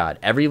swear to God,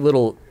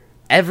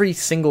 every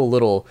single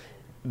little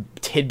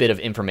tidbit of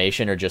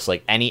information or just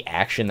like any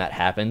action that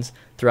happens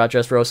throughout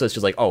Dressrosa is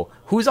just like, oh,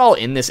 who's all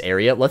in this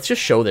area? Let's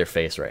just show their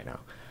face right now.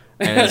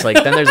 And it's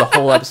like, then there's a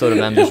whole episode of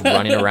them just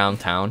running around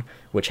town,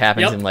 which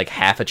happens in like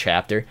half a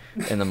chapter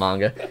in the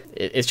manga.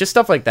 It's just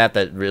stuff like that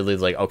that really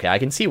is like, okay, I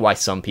can see why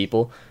some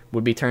people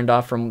would be turned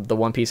off from the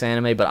One Piece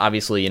anime, but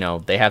obviously, you know,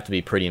 they have to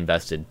be pretty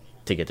invested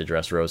to get to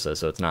Dressrosa,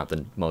 so it's not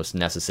the most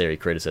necessary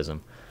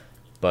criticism.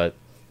 But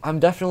I'm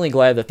definitely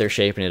glad that they're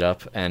shaping it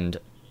up, and,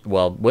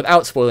 well,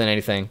 without spoiling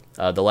anything,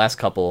 the last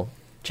couple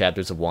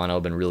chapters of Wano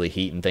have been really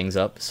heating things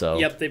up, so...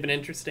 Yep, they've been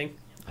interesting.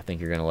 I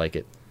think you're going to like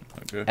it.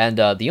 Okay. And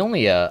the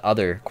only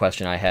other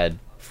question I had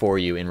for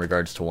you in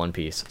regards to One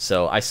Piece,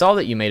 so I saw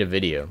that you made a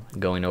video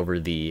going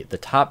over the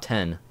top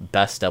 10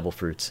 best devil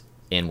fruits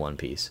in One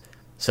Piece.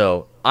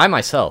 So, I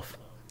myself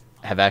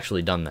have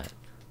actually done that.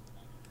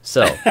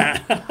 So,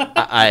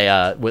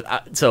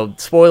 so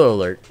spoiler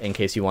alert in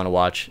case you want to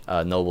watch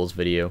Noble's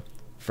video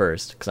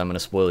first, because I'm going to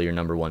spoil your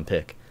number one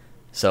pick.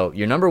 So,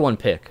 your number one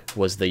pick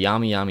was the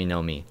Yami Yami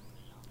no Mi.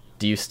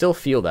 Do you still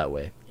feel that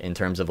way in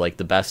terms of like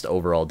the best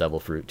overall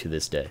devil fruit to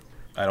this day?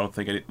 I don't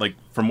think it, like,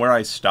 from where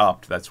I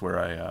stopped, that's where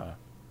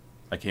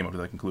I came up to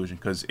that conclusion,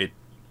 because it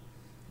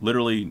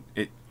literally,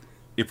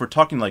 if we're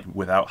talking like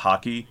without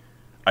hockey,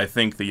 I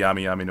think the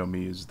Yami Yami no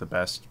Mi is the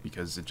best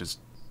because it just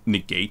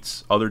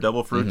negates other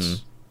devil fruits.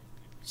 Mm-hmm.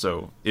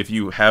 So if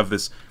you have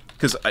this,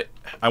 because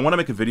I want to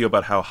make a video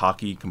about how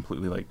hockey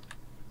completely like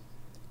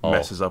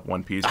messes up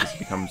One Piece,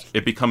 because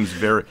it becomes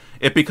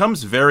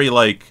very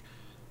like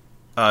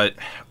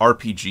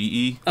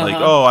RPG-y. Like,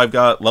 oh, I've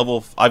got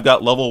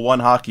level 1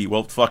 hockey.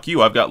 Well, fuck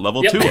you, I've got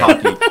level 2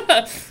 hockey.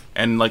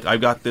 And like, I've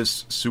got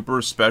this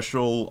super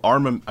special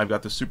armament. I've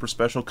got this super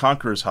special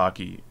Conqueror's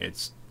hockey.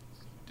 It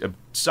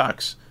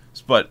sucks.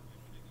 But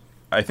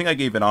I think I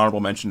gave an honorable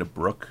mention to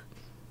Brook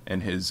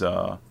and his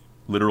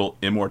literal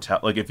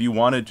immortality. Like, if you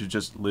wanted to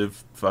just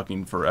live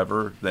fucking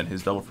forever, then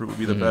his devil fruit would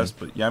be the best.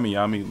 But Yami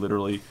Yami,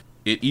 literally,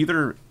 it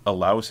either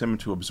allows him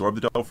to absorb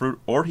the devil fruit,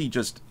 or he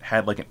just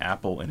had like an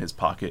apple in his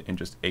pocket and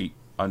just ate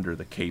under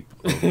the cape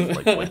of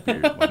like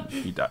Whitebeard when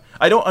he died.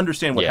 I don't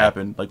understand what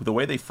happened. Like, the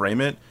way they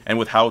frame it and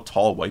with how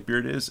tall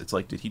Whitebeard is, it's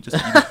like, did he just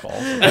eat his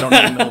balls? I don't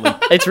even know.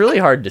 Like, it's really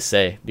hard to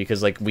say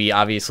because like we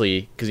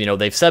obviously, because you know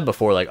they've said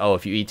before like, oh,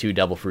 if you eat 2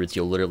 devil fruits,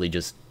 you'll literally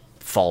just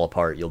fall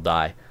apart, you'll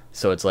die.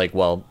 So it's like,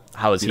 well,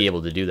 how is he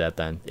able to do that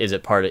then? Is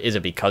it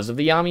because of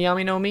the Yami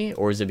Yami no Mi,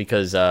 or is it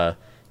because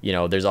you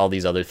know, there's all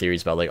these other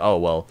theories about like, oh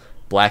well,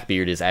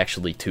 Blackbeard is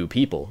actually 2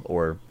 people,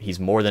 or he's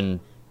more than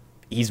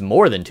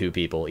 2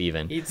 people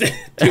even. He's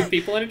 2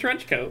 people in a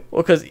trench coat.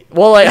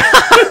 Well, like,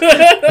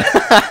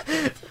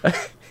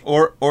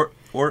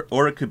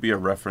 or it could be a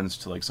reference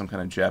to like some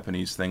kind of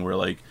Japanese thing where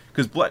like,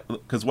 because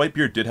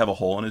Whitebeard did have a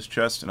hole in his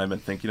chest, and I've been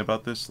thinking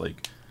about this.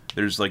 Like,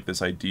 there's like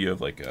this idea of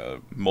like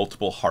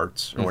multiple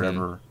hearts or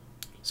whatever.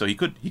 So he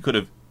could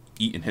have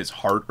eaten his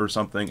heart or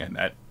something, and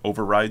that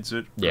overrides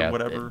it or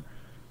whatever.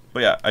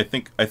 But yeah, I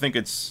think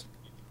it's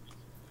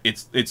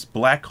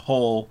black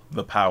hole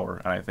the power,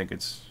 and I think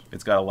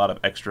it's got a lot of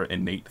extra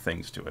innate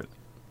things to it.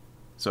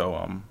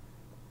 So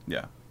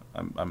yeah,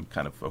 I'm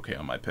kind of okay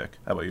on my pick.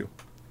 How about you?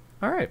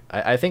 All right,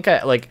 I think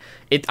I like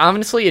it.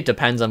 Honestly, it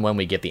depends on when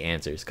we get the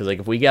answers, because like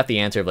if we got the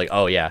answer of like,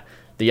 oh yeah,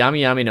 the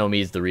Yami Yami no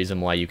Mi is the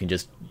reason why you can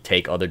just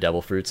take other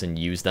devil fruits and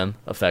use them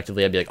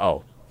effectively, I'd be like,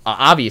 oh,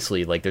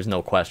 obviously, like there's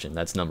no question,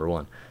 that's number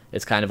one.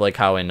 It's kind of like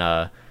how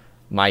in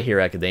My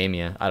Hero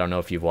Academia, I don't know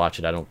if you've watched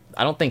it, I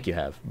don't think you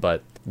have,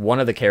 but one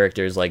of the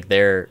characters, like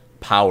their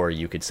power,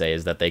 you could say,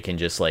 is that they can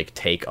just like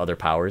take other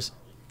powers,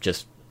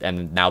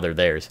 and now they're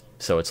theirs.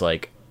 So it's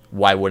like,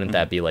 why wouldn't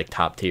that be like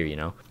top tier, you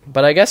know?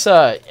 But I guess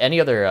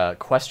any other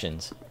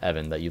questions,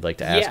 Evan, that you'd like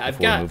to ask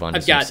before we move on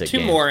to some sick games? I've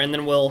got 2 more, and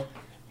then we'll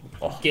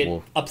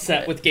get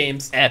upset with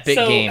games. Epic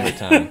game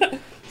time.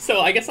 So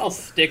I guess I'll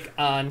stick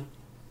on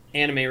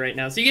anime right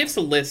now. So you gave us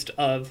a list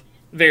of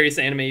various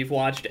anime you've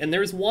watched, and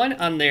there's one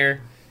on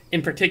there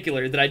in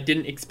particular that I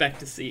didn't expect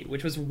to see,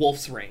 which was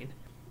Wolf's Rain.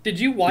 Did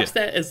you watch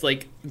that as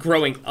like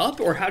growing up,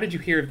 or how did you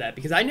hear of that?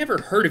 Because I never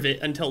heard of it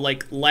until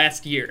like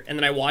last year, and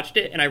then I watched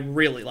it and I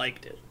really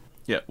liked it.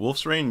 Yeah,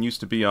 Wolf's Rain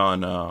used to be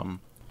on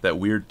that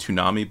weird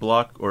Toonami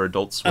block or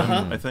Adult Swim,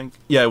 I think.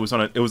 Yeah, it was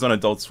on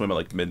Adult Swim at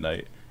like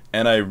midnight,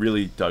 and I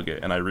really dug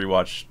it. And I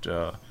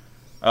rewatched.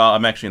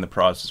 I'm actually in the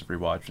process of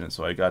rewatching it,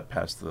 so I got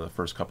past the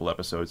first couple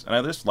episodes, and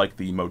I just like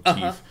the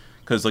motif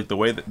because like the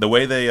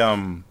way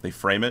they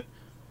frame it.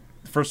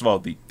 First of all,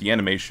 the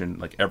animation,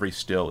 like every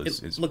still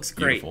is looks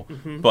beautiful. Great.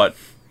 Mm-hmm.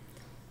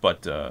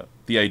 But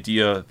the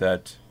idea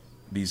that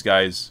these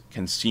guys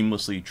can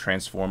seamlessly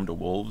transform to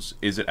wolves,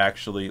 is it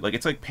actually, like,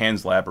 it's like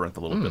Pan's Labyrinth a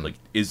little bit. Like,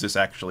 is this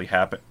actually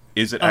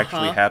is it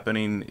actually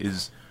happening?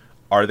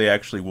 Are they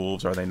actually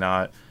wolves? Are they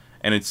not?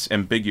 And it's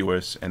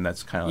ambiguous, and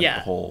that's kind of like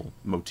the whole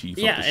motif of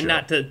the show. Yeah, and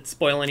not to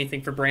spoil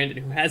anything for Brandon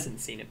who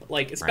hasn't seen it, but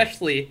like,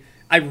 especially,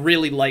 I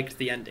really liked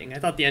the ending. I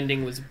thought the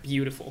ending was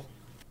beautiful.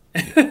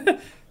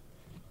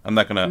 I'm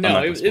not gonna.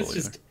 No, it's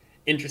just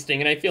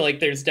interesting, and I feel like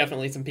there's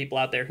definitely some people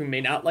out there who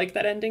may not like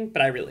that ending,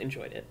 but I really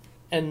enjoyed it.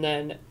 And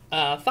then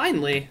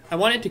finally, I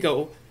wanted to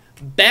go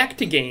back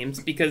to games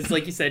because,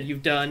 like you said,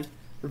 you've done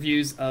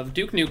reviews of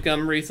Duke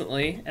Nukem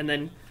recently, and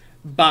then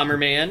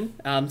Bomberman,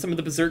 some of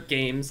the Berserk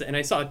games, and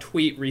I saw a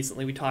tweet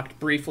recently, we talked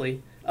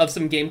briefly, of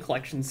some game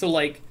collections. So,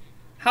 like,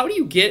 how do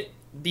you get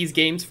these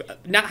games,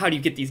 not how do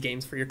you get these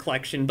games for your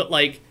collection, but,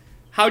 like,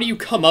 how do you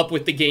come up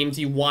with the games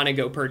you want to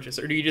go purchase?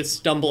 Or do you just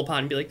stumble upon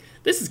and be like,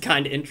 this is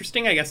kind of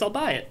interesting, I guess I'll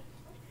buy it?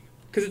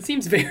 Because it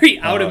seems very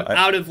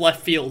out of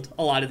left field,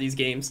 a lot of these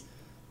games.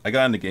 I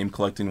got into game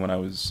collecting when I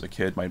was a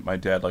kid. My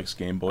dad likes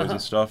Game Boys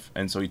and stuff,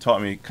 and so he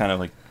taught me kind of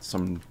like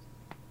some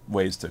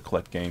ways to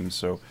collect games.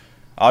 So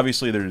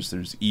obviously there's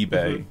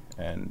eBay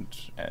and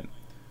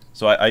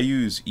so I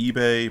use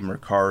eBay,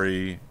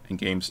 Mercari, and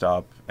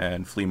GameStop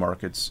and flea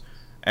markets.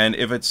 And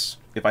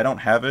if I don't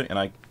have it and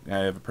I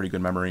have a pretty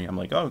good memory, I'm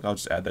like, oh, I'll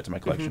just add that to my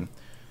collection.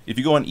 If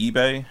you go on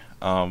eBay,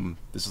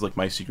 this is like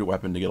my secret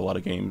weapon to get a lot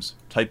of games.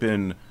 Type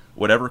in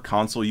whatever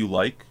console you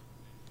like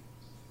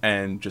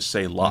and just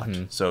say lot.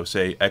 So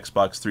say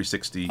Xbox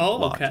 360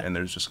 lot, and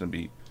there's just going to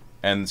be...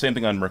 And the same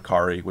thing on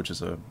Mercari, which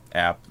is a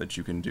app that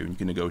you can do, and you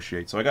can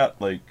negotiate. So I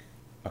got like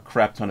a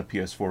crap ton of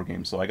PS4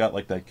 games. So I got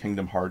like that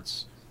Kingdom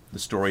Hearts, the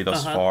story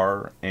thus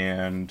far,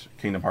 and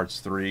Kingdom Hearts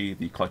 3,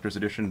 the collector's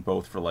edition,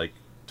 both for like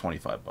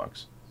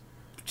 $25.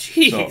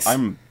 Jeez.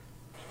 So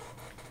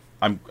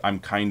I'm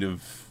kind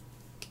of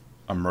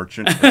a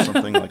merchant or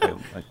something. Like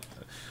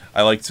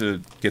I like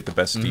to get the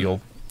best deal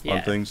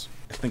on things.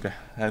 I think I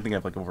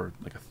have like over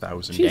like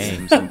 1,000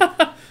 games. And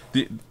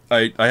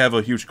I have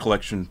a huge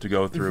collection to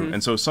go through,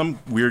 and so some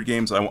weird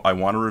games I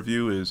want to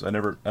review is I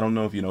don't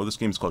know if you know this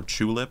game is called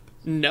Tulip.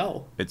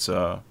 No. It's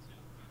a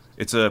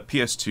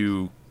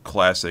PS2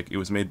 classic. It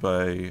was made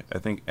by I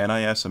think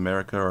NIS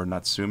America or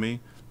Natsumi.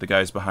 The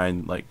guys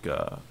behind like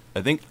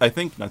I think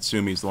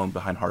Natsumi is the one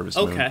behind Harvest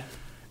Moon.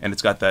 And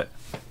it's got that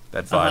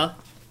vibe.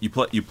 You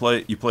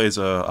play as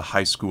a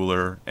high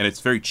schooler, and it's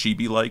very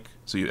chibi-like.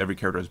 So every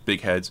character has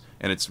big heads,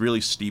 and it's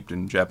really steeped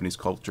in Japanese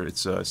culture.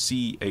 It's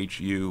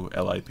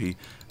CHULIP,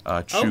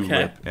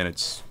 Chulip, and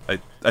it's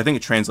I think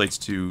it translates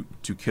to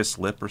kiss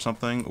lip or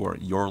something, or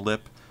your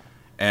lip.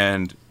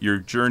 And your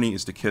journey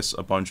is to kiss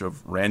a bunch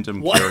of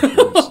random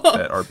characters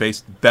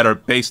that are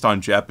based on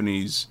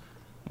Japanese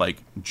like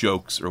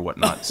jokes or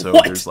whatnot. So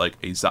there's like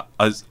it's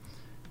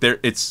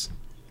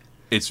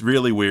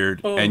really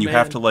weird, and you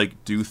have to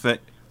like do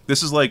things.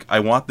 This is like, I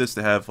want this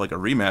to have like a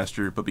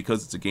remaster, but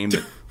because it's a game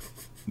that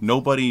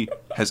nobody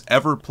has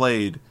ever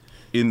played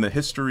in the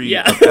history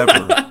of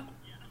ever,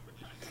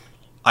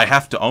 I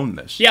have to own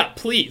this. Yeah,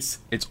 please.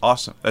 It's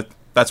awesome.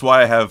 That's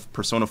why I have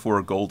Persona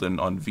 4 Golden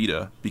on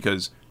Vita,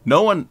 because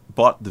no one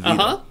bought the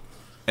Vita,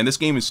 and this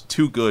game is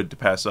too good to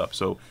pass up.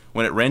 So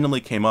when it randomly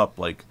came up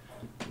like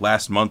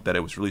last month that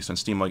it was released on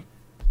Steam, like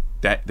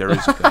that there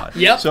is a God.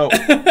 So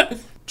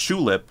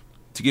Tulip,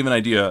 to give an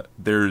idea,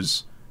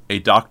 there's a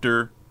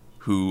doctor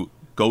who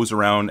goes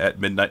around at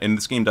midnight, and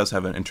this game does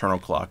have an internal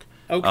clock.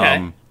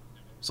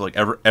 So like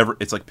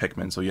it's like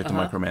Pikmin, so you have to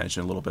micromanage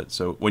it a little bit.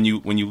 So when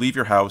you leave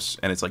your house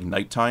and it's like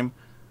nighttime,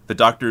 the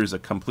doctor is a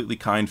completely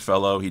kind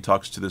fellow. He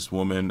talks to this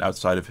woman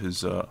outside of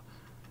his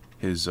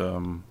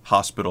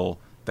hospital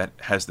that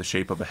has the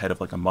shape of a head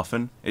of like a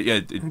muffin.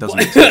 It doesn't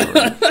make sense.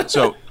 Right?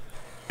 So,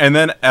 and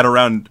then at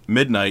around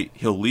midnight,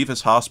 he'll leave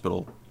his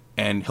hospital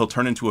and he'll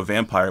turn into a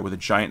vampire with a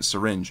giant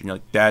syringe, and you're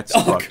like, that's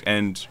fucked.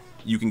 And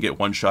you can get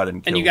one shot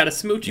and kill. And you gotta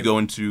smooch him.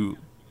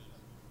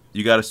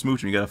 You gotta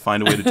smooch him. You gotta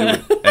find a way to do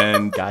it.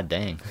 And God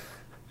dang.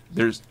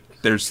 There's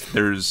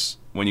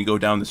when you go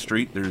down the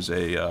street, there's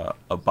a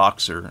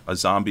boxer, a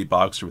zombie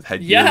boxer with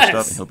headgear and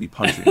stuff, and he'll be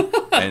punching.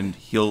 And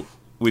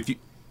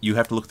you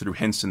have to look through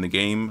hints in the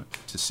game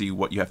to see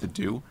what you have to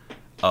do.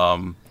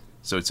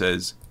 So it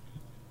says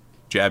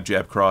jab,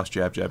 jab, cross,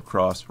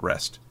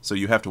 rest. So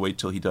you have to wait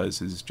till he does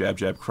his jab,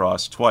 jab,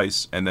 cross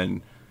twice, and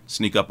then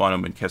sneak up on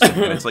him and kiss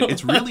him. And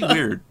it's really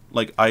weird.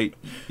 Like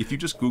if you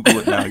just Google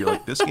it now, you're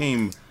like, this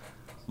game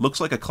looks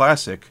like a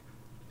classic,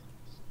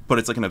 but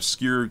it's like an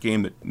obscure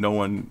game that no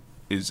one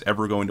is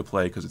ever going to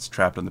play because it's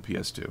trapped on the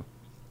PS2.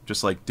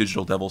 Just like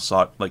Digital Devil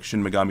Saga, like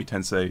Shin Megami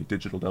Tensei,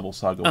 Digital Devil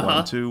Saga 1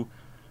 and 2,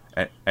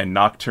 and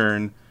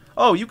Nocturne.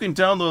 Oh, you can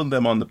download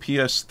them on the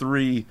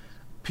PS3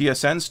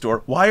 PSN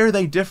store. Why are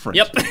they different?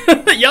 Yep.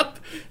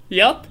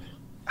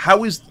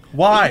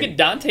 Why? You get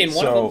Dante in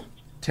one of them.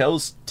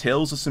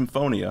 Tales of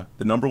Symphonia,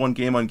 the #1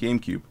 game on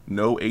GameCube,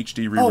 no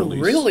HD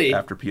re-release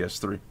after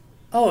PS3.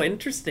 Oh,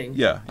 interesting.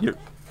 Yeah,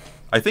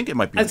 I think it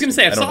might be. I was gonna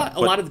say I saw a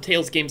lot of the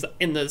Tales games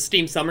in the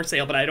Steam Summer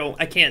Sale, but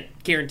I can't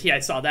guarantee I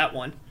saw that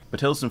one. But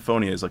Tales of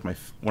Symphonia is like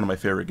one of my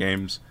favorite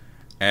games,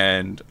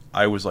 and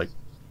I was like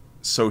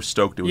so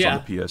stoked it was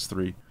on the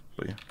PS3.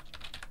 But yeah,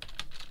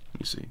 let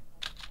me see.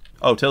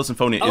 Oh, Tales of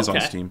Symphonia is on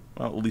Steam.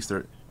 Well, at least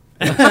they're.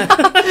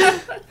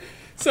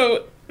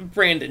 So,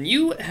 Brandon,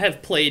 you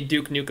have played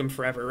Duke Nukem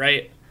Forever,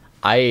 right?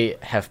 I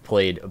have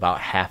played about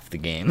half the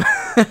game.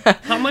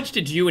 How much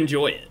did you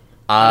enjoy it?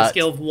 On a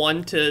scale of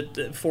 1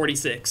 to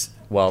 46.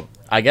 Well,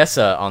 I guess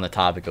on the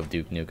topic of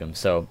Duke Nukem,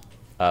 so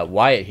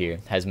Wyatt here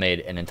has made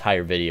an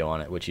entire video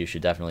on it, which you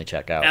should definitely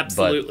check out.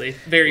 Absolutely.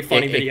 Very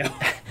funny video.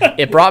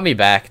 It brought me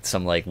back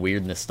some like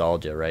weird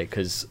nostalgia, right?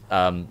 Because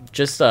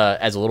just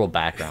as a little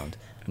background,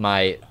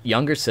 my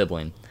younger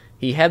sibling,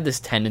 he had this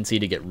tendency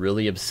to get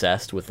really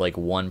obsessed with like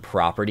one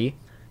property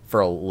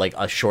for like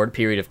a short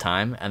period of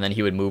time, and then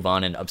he would move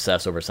on and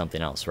obsess over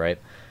something else, right?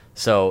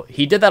 So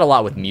he did that a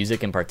lot with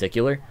music in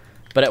particular,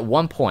 but at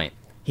one point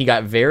he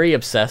got very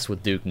obsessed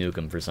with Duke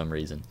Nukem for some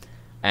reason.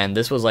 And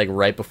this was like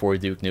right before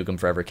Duke Nukem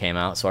Forever came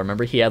out, so I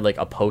remember he had like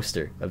a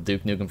poster of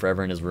Duke Nukem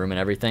Forever in his room and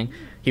everything.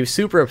 He was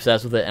super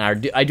obsessed with it,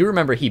 and I do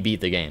remember he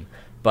beat the game.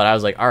 But I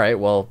was like, all right,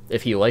 well,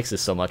 if he likes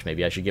this so much,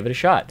 maybe I should give it a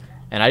shot.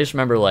 And I just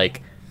remember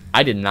like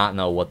I did not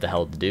know what the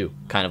hell to do.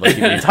 Kind of like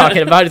you've been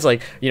talking about. It's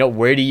like, you know,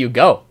 where do you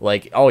go?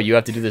 Like, oh, you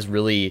have to do this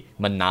really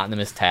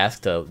monotonous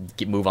task to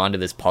move on to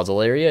this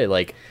puzzle area.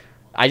 Like,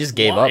 I just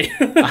gave up.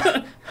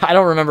 I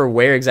don't remember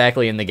where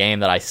exactly in the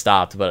game that I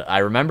stopped, but I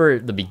remember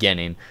the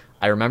beginning.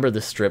 I remember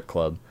the strip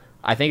club.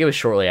 I think it was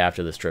shortly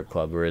after the strip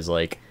club where it's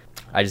like,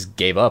 I just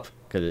gave up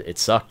because it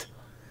sucked.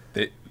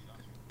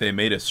 They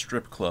made a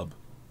strip club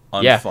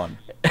Yeah. unfun.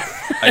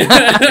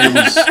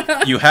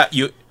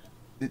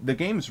 The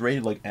game's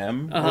rated like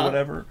M or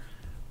whatever,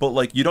 but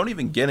like you don't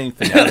even get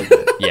anything out of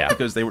it. Yeah,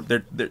 because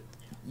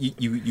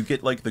you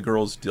get like the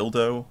girl's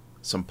dildo,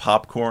 some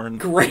popcorn,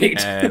 great,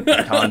 and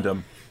a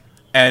condom,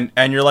 and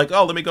you're like,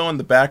 oh, let me go in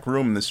the back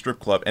room in the strip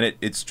club, and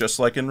it's just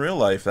like in real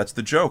life. That's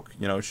the joke,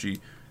 you know. She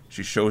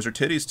shows her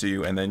titties to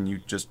you, and then you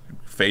just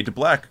fade to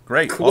black.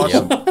 Great, cool.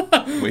 Awesome.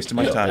 Yep. Wasting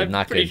my time.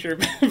 I'm pretty sure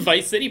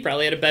Vice City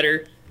probably had a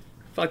better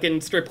fucking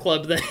strip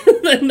club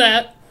than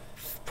that.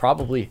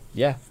 Probably,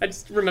 yeah. I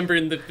just remember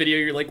in the video,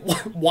 you're like,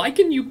 why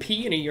can you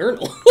pee in a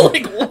urinal?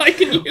 Like, why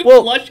can you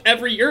flush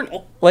every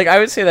urinal? Like, I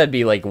would say that'd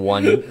be, like,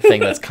 one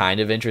thing that's kind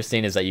of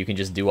interesting is that you can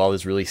just do all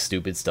this really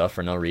stupid stuff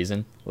for no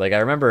reason. Like, I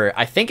remember,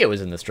 I think it was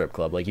in the strip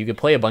club, like, you could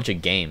play a bunch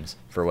of games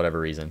for whatever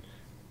reason.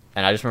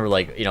 And I just remember,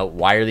 like, you know,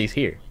 why are these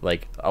here?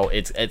 Like, oh,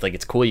 it's like,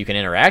 it's cool you can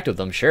interact with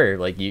them, sure.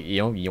 Like, you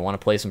know, you want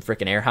to play some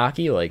freaking air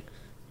hockey? Like,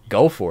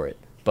 go for it.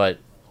 But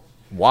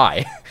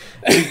why?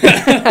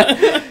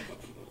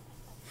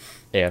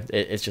 Yeah,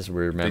 it's just a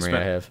weird memory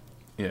I have.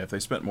 Yeah, if they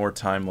spent more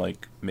time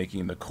like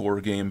making the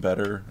core game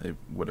better, it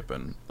would have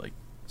been like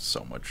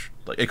so much.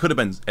 Like it could have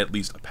been at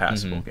least a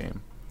passable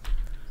game.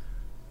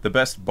 The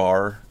best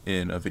bar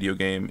in a video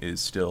game is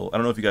still, I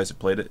don't know if you guys have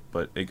played it,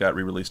 but it got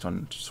re-released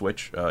on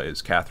Switch.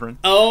 Is Catherine?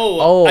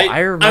 I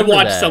remember. I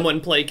watched someone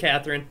play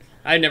Catherine.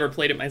 I never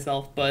played it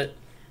myself, but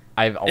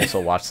I've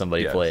also watched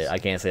somebody play it. I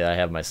can't say that I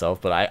have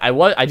myself, but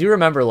I do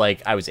remember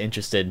like I was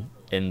interested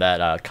in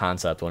that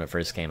concept when it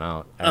first came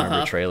out. I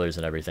remember trailers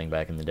and everything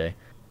back in the day.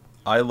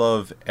 I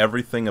love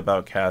everything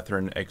about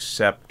Catherine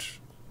except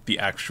the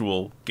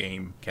actual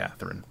game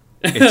Catherine.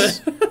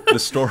 It's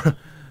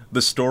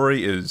the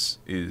story is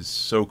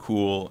so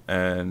cool,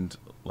 and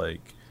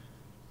like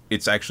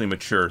it's actually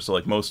mature. So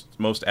like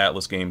most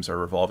Atlas games are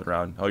revolving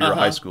around, oh, you're a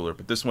high schooler,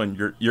 but this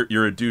one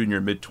you're a dude in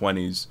your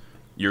mid-20s,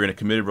 you're in a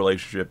committed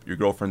relationship, your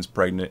girlfriend's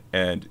pregnant,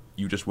 and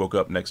you just woke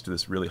up next to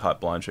this really hot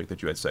blonde chick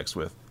that you had sex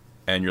with.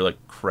 And you're like,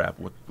 crap,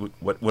 what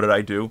did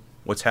I do?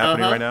 What's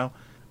happening right now?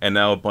 And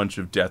now a bunch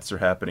of deaths are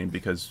happening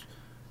because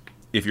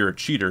if you're a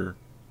cheater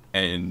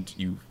and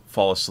you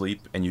fall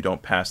asleep and you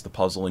don't pass the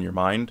puzzle in your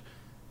mind,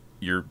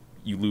 you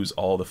lose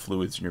all the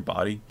fluids in your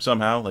body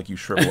somehow, like you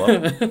shrivel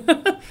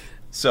up.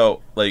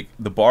 So, like,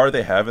 the bar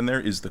they have in there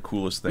is the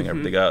coolest thing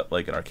ever. They got,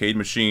 like, an arcade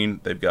machine.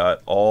 They've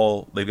got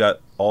all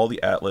the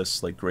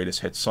Atlas, like, greatest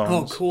hit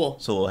songs. Oh, cool.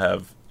 So they'll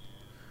have...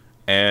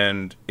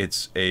 And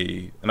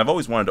and I've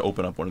always wanted to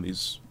open up one of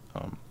these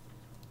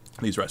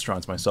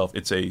restaurants myself.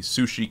 It's a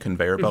sushi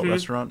conveyor belt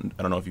restaurant.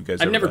 I don't know if you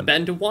guys I've never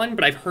been to one,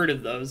 but I've heard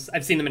of those.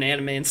 I've seen them in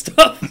anime and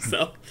stuff.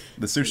 So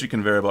the sushi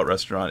conveyor belt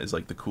restaurant is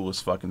like the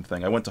coolest fucking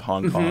thing. I went to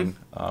Hong Kong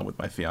with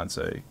my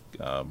fiance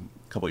a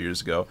couple of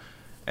years ago,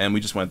 and we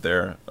just went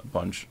there a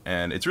bunch,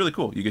 and it's really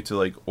cool. You get to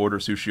like order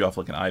sushi off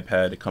like an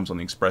iPad. It comes on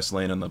the express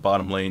lane, and the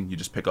bottom lane you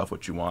just pick off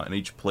what you want, and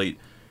each plate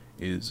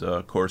is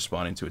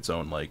corresponding to its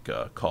own like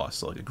cost.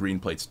 So like a green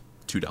plate's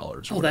 $2 or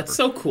whatever. Oh, that's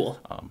so cool.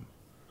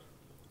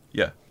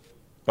 Yeah.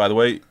 By the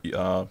way,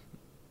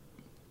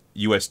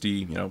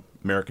 USD, you know,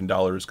 American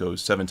dollars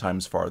goes 7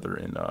 times farther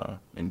in Hong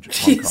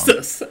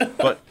Jesus. Kong.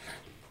 But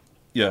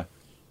yeah,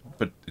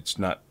 but it's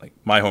not like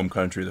my home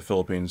country, the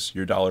Philippines.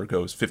 Your dollar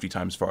goes 50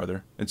 times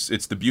farther.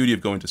 It's the beauty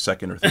of going to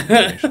second or third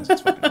nations.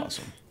 It's fucking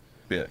awesome.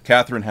 But yeah,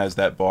 Catherine has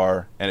that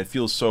bar, and it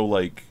feels so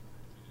like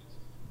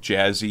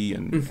jazzy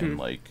and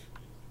like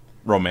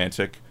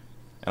romantic,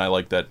 and I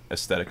like that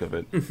aesthetic of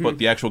it. But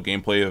the actual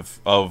gameplay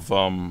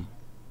of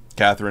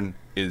Catherine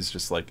is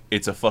just like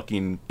it's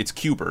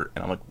Q*bert,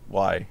 and I'm like,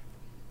 why?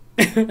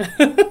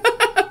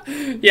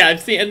 Yeah,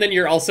 I've seen, and then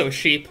you're also a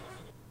sheep.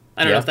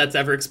 I don't know if that's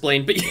ever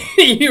explained, but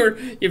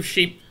you have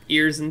sheep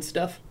ears and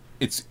stuff.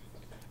 It's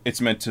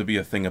meant to be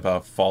a thing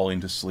about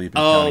falling to sleep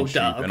and counting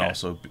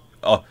sheep,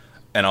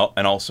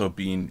 and also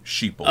being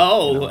sheeple.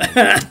 Oh, you know, like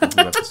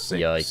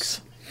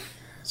Yikes!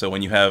 So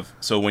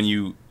when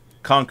you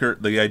conquer,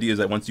 the idea is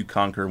that once you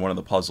conquer one of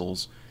the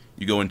puzzles,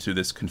 you go into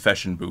this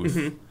confession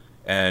booth,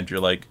 and you're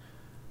like,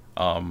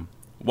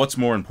 what's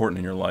more important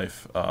in your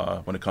life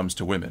when it comes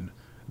to women?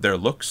 Their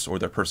looks or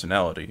their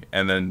personality?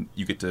 And then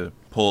you get to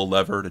pull a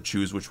lever to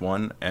choose which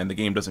one, and the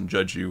game doesn't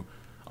judge you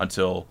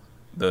until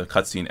the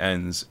cutscene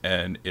ends,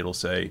 and it'll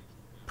say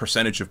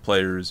percentage of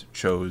players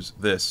chose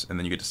this, and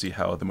then you get to see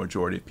how the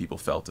majority of people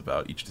felt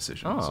about each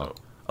decision. Oh. So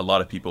a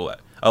lot of people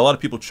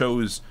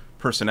chose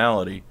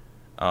personality,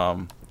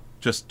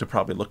 just to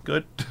probably look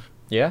good.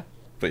 Yeah.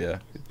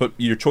 But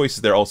your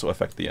choices there also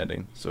affect the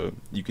ending. So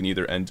you can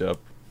either end up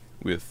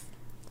with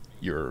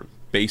your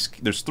base.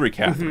 There's 3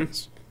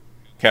 Catherines.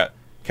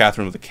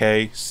 Catherine with a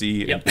K,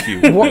 C, and Q.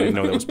 I didn't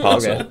know that was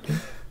possible.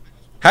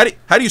 Okay.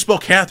 How do you spell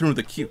Catherine with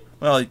a Q?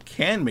 Well, it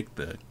can make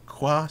the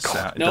qua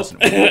sound. It Nope.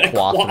 doesn't work.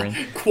 Quathrin?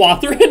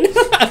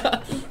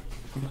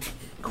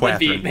 Would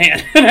be, Quathren.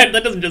 man,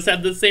 that doesn't just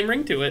have the same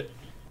ring to it.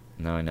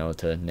 Now I know what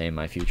to name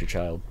my future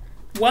child.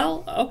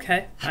 Well,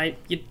 okay.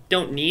 You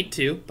don't need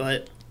to,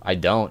 but... I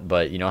don't,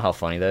 but you know how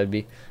funny that would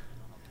be?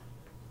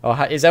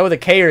 Oh, is that with a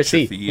K or a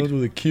C? Shafid. That was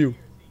with a Q.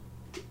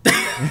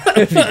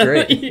 That'd be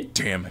great.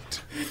 Damn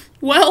it.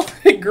 Well,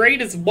 great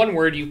is one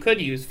word you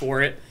could use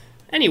for it.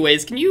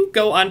 Anyways, can you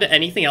go on to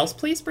anything else,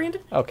 please,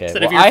 Brandon? Okay.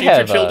 Instead well, of your I future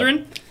have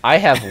children? I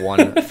have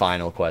one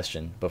final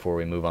question before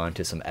we move on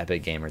to some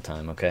epic gamer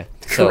time. Okay.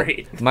 So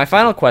Great. my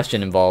final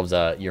question involves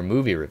your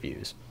movie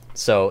reviews.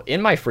 So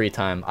in my free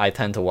time, I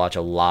tend to watch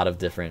a lot of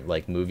different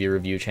like movie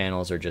review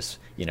channels or just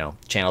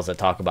channels that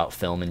talk about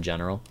film in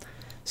general.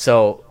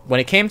 So when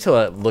it came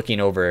to looking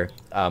over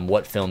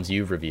what films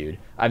you've reviewed,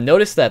 I've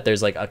noticed that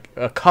there's like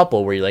a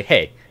couple where you're like,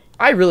 hey,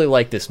 I really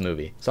like this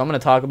movie, so I'm going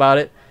to talk about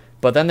it.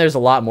 But then there's a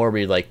lot more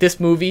where you're like, this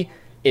movie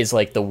is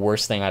like the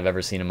worst thing I've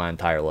ever seen in my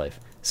entire life,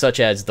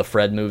 such as the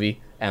Fred movie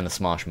and the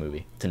Smosh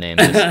movie, to name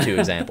just 2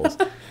 examples.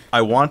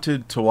 I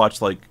wanted to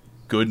watch like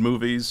good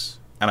movies,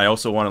 and I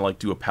also want to like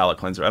do a palate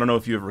cleanser. I don't know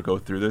if you ever go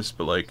through this,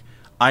 but like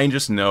I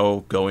just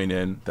know going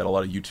in that a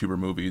lot of YouTuber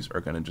movies are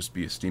going to just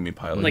be a steaming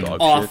pile of Like,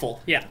 dog awful.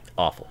 shit. Yeah.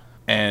 Awful.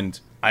 And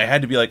I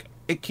had to be like,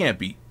 it can't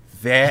be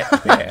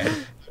that bad.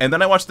 And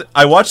then I watched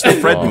the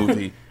Fred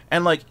movie,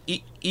 and like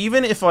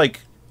even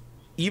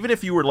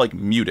if you were like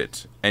mute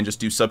it and just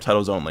do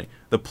subtitles only,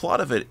 the plot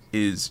of it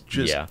is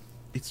just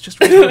it's just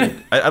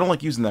retarded. I don't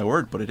like using that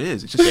word, but it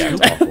is. It's just It's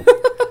stupid. awful.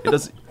 It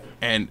does,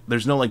 and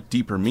there's no like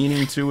deeper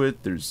meaning to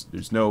it.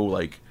 There's no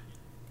like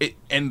it.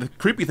 And the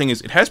creepy thing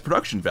is, it has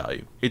production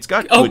value. It's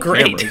got good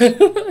great.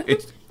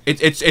 cameras.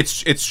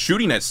 It's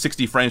shooting at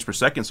 60 frames per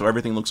second, so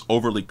everything looks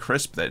overly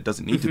crisp that it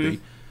doesn't need to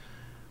be.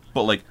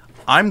 But like,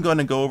 I'm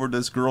gonna go over to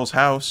this girl's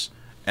house,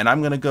 and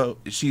I'm gonna go.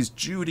 She's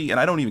Judy, and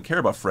I don't even care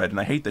about Fred, and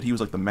I hate that he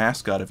was like the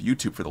mascot of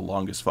YouTube for the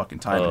longest fucking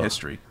time in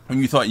history. When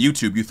you thought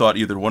YouTube, you thought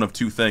either one of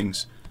 2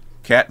 things: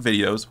 cat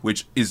videos,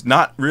 which is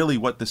not really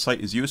what the site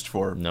is used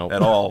for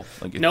at all.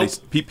 Like,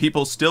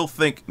 people still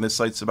think this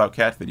site's about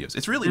cat videos.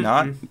 It's really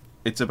not.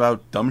 It's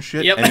about dumb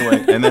shit. Yep.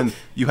 Anyway, and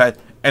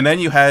then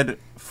you had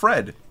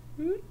Fred,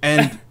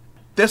 and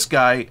this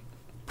guy,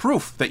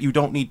 proof that you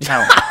don't need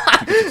talent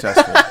to be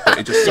successful. But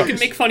it just You sucks. can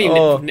make funny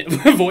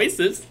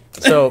voices.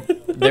 So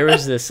there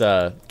was this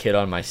kid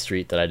on my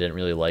street that I didn't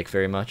really like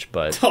very much,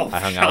 but Oh, I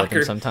hung out with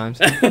him shocker.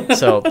 sometimes.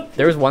 So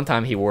there was one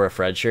time he wore a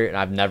Fred shirt, and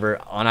I've never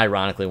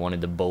unironically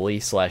wanted to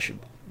bully /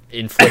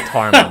 inflict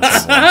harm on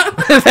someone.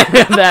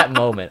 In that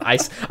moment, I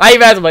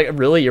even asked him, like,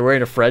 really, you're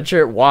wearing a Fred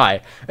shirt?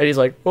 Why? And he's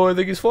like, oh, I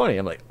think he's funny.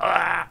 I'm like,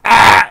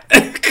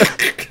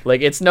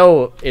 like, it's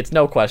no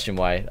question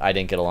why I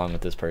didn't get along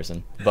with this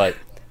person, but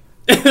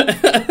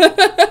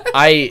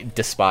I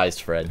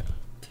despised Fred.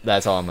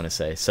 That's all I'm gonna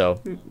say.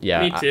 So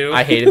yeah, Me too.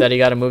 I hated that he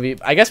got a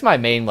movie. I guess my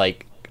main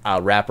like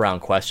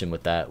wraparound question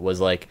with that was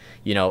like,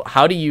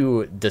 how do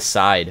you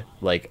decide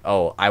like,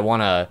 oh, I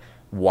want to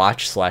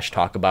watch /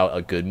 talk about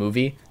a good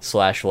movie /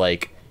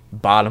 like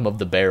bottom of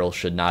the barrel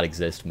should not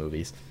exist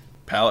movies?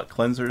 Palate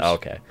cleansers.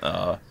 Okay.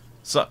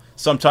 So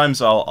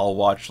sometimes I'll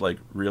watch like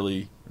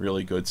really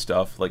good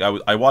stuff. Like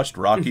I watched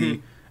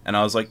Rocky, and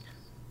I was like,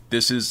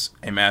 this is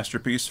a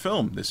masterpiece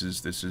film. This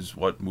is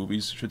what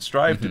movies should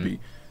strive to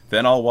be.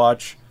 Then I'll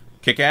watch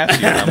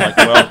Kick-Ass, and I'm like,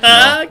 well,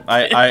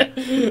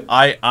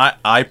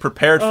 I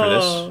prepared for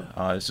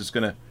this.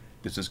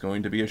 This is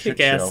going to be a shit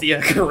show. Kick-Ass,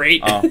 yeah,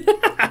 great.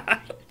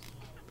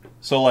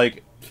 So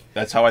like,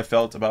 that's how I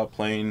felt about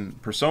playing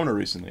Persona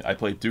recently. I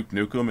played Duke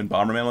Nukem and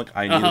Bomberman. Like,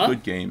 I need a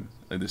good game.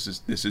 Like, this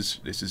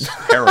is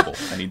terrible.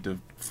 I need to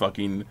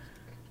fucking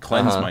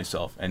cleanse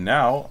myself. And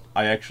now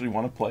I actually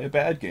want to play a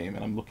bad game.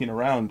 And I'm looking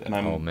around, and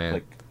I'm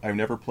like, I've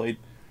never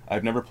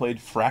played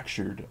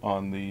Fractured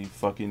on the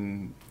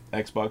fucking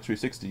Xbox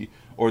 360,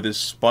 or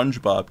this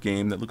SpongeBob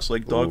game that looks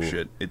like dog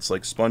shit. It's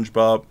like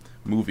SpongeBob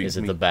movie. Is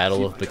it the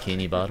Battle of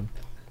Bikini Bottom?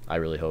 I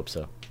really hope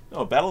so.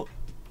 No, Battle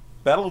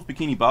for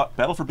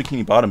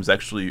Bikini Bottom is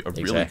actually a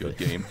really good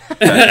game.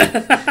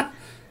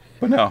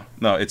 But no,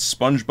 it's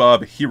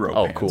SpongeBob Hero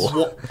Pants.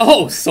 Cool.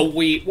 Oh,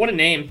 sweet. What a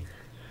name.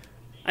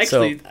 I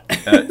actually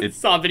it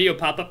saw a video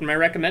pop up in my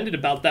recommended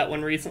about that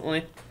one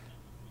recently.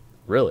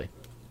 Really?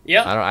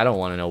 Yeah. I don't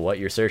want to know what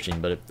you're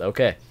searching, but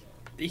okay.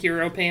 The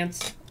Hero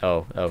Pants.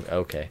 Oh,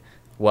 okay.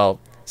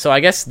 Well, so I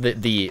guess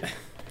the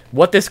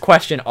what this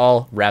question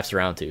all wraps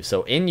around to.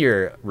 So in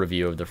your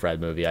review of the Fred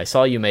movie, I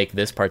saw you make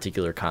this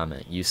particular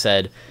comment. You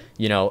said,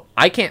 you know,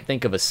 I can't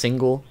think of a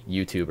single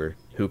YouTuber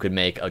who could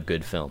make a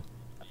good film.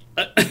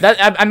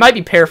 That I might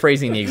be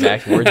paraphrasing the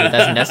exact words, but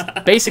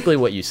that's basically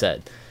what you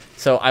said.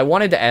 So I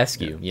wanted to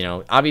ask you, you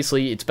know,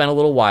 obviously it's been a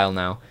little while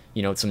now,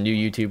 you know, some new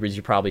YouTubers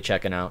you're probably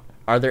checking out.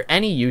 Are there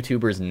any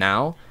YouTubers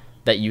now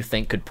that you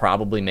think could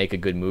probably make a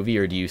good movie,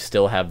 or do you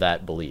still have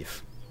that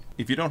belief?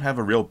 If you don't have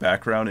a real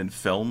background in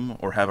film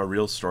or have a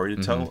real story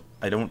to tell,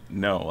 I don't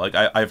know. Like,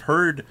 I've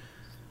heard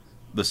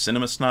the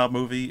Cinema Snob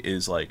movie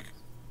is, like,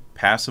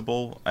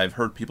 passable. I've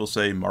heard people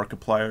say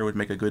Markiplier would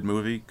make a good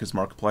movie because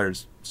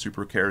Markiplier's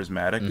super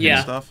charismatic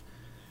and stuff.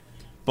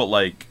 But,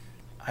 like,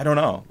 I don't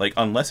know. Like,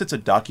 unless it's a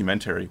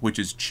documentary, which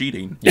is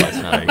cheating. Yeah, it's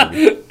not a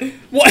movie.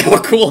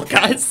 Well, cool,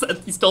 guys.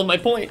 You stole my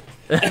point.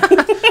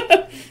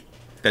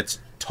 That's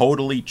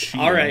totally cheating.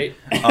 All right.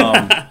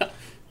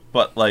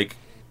 But, like,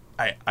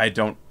 I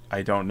don't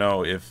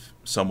know if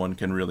someone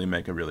can really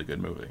make a really good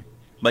movie.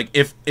 Like,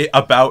 if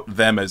about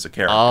them as a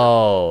character.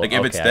 Oh, like if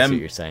okay, it's I them, see what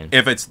you're saying.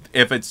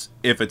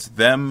 If it's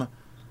them,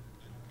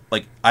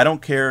 like, I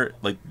don't care.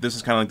 Like, this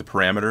is kind of like the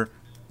parameter.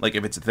 Like,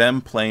 if it's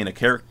them playing a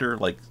character,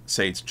 like,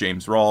 say it's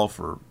James Rolfe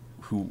or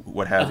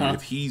what have you.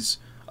 If he's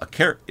a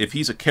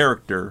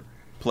character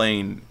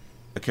playing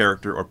a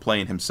character or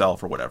playing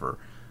himself or whatever,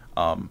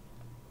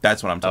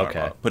 that's what I'm talking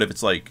about. But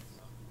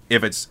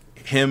if it's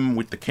him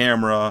with the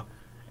camera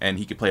and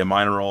he could play a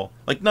minor role,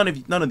 like, none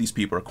of these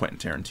people are Quentin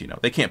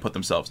Tarantino. They can't put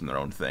themselves in their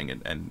own thing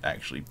and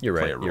actually play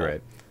a role. You're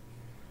right.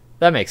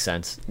 That makes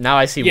sense. Now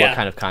I see what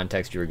kind of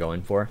context you were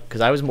going for.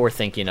 Because I was more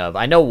thinking of...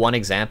 I know one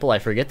example. I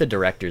forget the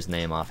director's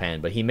name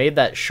offhand. But he made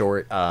that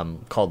short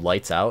called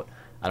Lights Out.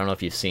 I don't know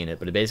if you've seen it.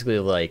 But it basically,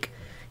 like...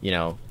 You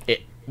know...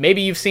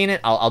 Maybe you've seen it.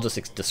 I'll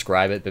just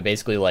describe it. But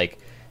basically, like...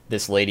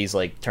 This lady's,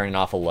 like, turning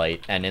off a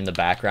light. And in the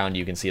background,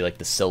 you can see, like,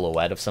 the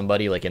silhouette of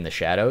somebody, like, in the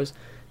shadows.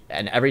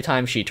 And every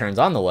time she turns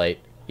on the light,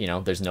 you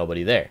know, there's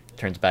nobody there.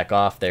 Turns back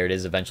off. There it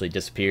is. Eventually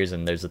disappears.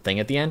 And there's a thing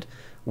at the end.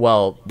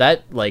 Well,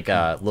 that, like,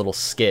 little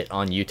skit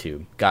on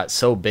YouTube got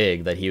so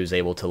big that he was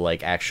able to,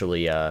 like,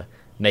 actually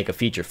make a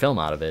feature film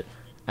out of it.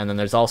 And then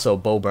there's also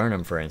Bo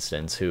Burnham, for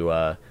instance, who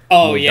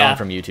moved on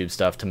from YouTube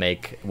stuff to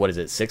make, what is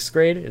it, 6th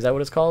grade? Is that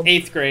what it's called?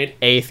 8th grade.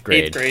 8th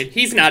grade. 8th grade.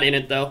 He's not in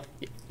it, though.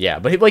 Yeah,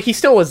 but he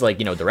still was, like,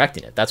 you know,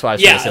 directing it. That's why I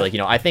was trying to say, like, you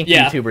know, I think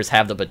YouTubers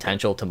have the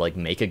potential to, like,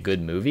 make a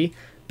good movie.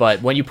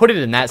 But when you put it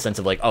in that sense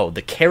of, like, oh,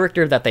 the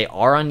character that they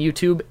are on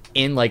YouTube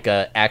in, like,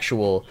 a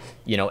actual,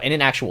 you know, in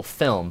an actual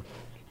film,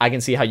 I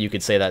can see how you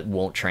could say that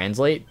won't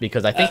translate,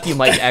 because I think you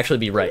might actually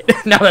be right,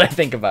 now that I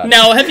think about it.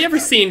 Now, have you ever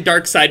seen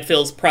Darkside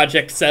Phil's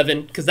Project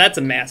 7? Because that's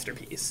a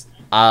masterpiece.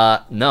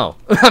 No.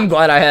 I'm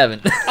glad I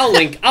haven't.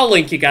 I'll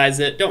link you guys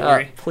it. Don't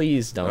worry.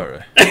 Please don't. All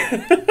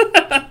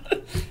right.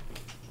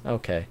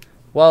 Okay.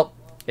 Well,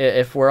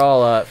 if we're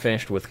all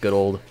finished with good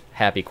old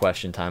happy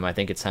question time, I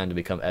think it's time to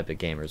become epic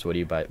gamers. What do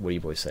you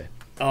boys say?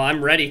 Oh,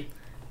 I'm ready.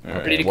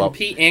 Ready to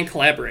compete and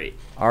collaborate.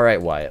 All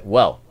right, Wyatt.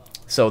 Well,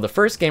 so the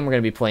first game we're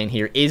going to be playing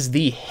here is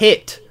the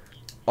hit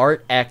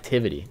art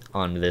activity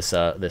on this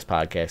this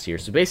podcast here.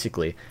 So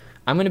basically,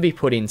 I'm going to be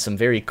putting some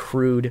very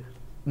crude,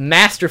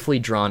 masterfully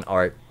drawn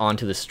art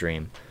onto the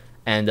stream.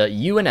 And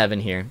you and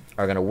Evan here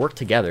are going to work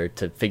together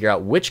to figure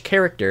out which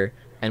character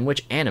and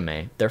which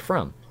anime they're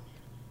from.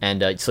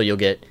 And so you'll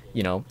get,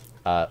 you know,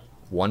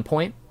 1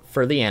 point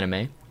for the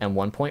anime and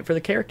 1 point for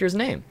the character's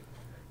name.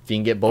 If you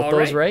can get both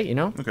those right, you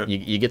know,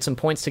 you get some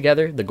points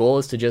together. The goal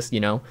is to just, you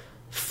know,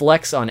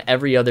 flex on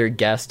every other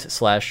guest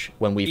 /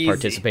 when we've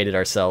participated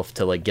ourselves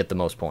to, like, get the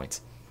most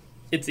points.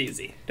 It's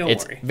easy. Don't worry.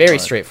 It's very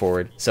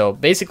straightforward. So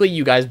basically,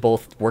 you guys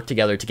both work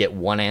together to get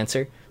one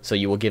answer. So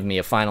you will give me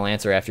a final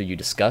answer after you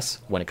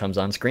discuss when it comes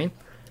on screen.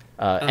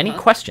 Any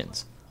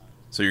questions?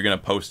 So you're going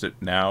to post it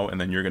now, and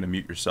then you're going to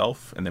mute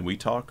yourself, and then we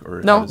talk?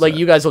 Or no, like,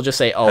 you guys will just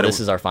say, oh, this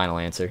is our final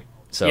answer.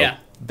 So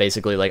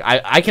basically, like,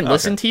 I can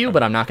listen to you,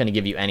 but I'm not going to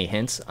give you any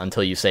hints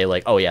until you say,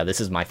 like, oh, yeah, this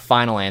is my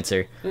final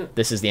answer.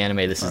 This is the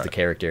anime. This is the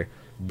character.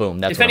 Boom.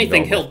 That's what I'm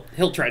going with. If anything,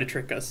 he'll try to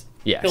trick us.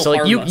 Yeah, so,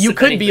 like, you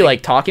could be,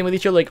 like, talking with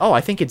each other, like, oh, I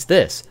think it's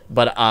this.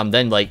 But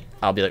then, like,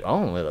 I'll be like,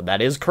 oh,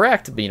 that is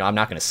correct. But, you know, I'm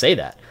not going to say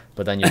that.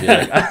 But then you'll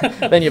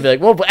be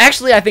like, well, but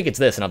actually, I think it's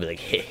this. And I'll be like,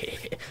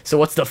 hey. So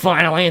what's the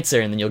final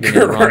answer? And then you'll give me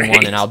the wrong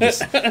one, and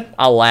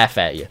I'll laugh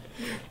at you.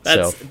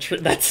 That's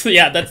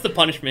the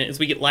punishment, is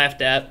we get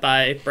laughed at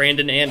by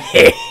Brandon and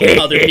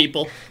other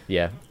people.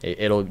 Yeah,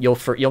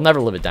 you'll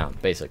never live it down,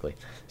 basically.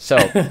 So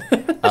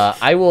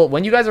I will,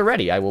 when you guys are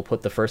ready, I will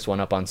put the first one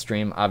up on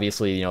stream.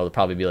 Obviously, you know, there'll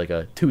probably be like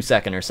a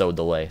 2-second or so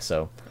delay.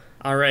 So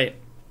all right,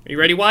 are you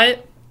ready,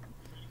 Wyatt?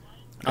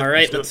 All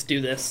right, let's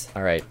do this.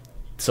 All right.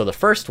 So the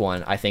first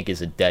one, I think,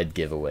 is a dead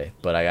giveaway,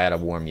 but I gotta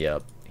warm you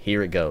up.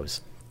 Here it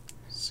goes.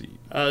 Let's see.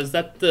 Is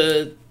that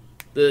the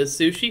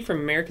sushi from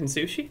American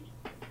Sushi?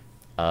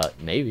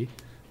 Maybe.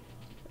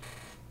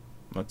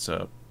 That's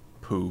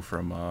Pooh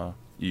from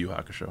Yu Yu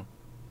Hakusho.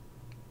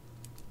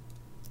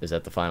 Is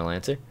that the final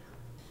answer?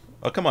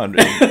 Oh, come on.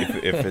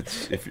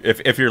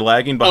 If you're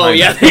lagging behind. Oh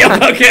yeah,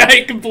 yeah. Okay,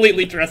 I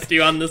completely trust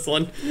you on this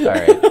one. All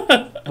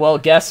right. Well,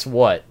 guess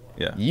what?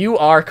 Yeah. You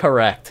are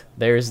correct.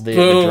 There's the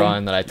Boom.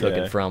 drawing that I took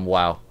Yeah. it from.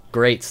 Wow.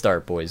 Great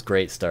start, boys.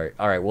 Great start.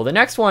 All right. Well, the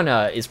next one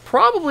is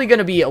probably going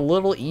to be a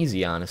little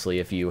easy, honestly,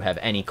 if you have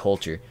any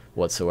culture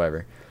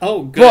whatsoever.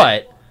 Oh, good.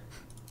 But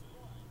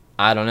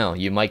I don't know.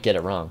 You might get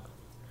it wrong.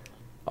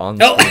 On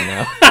the Oh. screen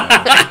now.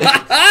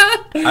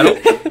 I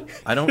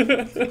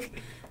don't.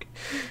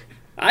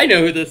 I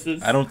know who this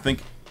is. I don't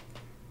think.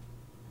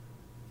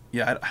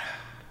 Yeah.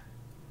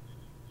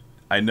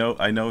 I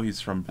know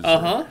he's from Berserk.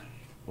 Uh-huh.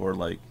 Or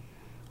like,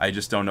 I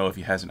just don't know if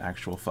he has an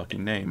actual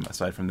fucking name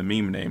aside from the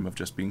meme name of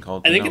just being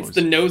called. I The think Nose. it's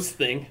the nose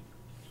thing.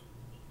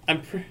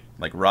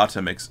 Like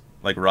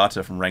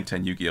Rata from Rank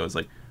 10 Yu-Gi-Oh is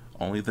like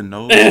only the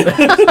nose. Yeah,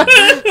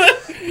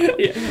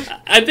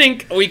 I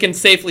think we can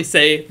safely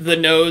say the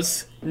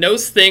nose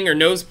thing or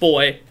nose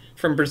boy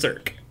from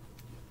Berserk.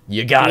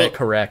 You got Well, it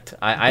correct.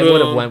 I would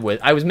have boom. went with.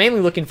 I was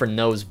mainly looking for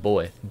nose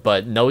boy,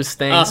 but nose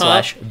thing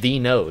Uh-huh. / the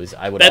nose.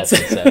 I would That's-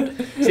 also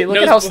accept. See, look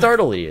Nose at how boy.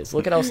 startled he is.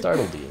 Look at how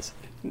startled he is.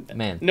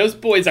 Man. Nose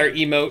boy's our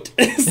emote,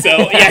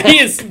 so yeah, he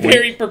is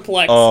very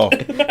perplexed. Oh,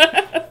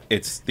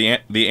 it's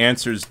the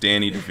answer's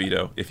Danny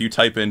DeVito. If you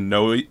type in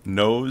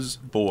nose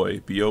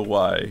boy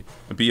BOY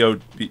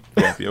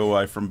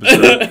BOY from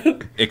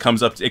Berserk, it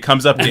comes up Danny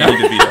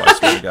DeVito. I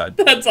swear to God.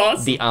 That's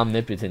awesome. The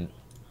omnipotent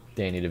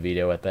Danny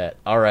DeVito at that.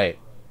 All right.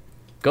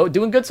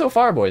 Doing good so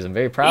far, boys. I'm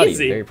very proud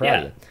Easy, of you. Very proud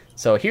of yeah. you.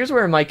 So here's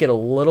where it might get a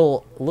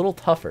little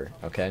tougher,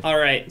 okay? All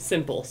right,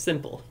 simple.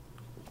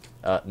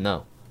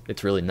 No.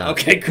 It's really not.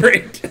 Okay,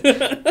 great.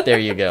 There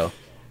you go.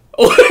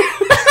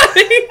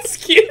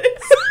 Excuse.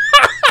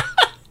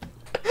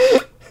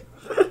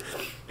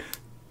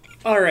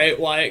 All right,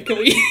 Wyatt, can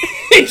we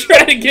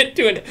try to get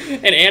to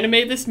an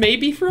anime this may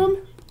be from?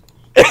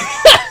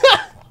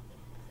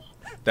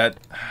 That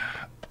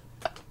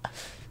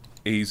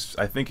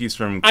I think he's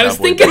from. I was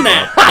Cowboy thinking Bebop.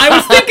 that. I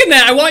was thinking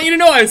that. I want you to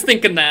know I was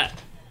thinking that.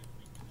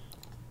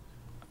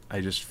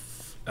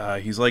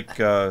 He's like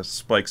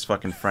Spike's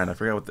fucking friend. I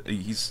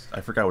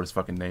forgot what his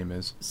fucking name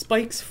is.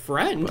 Spike's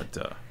friend.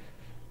 But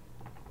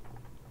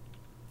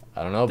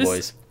I don't know, This-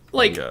 boys.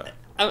 Like, Yeah.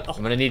 I'm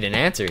going to need an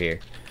answer here.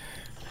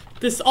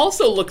 this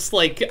also looks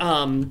like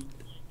the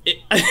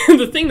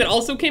thing that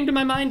also came to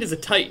my mind is a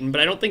Titan, but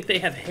I don't think they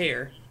have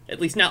hair.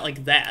 At least not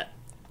like that.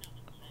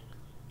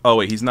 oh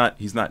wait, he's not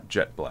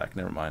Jet Black.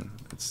 Never mind.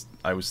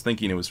 I was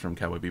thinking it was from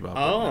Cowboy Bebop.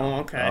 Oh,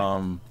 okay.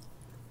 But,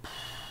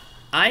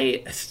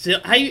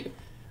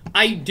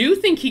 I do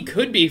think he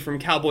could be from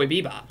Cowboy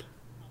Bebop.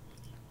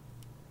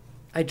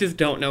 I just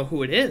don't know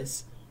who it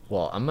is.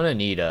 Well, I'm going to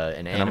need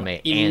an anime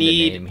and You a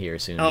need- name here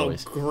soon, Oh,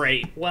 boys.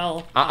 great.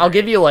 Well, I'll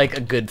give you like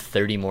a good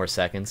 30 more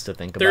seconds to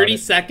think about 30 it.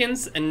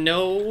 seconds and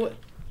no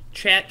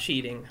chat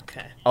cheating.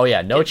 Okay. Oh,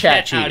 yeah. No Get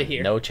chat chat outta cheating.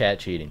 here. No chat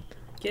cheating.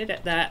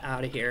 Get that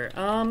out of here.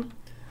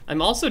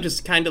 I'm also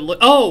just kind of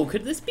oh,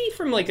 could this be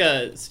from like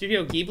a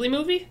Studio Ghibli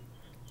movie?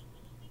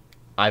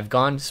 I've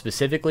gone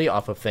specifically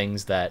off of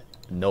things that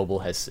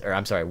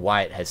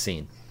Wyatt has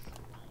seen.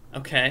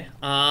 Okay.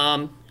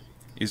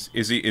 is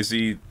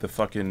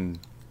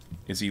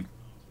he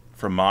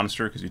from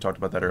Monster? Because you talked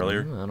about that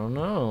earlier. I don't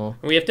know.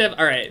 We have to have.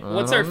 All right.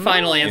 What's our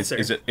final answer?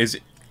 Is it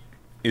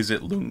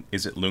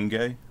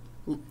Lunge?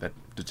 That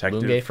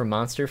detective. Lunge from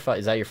Monster?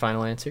 Is that your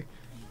final answer?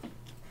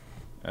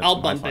 That's I'll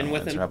my bump final in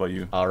with answer. him. How about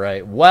you? All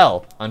right.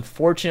 Well,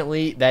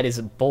 unfortunately, that is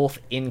both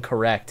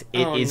incorrect.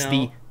 It is Oh, no.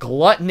 the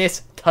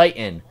gluttonous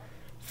Titan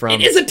from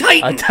It is a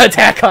Titan!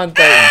 Attack on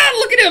Titan. Ah,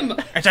 look at him!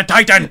 It's a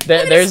Titan.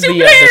 There's the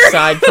stupid hair!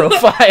 side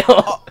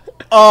profile.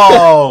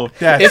 Oh,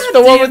 that's It's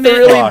the one with the damn it.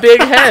 really Fuck.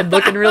 big head,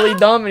 looking really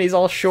dumb, and he's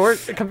all short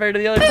compared to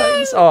the other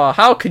Titans. Oh,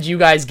 how could you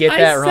guys get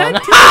that wrong?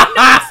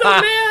 I'm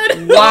so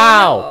mad.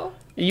 Wow.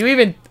 You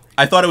even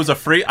I thought it was a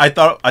free. I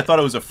thought it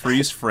was a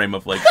freeze frame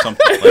of like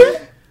something.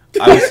 Like,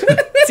 I was.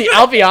 see.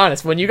 I'll be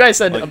honest. When you guys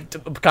said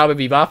Cowboy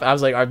Bebop, I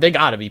was like, they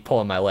gotta be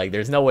pulling my leg.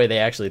 There's no way they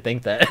actually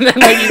think that. And then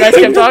like you guys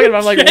kept talking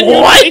about, it, I'm like,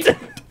 what?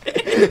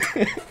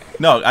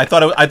 No, I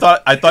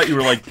thought you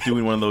were like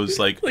doing one of those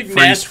like, Like freeze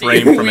nasty,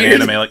 frame from an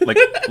weird. anime,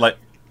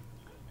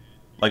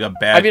 like a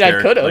bad. I mean, I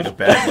character, could've. like a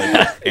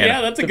bad. Like,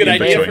 Yeah, that's a Could good be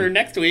idea great. for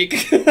next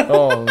week.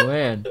 Oh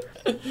man.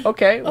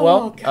 Okay.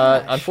 Well,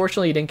 gosh.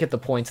 unfortunately, you didn't get the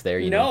points there.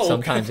 You know, No.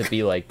 sometimes it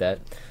be like that.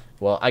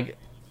 Well,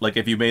 like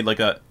if you made like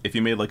a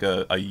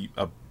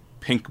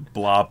pink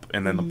blob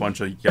and then a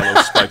bunch of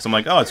yellow spikes, I'm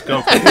like, oh, it's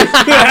go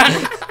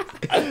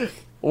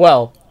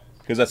well.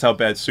 because that's how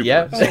bad Super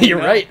Yeah, is. you're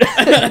no. right.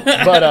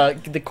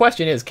 But the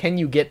question is, can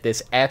you get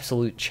this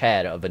absolute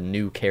Chad of a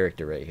new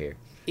character right here?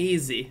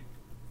 Easy.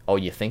 Oh,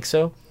 you think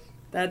so?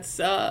 That's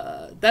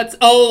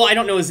oh, I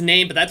don't know his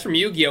name, but that's from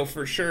Yu-Gi-Oh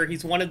for sure.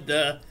 He's one of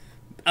the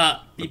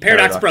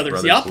Paradox Brothers.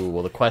 Brothers. Yup. Ooh,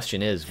 well, the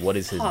question is, what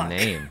is his Fuck.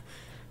 name?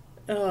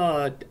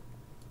 Uh,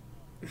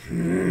 I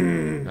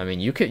mean,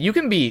 you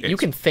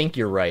can think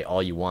you're right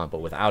all you want,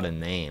 but without a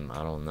name,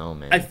 I don't know,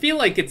 man. I feel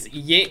like it's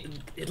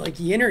like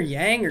Yin or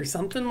Yang or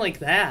something like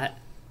that.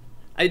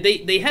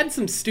 They had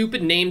some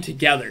stupid name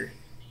together.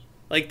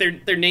 Like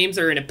their names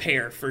are in a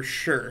pair for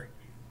sure.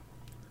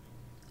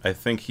 I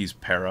think he's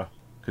Para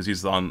because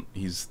he's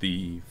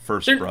the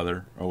 1st They're-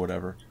 brother or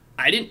whatever.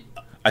 I didn't.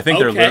 I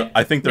think Okay.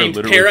 they're Named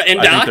literally. Para and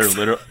I think Dox?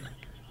 they're literally.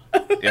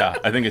 Yeah,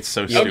 I think it's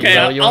so stupid. Okay,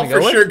 that what you I'll wanna for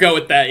go with? sure go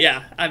with that.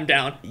 Yeah, I'm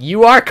down.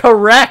 You are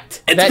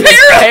correct. It's That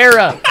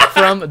Para! is Para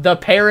from the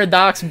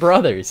Paradox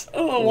Brothers.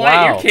 Oh, why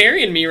Wow. you're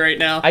carrying me right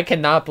now? I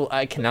cannot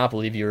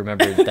believe you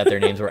remembered that their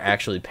names were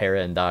actually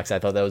Para and Dox. I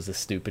thought that was the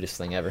stupidest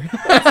thing ever.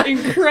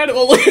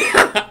 Incredible.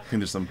 I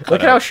think there's some Look at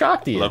how cutout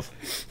shocked he is. love.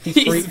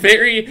 He's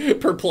very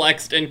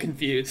perplexed and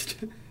confused.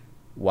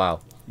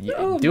 Wow.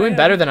 Oh, Doing man.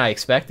 better than I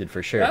expected,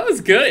 for sure. That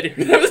was good.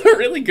 That was a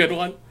really good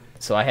one.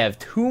 So I have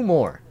two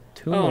more.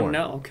 Two Oh more.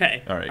 no.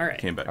 Okay. All right,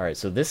 came back. All right,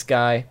 so this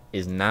guy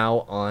is now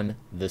on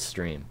the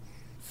stream.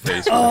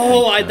 Face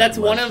Oh, with a pink that's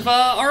one left. of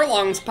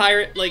Arlong's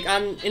pirate. Like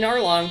in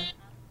Arlong,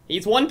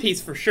 he's One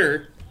Piece for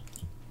sure.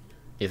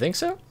 You think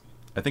so?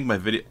 I think my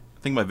video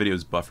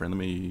is buffering. Let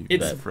me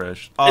It's-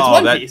 refresh. It's Oh,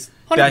 One that- Piece.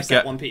 that 100%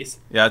 guy- One Piece.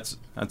 Yeah,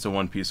 that's a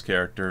One Piece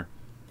character.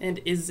 And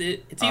is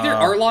it? It's either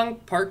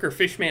Arlong Park or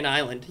Fishman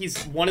Island.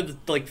 He's one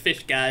of the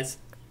fish guys.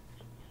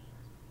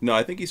 No,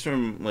 I think he's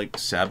from like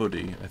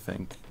Sabaody. I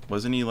think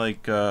wasn't he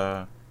like?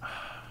 Fuck.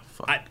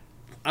 I'm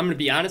gonna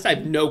be honest. I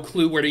have no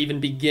clue where to even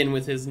begin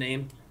with his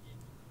name.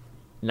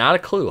 Not a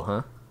clue,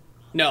 huh?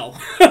 No.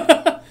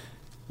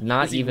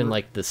 Not Is he even r-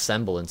 like the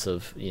semblance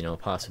of,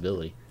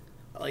 possibility.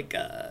 Like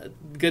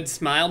Good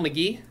Smile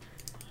McGee.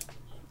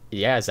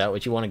 Yeah, is that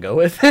what you want to go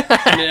with?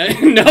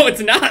 No, it's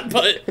not.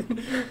 But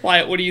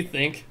Wyatt, what do you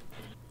think?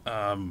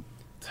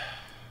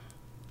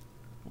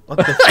 What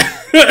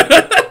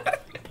the?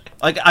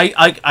 Like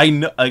I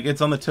know, like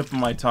it's on the tip of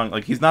my tongue.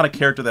 Like he's not a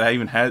character that I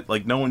even had.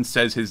 Like no one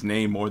says his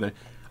name more than.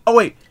 Oh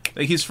wait,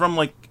 like, he's from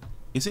like,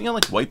 isn't he on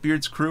like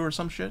Whitebeard's crew or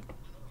some shit?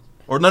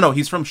 Or no,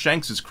 he's from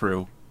Shanks's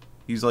crew.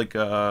 He's like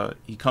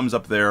he comes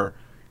up there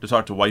to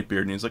talk to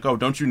Whitebeard, and he's like, oh,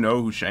 don't you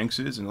know who Shanks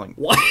is? And like,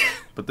 What?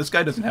 but this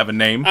guy doesn't have a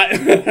name.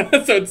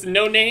 So it's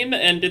no name,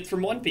 and it's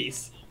from One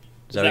Piece.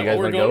 Is that what you guys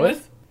want to go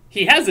with?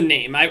 He has a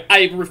name.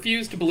 I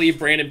refuse to believe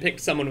Brandon picked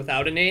someone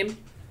without a name,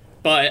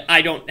 but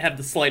I don't have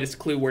the slightest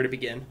clue where to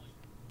begin.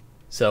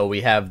 So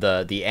we have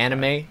the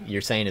anime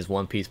you're saying is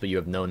One Piece, but you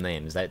have no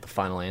name. Is that the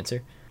final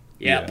answer?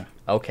 Yeah.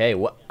 Okay,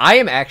 well, I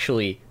am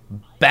actually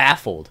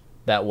baffled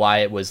that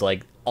Wyatt was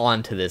like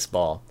onto this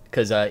ball,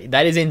 because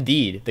that is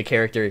indeed the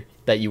character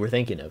that you were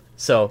thinking of.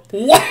 So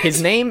What?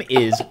 his name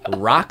is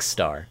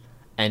Rockstar,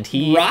 and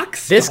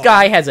Rockstar? this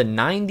guy has a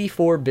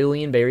 94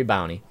 billion berry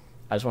bounty.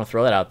 I just want to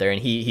throw that out there,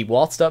 and he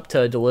waltzed up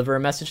to deliver a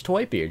message to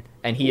Whitebeard,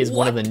 and he is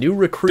one of the What? new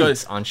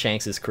recruits on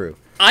Shanks's crew.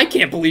 I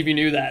can't believe you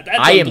knew that. That's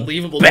I am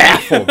unbelievable.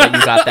 baffled that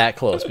you got that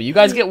close, but you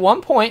guys get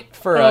 1 point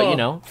for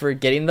Oh. for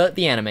getting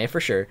the anime for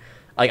sure.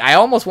 Like, I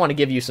almost want to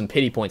give you some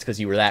pity points because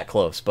you were that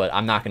close, but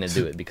I'm not going to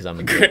do it because I'm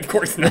a good. Of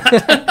course not.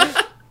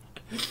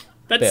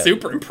 That's Yeah.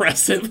 super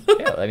impressive.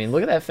 Yeah, I mean,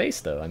 look at that face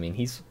though. I mean,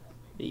 he's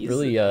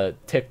really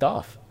ticked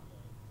off.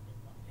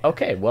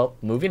 Okay, well,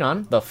 moving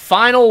on. The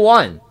final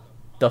one.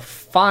 The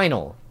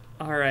final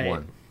All right.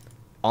 one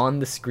on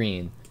the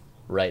screen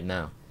right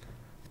now.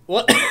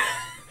 What?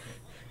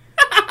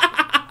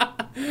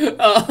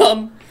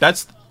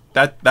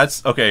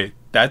 That's okay.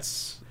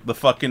 That's the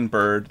fucking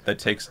bird that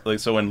takes like.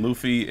 So when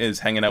Luffy is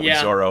hanging out with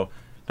Yeah. Zoro,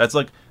 that's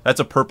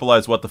a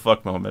purpleized what the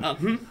fuck moment.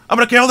 I'm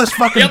gonna kill this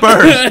fucking Yep.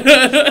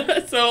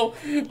 bird. So,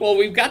 well,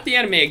 we've got the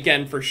anime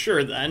again for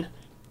sure then.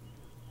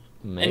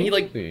 And he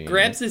like Maybe.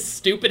 grabs his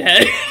stupid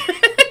head.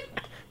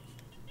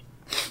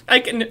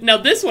 Now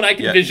this one I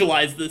can Yeah.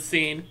 visualize this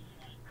scene.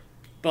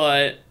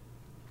 But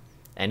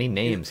Any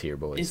names here,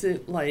 boys? is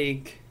it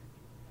like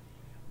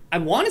I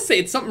want to say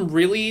it's something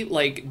really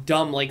like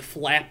dumb, like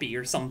Flappy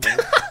or something.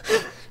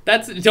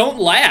 Don't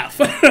laugh.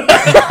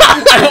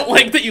 I don't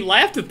like that you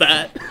laughed at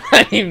that.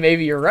 I mean,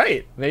 maybe you're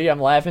right. Maybe I'm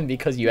laughing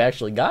because you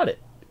actually got it.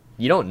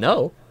 You don't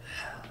know.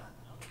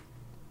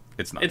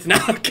 It's not. It's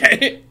not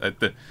okay.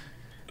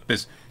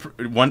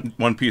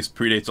 One Piece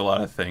predates a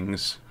lot of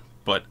things,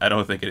 but I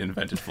don't think it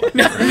invented Flappy.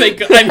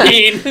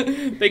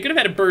 They could have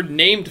had a bird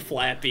named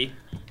Flappy.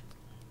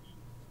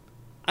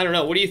 I don't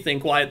know. What do you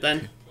think, Wyatt?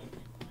 Then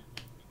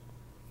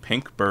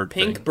Pink bird.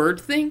 pink thing.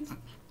 bird thing.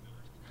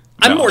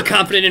 I'm No. more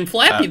confident in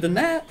Flappy Uh, than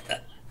that.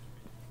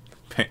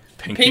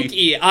 Pinky.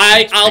 Pinky.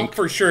 I'll Pink.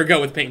 for sure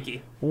go with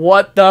Pinky.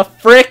 What the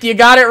frick? You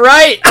got it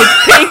right.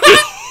 It's Pinky.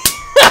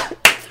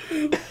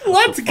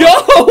 Let's go,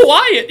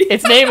 Wyatt.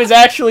 Its name is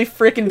actually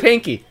frickin'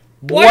 Pinky.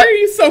 Why What? are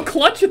you so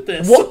clutch at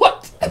this?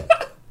 What?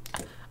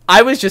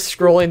 I was just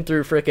scrolling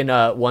through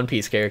frickin' One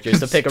Piece characters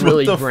to pick a What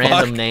really the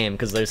random fuck? name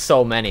because there's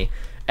so many.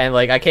 And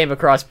like I came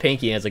across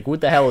Pinky and I was like,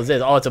 what the hell is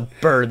this? Oh, it's a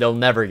bird. They'll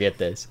never get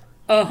this.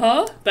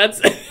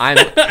 That's. I'm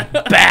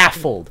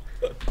baffled.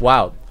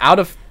 Wow. Out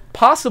of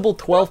possible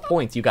 12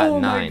 points, you got Oh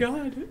 9. my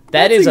god.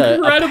 That That's is a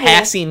incredible.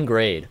 passing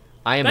grade.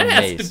 I am That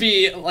amazed. has to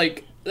be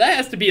like. That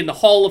has to be in the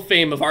Hall of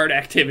Fame of art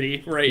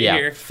activity right yeah,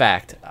 here.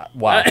 fact.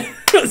 Wow.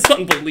 That's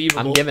unbelievable.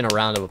 I'm giving a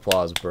round of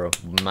applause, bro.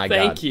 My God.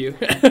 Thank you.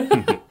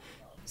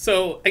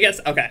 So, I guess,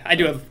 okay, I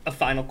do have a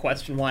final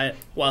question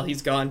while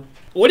he's gone.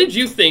 What did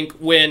you think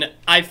when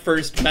I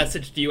first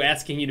messaged you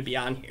asking you to be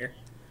on here?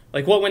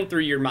 Like, what went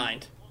through your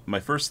mind? my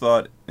first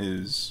thought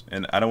is,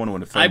 and I don't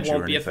want to offend you or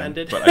won't be anything,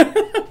 offended.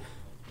 but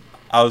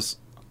I was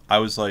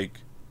like,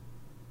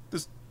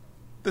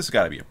 this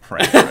got to be a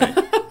prank, right?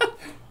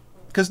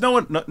 Because no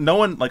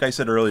one, like I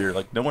said earlier,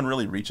 like no one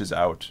really reaches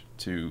out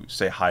to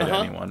say hi to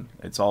anyone.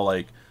 It's all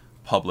like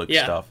public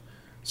stuff.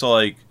 So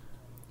like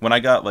when I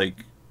got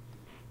like,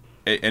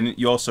 and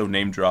you also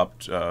name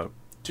dropped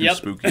Too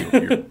Spooky over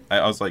here.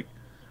 I was like,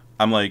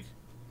 I'm like,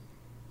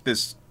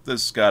 this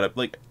gotta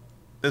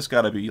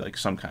be like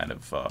some kind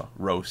of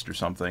roast or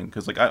something,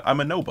 because like I'm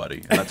a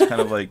nobody, and that's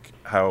kind of like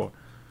how.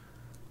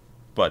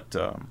 But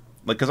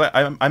like, because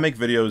I make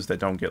videos that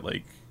don't get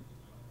like,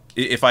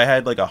 if I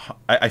had like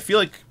I feel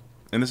like,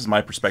 and this is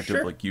my perspective,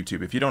 Sure. like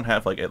YouTube, if you don't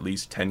have like at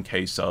least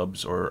 10K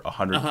subs or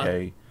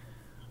 100K,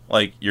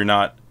 like you're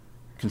not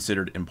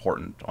considered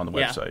important on the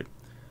website.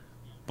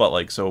 But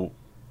like, so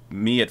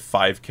me at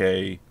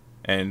 5K,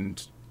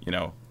 and you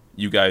know,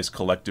 you guys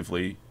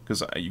collectively,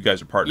 because you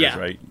guys are partners,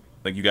 right?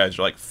 Like you guys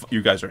are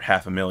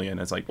 500,000.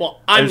 It's like, Well,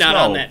 I'm not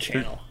on that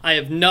channel. I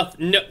have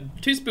nothing. No,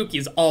 Too Spooky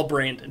is all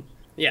Brandon.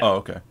 Yeah. Oh,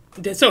 okay.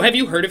 So have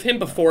you heard of him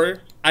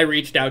before I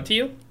reached out to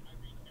you?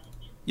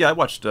 Yeah, I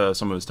watched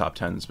some of his top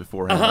 10s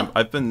beforehand.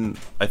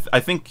 I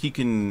think he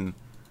can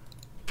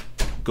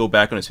go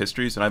back on his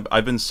histories, and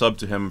I've been subbed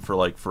to him for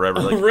like forever.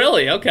 Like,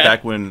 really? Okay.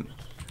 Back when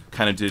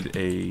kind of did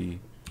a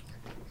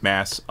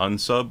mass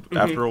unsub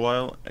after a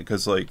while,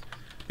 because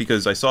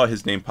I saw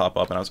his name pop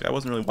up, and I was like, I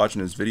wasn't really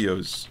watching his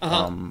videos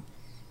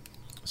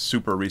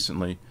super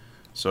recently,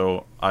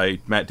 so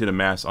Matt did a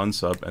mass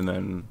unsub, and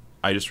then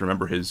I just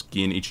remember his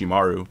Gin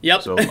Ichimaru.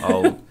 Yep. So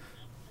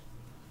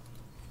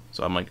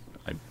I'm like,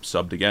 I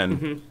subbed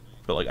again,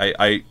 but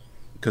like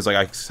because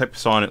I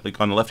saw on it, like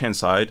on the left hand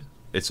side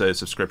it says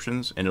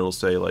subscriptions, and it'll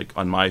say like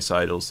on my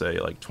side it'll say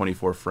like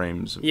 24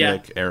 frames of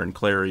Nick, Aaron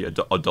Clary,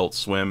 Adult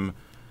Swim.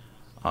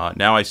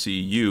 Now I see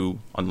you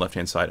on the left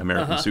hand side,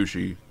 American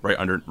Sushi, right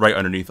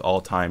underneath all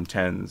time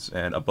 10s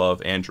and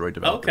above Android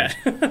developers.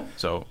 Okay.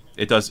 So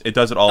it does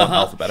it all in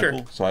alphabetical.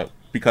 Sure. So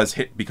because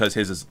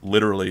his is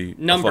literally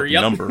Number, a fucking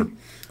yep. number.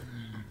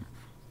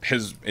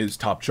 His is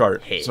top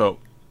chart. Hey. So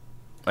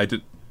I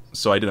did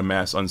a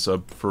mass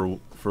unsub for a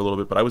little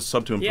bit, but I was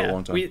subbed to him for a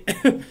long time.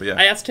 But yeah.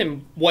 I asked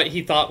him what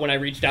he thought when I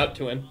reached out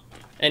to him,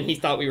 and he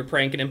thought we were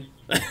pranking him.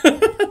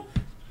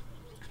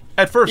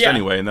 At first, Yeah.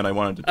 anyway, and then I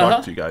wanted to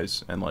talk to you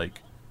guys, and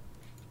like,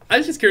 I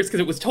was just curious because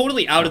it was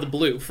totally out of the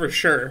blue for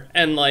sure,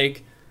 and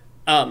like,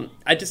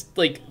 I just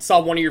like saw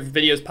one of your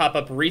videos pop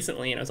up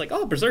recently, and I was like,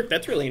 oh, Berserk,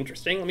 that's really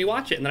interesting. Let me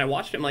watch it. And then I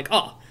watched it. I'm like,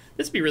 oh,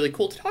 this would be really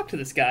cool to talk to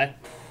this guy.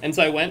 And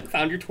so I went,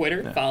 found your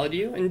Twitter, followed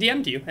you, and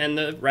DM'd you, and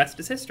the rest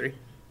is history.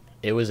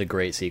 It was a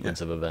great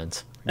sequence of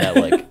events that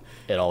like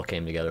it all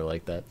came together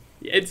like that.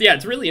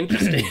 It's really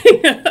interesting.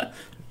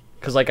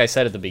 Because like I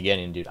said at the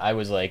beginning, dude, I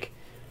was like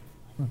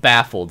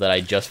baffled that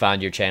I just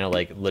found your channel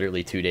like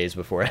literally 2 days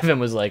before Evan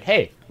was like,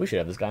 hey, we should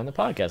have this guy on the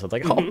podcast. I was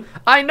like, oh,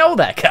 I know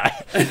that guy.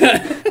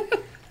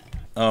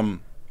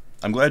 I'm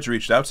glad you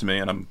reached out to me,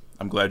 and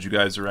I'm glad you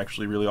guys are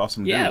actually really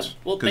awesome dudes.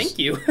 Well, thank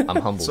you. I'm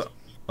humbled. So,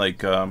 like,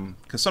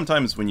 because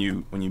sometimes when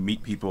you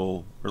meet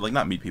people, or like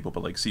not meet people,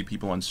 but like see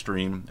people on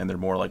stream, and they're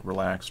more like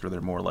relaxed, or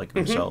they're more like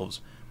themselves,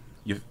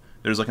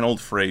 there's like an old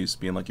phrase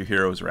being like, your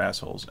heroes are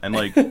assholes, and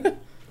like, you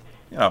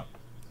know,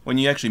 when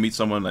you actually meet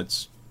someone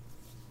that's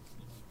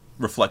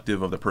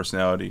reflective of the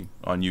personality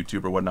on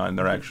YouTube or whatnot, and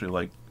they're actually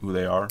like who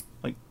they are,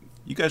 like,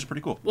 you guys are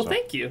pretty cool. Well, So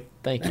thank you.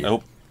 Thank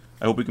you.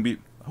 I hope we can be.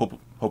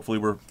 Hopefully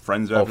we're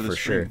friends after for this.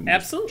 sure. stream and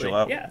Absolutely. chill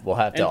out. Yeah. We'll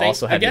have to And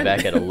also have again. you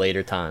back at a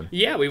later time.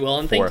 Yeah, we will,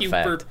 and For thank a you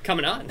for fact.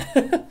 coming on.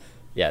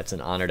 Yeah, it's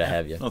an honor to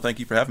have you. No, thank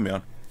you for having me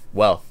on.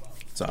 Well,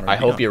 It's an honor I to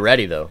be hope on. you're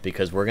ready though,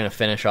 because we're gonna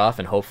finish off,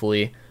 and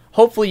hopefully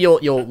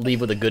you'll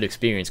leave with a good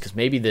experience. Because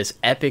maybe this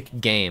epic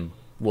game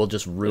will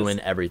just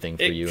ruin everything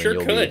for it you, sure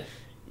and could.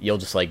 you'll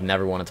just like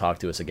never want to talk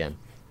to us again.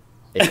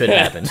 It could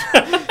happen.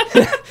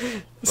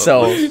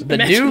 So the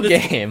Imagine new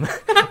this- game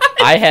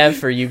I have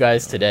for you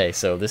guys today.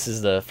 So this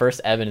is the first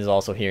Evan is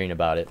also hearing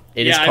about it.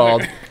 It is Yeah, I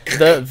called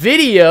the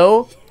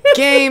Video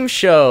Game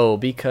Show,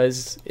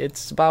 because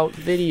it's about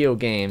video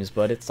games,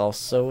 but it's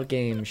also a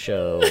game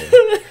show.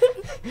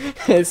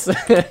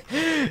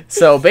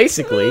 So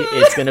basically,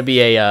 it's going to be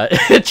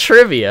a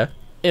trivia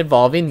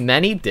involving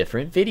many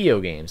different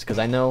video games, because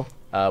I know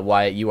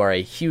Wyatt, you are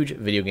a huge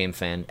video game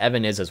fan.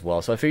 Evan is as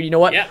well. So I figured, you know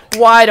what? Yeah.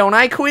 Why don't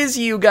I quiz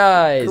you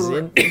guys?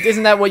 Correct. And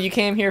isn't that what you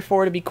came here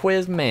for, to be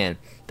quizzed? Man,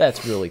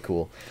 that's really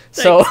cool.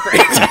 So,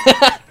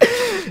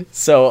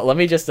 so let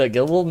me just get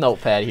a little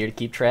notepad here to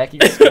keep track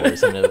of your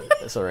scores.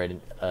 It's all right.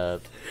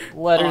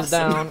 Letters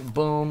Awesome. down.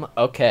 Boom.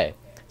 Okay.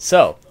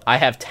 So I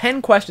have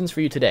 10 questions for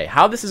you today.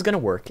 How this is going to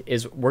work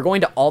is we're going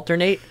to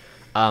alternate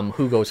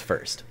who goes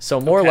first. So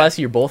more or Okay. less,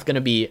 you're both going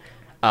to be.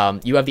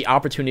 You have the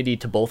opportunity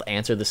to both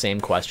answer the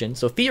same question.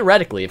 So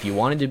theoretically, if you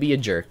wanted to be a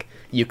jerk,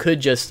 you could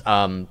just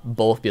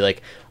both be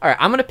like, all right,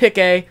 I'm going to pick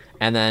A,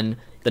 and then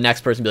the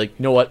next person be like,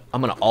 you know what,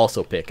 I'm going to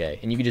also pick A.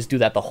 And you could just do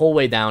that the whole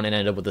way down and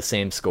end up with the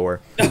same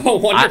score. Oh,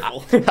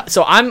 wonderful.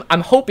 So I'm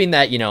hoping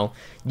that,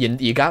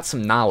 you got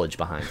some knowledge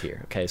behind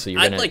here. Okay, so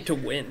you're I'd going like to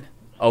win.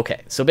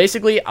 Okay, so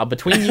basically,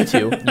 between you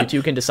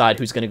two can decide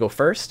who's going to go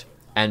first.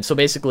 And so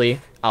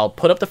basically, I'll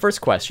put up the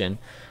first question,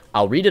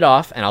 I'll read it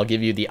off, and I'll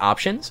give you the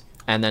options.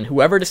 And then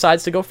whoever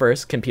decides to go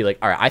first can be like,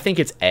 all right, I think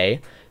it's A.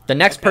 The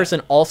next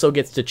person also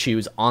gets to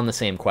choose on the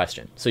same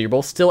question. So you're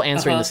both still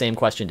answering the same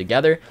question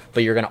together,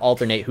 but you're going to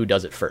alternate who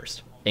does it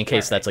first. In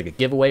case that's like a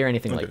giveaway or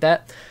anything like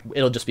that.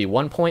 It'll just be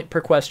 1 point per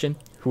question.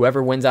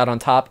 Whoever wins out on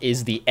top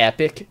is the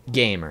epic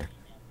gamer.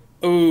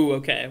 Ooh,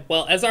 okay.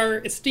 Well, as our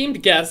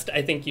esteemed guest,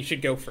 I think you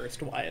should go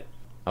first, Wyatt.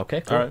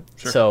 Okay, cool. All right,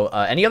 sure. So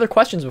any other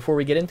questions before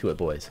we get into it,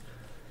 boys?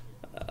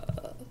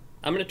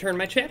 I'm going to turn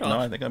my chat off. No,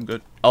 I think I'm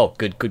good. Oh,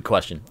 good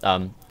question.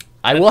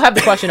 I will have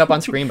the question up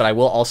on screen, but I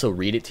will also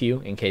read it to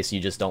you in case you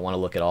just don't want to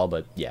look at all.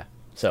 But yeah,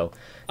 so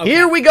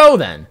Here we go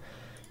then.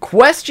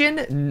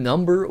 Question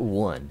number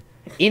 1.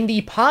 In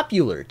the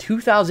popular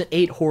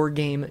 2008 horror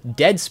game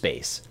Dead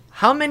Space,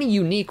 how many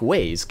unique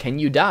ways can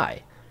you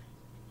die?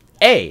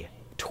 A,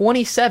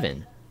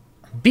 27,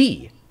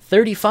 B,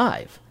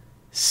 35,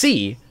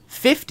 C,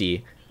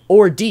 50,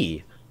 or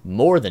D,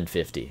 more than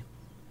 50?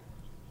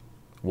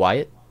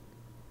 Wyatt,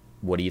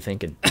 what are you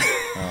thinking?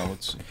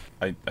 Let's see.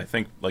 I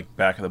think like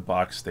back of the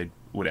box they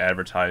would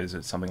advertise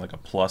it something like a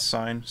plus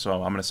sign,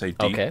 so I'm gonna say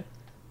D. Okay.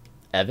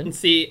 Evan? And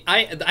see,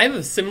 I have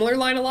a similar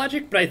line of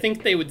logic, but I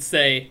think they would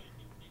say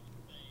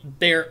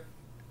they're...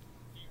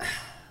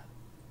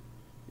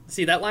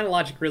 See, that line of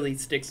logic really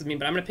sticks with me,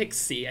 but I'm going to pick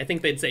C. I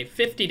think they'd say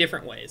 50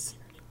 different ways.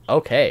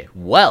 Okay,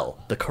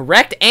 well, the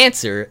correct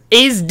answer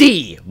is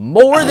D.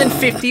 More than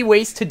 50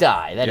 ways to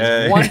die. That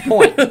is 1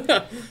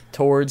 point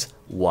towards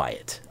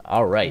Wyatt.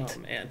 All right.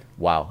 Oh, man.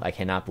 Wow, I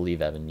cannot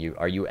believe, Evan.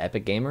 Are you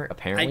Epic Gamer?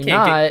 Apparently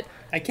not.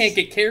 I can't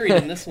get carried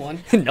in this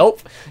one.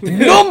 Nope.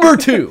 Number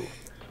 2.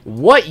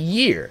 What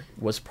year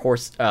was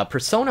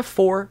Persona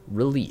 4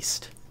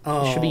 released?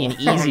 This should be an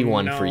easy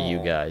one for you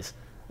guys.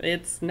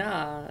 It's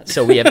not.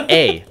 So we have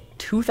A,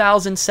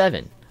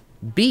 2007,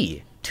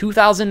 B,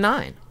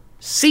 2009,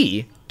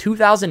 C,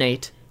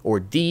 2008, or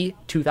D,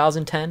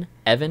 2010.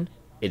 Evan,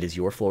 it is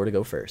your floor to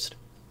go first.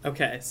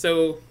 Okay,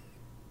 so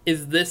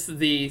is this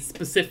the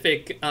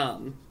specific,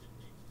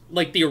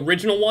 like the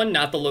original one,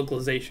 not the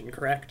localization,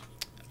 correct?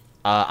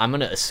 I'm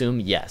going to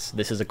assume yes.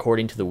 This is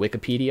according to the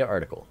Wikipedia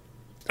article.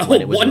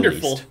 Oh,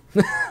 wonderful.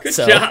 Good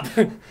job.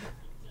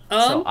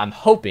 So I'm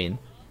hoping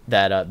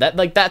that,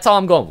 that's all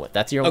I'm going with.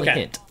 That's your only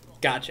hint.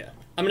 Gotcha.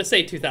 I'm going to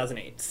say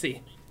 2008.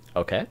 C.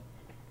 Okay.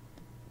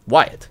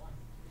 Wyatt,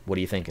 what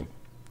are you thinking?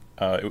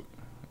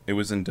 It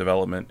was in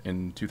development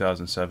in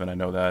 2007. I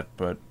know that,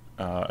 but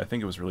I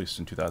think it was released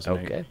in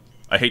 2008. Okay.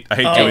 I hate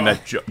doing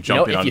that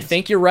jumping on. If you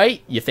think you're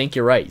right, you think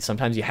you're right.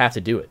 Sometimes you have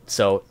to do it.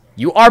 So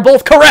you are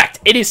both correct.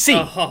 It is C,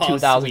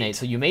 2008. Sweet.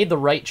 So you made the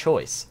right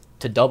choice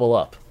to double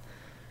up.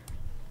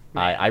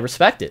 I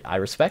respect it.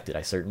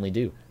 I certainly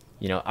do.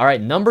 All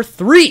right, number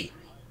 3.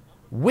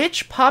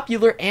 Which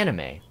popular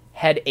anime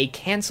had a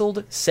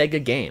canceled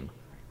Sega game?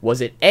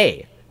 Was it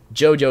A,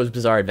 JoJo's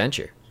Bizarre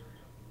Adventure,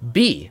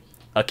 B,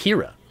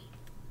 Akira,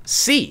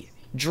 C,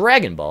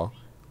 Dragon Ball,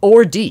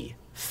 or D,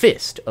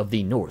 Fist of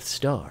the North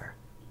Star?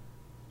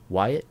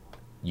 Wyatt,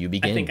 you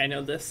begin. I think I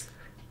know this.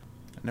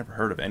 I've never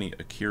heard of any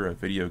Akira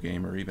video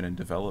game or even in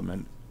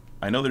development.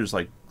 I know there's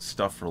like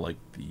stuff for like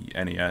the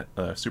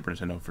NES, Super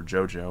Nintendo for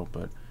JoJo,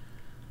 but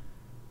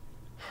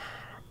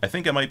I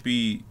think it might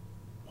be.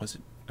 Was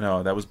it?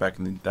 No, that's back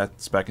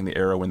in the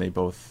era when they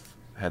both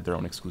had their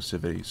own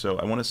exclusivity. So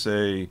I want to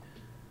say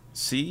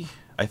C.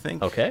 I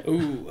think. Okay.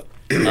 Ooh.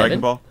 Dragon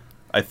Ball.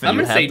 I think. I'm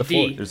gonna say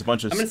D. There's a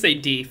bunch of. I'm gonna say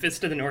D.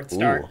 Fist of the North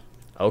Star. Ooh.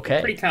 Okay.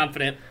 I'm pretty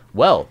confident.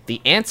 Well, the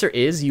answer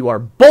is you are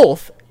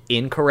both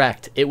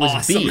incorrect. It was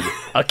awesome. B,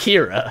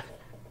 Akira.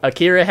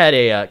 Akira had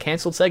a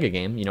canceled Sega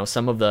game.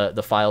 Some of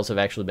the files have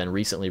actually been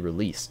recently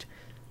released,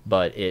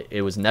 but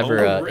it was never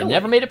really? It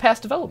never made it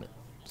past development.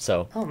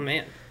 So. Oh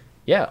man.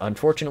 Yeah,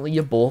 unfortunately,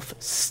 you both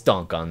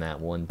stunk on that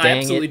one. Dang I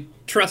absolutely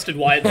trusted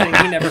Wyatt, saying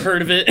he never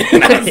heard of it,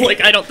 and I was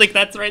like, I don't think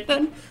that's right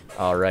then.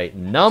 All right,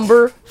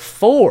 number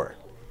 4.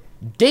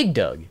 Dig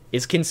Dug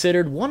is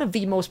considered one of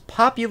the most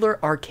popular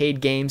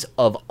arcade games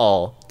of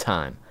all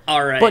time.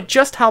 All right. But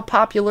just how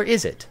popular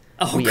is it?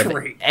 Oh, we have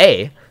great.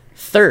 A,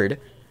 3rd,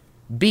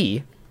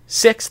 B,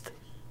 6th,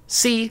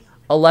 C,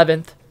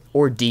 11th,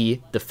 or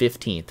D, the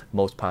 15th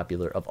most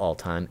popular of all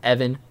time.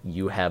 Evan,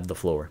 you have the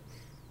floor.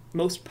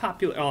 Most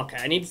popular... Oh, okay,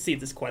 I need to see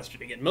this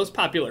question again. Most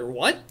popular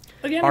what?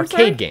 Again,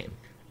 arcade game.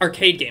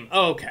 Arcade game.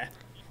 Oh, okay.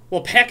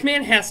 Well,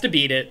 Pac-Man has to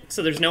beat it,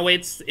 so there's no way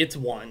it's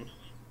 1.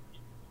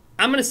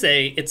 I'm going to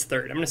say it's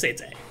 3rd. I'm going to say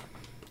it's A.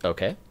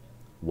 Okay.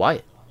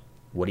 Wyatt,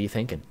 what are you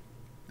thinking?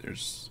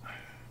 There's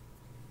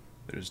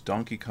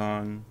Donkey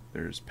Kong.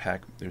 There's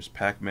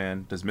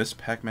Pac-Man. Does Miss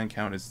Pac-Man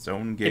count as its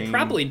own game? It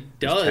probably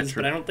does,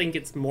 but I don't think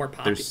it's more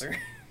popular.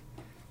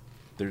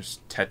 There's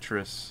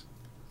Tetris.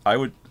 I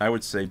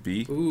would say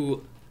B.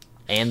 Ooh.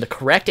 And the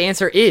correct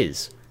answer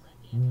is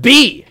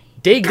B.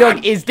 Dig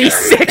Dug is the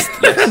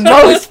 6th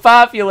most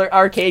popular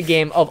arcade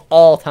game of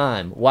all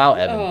time. Wow,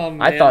 Evan. Oh,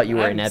 man. I thought you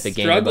were an I'm epic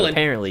struggling. gamer, but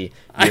apparently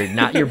you're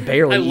not. You're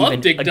barely I love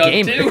even Dig a Dug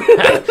gamer.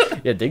 too.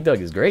 Yeah, Dig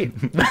Dug is great.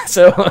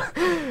 So,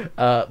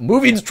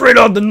 Moving straight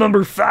on to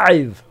number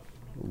 5.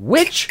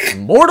 Which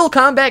Mortal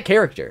Kombat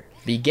character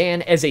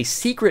began as a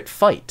secret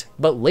fight,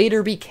 but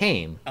later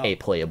became a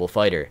playable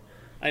fighter?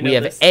 I know We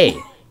have this. A.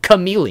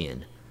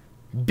 Chameleon,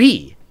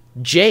 B.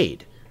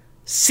 Jade,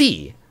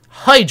 C.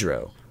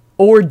 Hydro,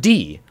 or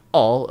D.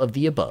 All of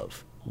the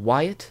above.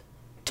 Wyatt,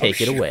 take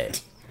it shoot. away.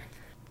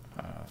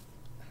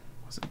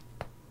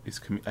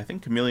 I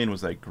think Chameleon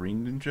was like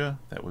Green Ninja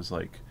that was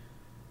like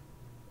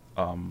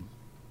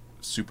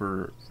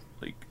super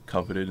like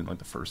coveted in like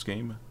the first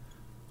game.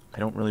 I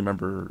don't really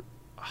remember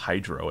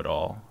Hydro at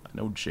all. I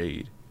know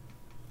Jade.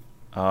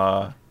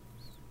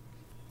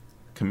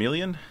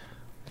 Chameleon?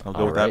 I'll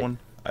go with that Alright. one.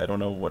 I don't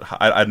know what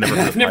I've never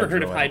heard I've of never Hydro.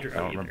 heard of I Hydro don't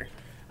either. remember.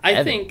 I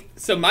Evan. think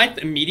so. My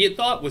immediate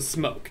thought was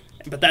Smoke,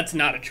 but that's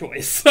not a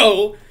choice.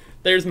 So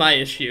there's my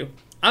issue.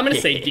 I'm gonna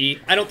say D.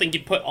 I don't think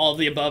you'd put all of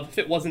the above if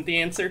it wasn't the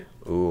answer.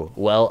 Ooh,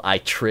 well, I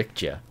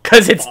tricked you.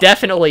 Because it's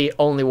definitely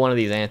only one of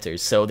these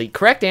answers. So the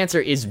correct answer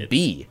is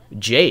B.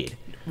 Jade.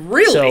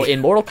 Really? So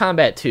in Mortal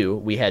Kombat 2,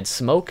 we had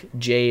Smoke,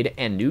 Jade,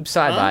 and Noob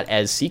Saibot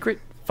as secret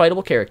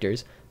fightable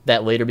characters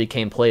that later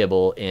became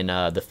playable in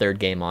the third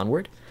game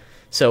onward.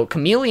 So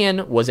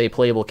Chameleon was a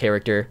playable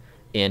character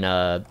in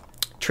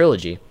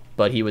Trilogy,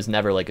 but he was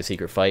never like a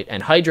secret fight.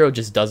 And Hydro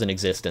just doesn't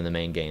exist in the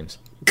main games.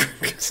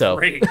 So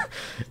Great.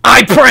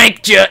 I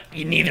pranked you.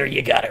 Neither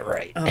you got it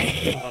right.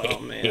 Oh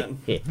man.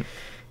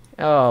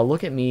 Oh,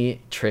 look at me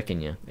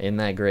tricking you. Isn't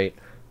that great?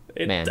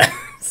 Man.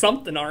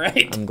 Something, all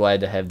right. I'm glad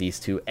to have these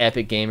two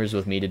epic gamers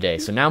with me today.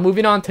 So now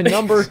moving on to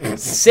number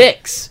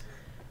 6.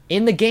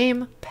 In the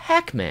game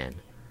Pac-Man,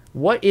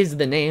 what is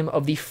the name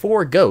of the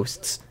 4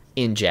 ghosts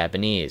in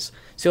Japanese?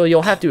 So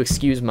you'll have to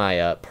excuse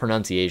my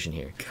pronunciation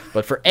here.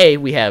 But for A,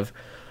 we have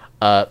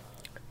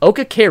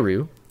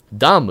Okakeru,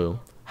 Damu,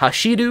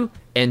 Hashidu,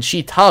 and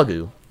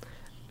Shitagu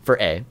for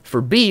A.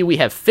 For B, we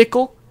have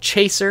Fickle,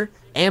 Chaser,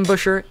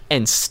 Ambusher,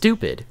 and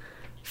Stupid.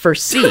 For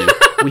C,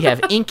 we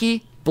have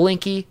Inky,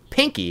 Blinky,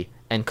 Pinky,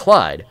 and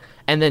Clyde.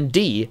 And then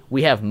D,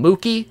 we have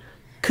Mookie,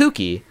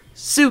 Kooky,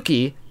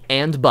 Suki,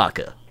 and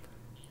Baka.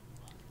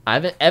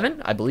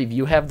 Evan, I believe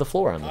you have the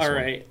floor on this All one.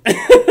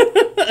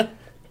 right.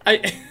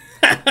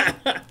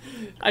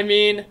 I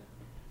mean,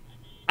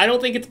 I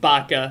don't think it's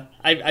Baka.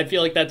 I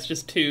feel like that's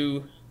just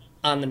too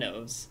on the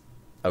nose.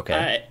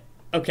 Okay.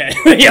 Okay.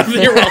 Yeah,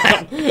 you're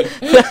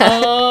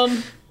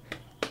welcome.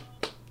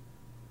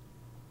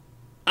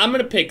 I'm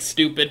gonna pick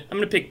Stupid. I'm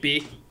gonna pick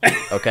B.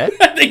 Okay.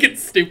 I think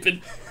it's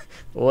Stupid.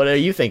 What are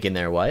you thinking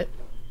there, Wyatt?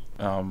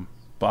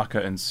 Baka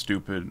and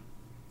Stupid,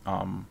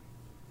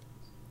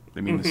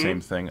 they mean the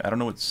same thing. I don't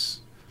know if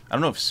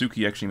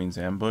Suki actually means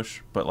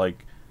ambush, but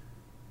like,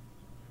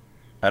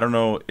 I don't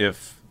know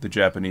if the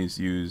Japanese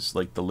use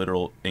like the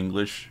literal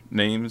English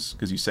names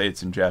because you say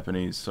it's in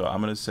Japanese. So I'm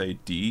gonna say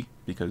D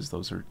because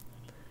those are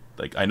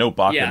like I know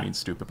Baka Yeah. means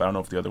stupid, but I don't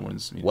know if the other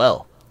ones mean.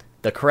 Well,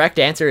 the correct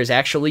answer is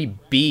actually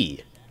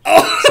B.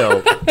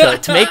 So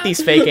to make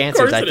these fake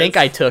answers, course I it think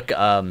is. I took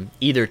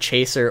either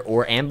Chaser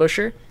or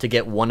Ambusher to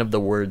get one of the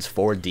words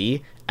for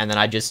D, and then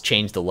I just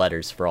changed the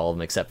letters for all of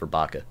them except for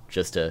Baka,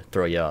 just to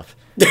throw you off.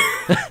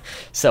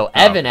 So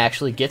Evan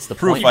actually gets the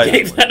Proof point. I- for that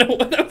Gave one. that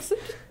away. That was-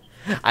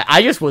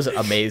 I just was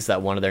amazed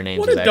that one of their names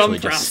What was a dumb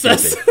actually just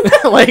process. stupid.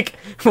 Like,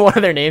 one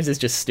of their names is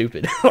just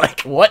stupid.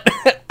 Like, what?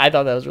 I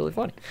thought that was really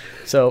funny.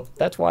 So,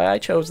 that's why I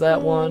chose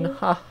that one.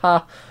 Ha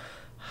ha.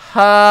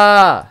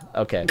 Ha.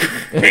 Okay.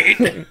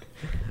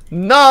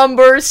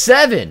 Number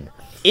 7.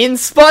 In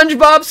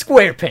SpongeBob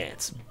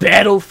SquarePants,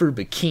 Battle for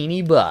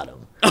Bikini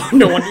Bottom. Oh,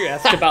 no wonder you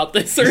asked about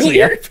this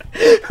earlier.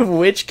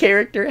 Which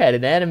character had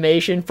an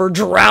animation for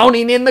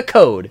drowning in the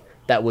code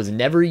that was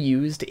never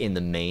used in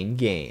the main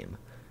game?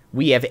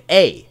 We have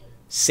A.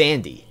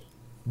 Sandy,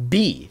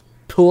 B.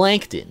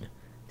 Plankton,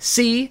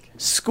 C.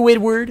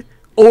 Squidward,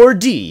 or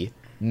D.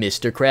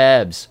 Mr.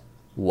 Krabs.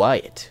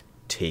 Wyatt,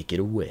 take it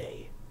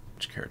away.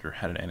 Which character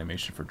had an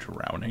animation for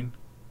drowning?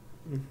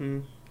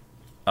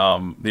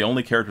 The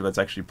only character that's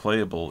actually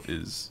playable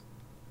is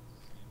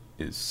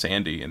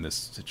Sandy in this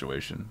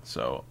situation.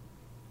 So,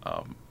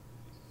 and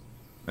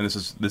this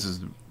is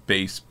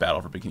base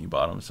Battle for Bikini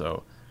Bottom.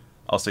 So,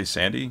 I'll say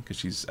Sandy because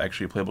she's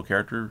actually a playable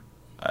character.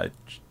 I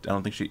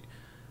don't think she,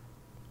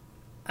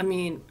 I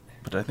mean,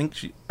 but I think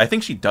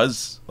she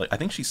does. Like, I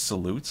think she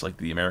salutes like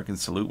the American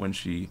salute when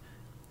she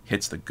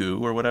hits the goo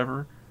or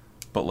whatever.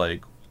 But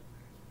like,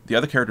 the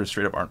other characters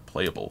straight up aren't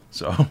playable.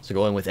 So, So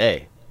going with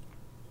A.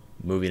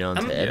 Moving on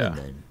to Evan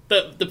yeah. then.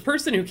 the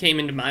person who came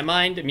into my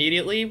mind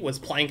immediately was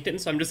Plankton,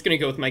 so I'm just going to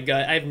go with my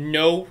gut. I have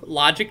no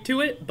logic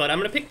to it, but I'm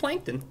going to pick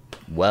Plankton.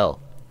 Well,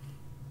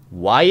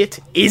 Wyatt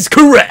is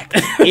correct.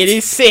 It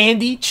is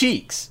Sandy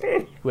Cheeks,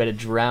 who had a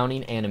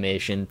drowning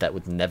animation that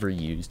was never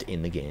used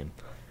in the game.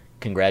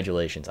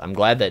 Congratulations. I'm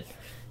glad that,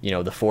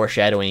 the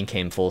foreshadowing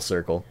came full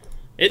circle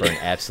for an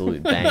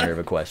absolute banger of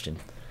a question.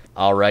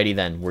 Alrighty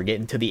then, we're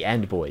getting to the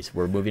end, boys.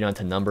 We're moving on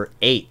to number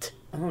 8.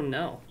 Oh,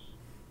 no.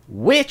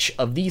 Which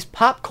of these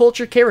pop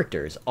culture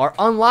characters are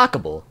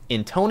unlockable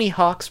in Tony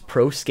Hawk's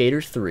Pro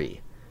Skater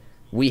 3?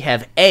 We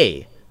have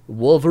A.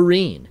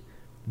 Wolverine,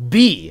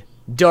 B.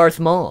 Darth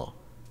Maul,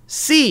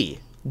 C.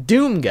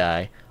 Doom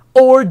Guy,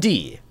 or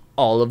D.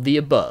 All of the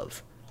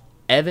above?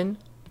 Evan,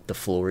 the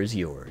floor is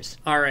yours.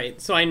 All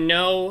right, so I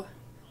know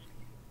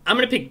I'm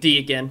going to pick D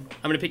again.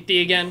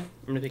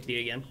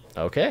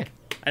 Okay.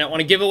 I don't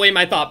want to give away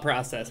my thought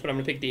process, but I'm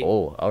going to pick D.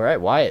 Oh, all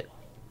right, Wyatt.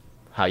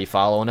 How you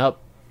following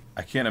up?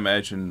 I can't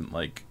imagine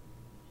like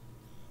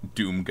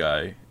Doom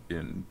Guy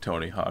in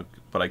Tony Hawk,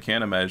 but I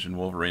can't imagine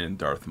Wolverine and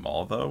Darth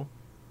Maul though.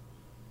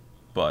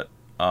 But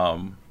I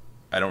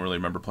don't really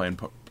remember playing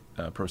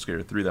Pro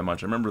Skater 3 that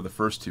much. I remember the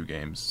first two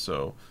games,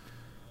 so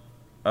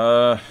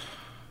all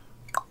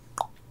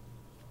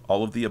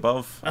of the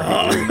above.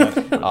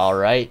 All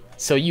right.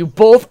 So you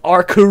both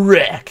are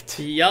correct.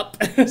 Yup.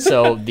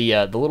 So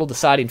the little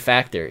deciding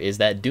factor is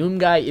that Doom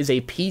Guy is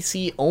a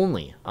PC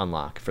only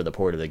unlock for the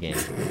port of the game,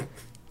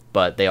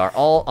 but they are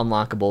all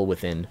unlockable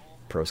within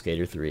Pro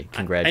Skater 3. I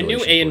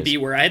Congratulations. knew A and boys. B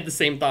were. I had the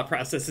same thought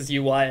process as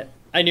you, Wyatt.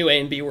 I knew A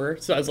and B were,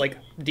 so I was like,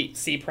 D,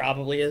 C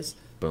probably is.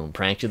 Boom,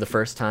 pranked you the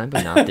first time,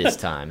 but not this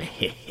time.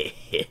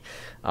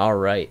 All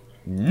right.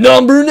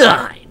 Number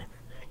 9.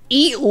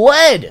 Eat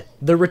Lead!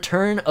 The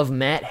Return of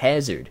Matt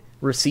Hazard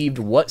received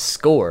what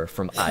score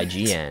from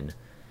IGN?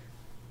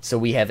 So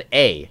we have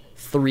A,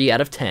 3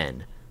 out of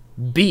 10,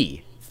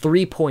 B,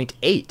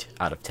 3.8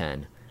 out of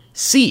 10,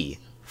 C,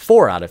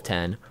 4 out of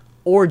 10,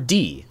 or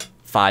D,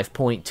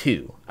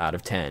 5.2 out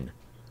of 10.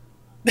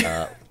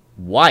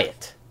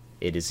 Wyatt,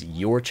 it is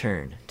your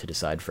turn to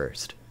decide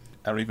first.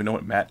 I don't even know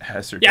what Matt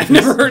Hazard Yeah, is. I've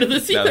never heard of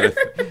this either.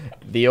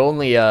 The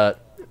only,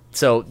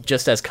 so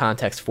just as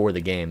context for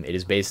the game, it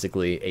is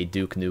basically a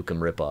Duke Nukem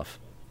ripoff.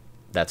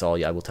 That's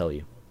all I will tell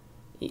you.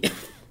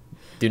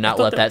 Do not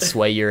let that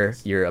sway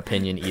your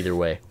opinion either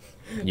way.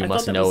 You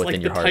must know was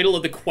within like your the heart. title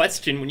of the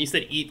question when you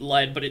said eat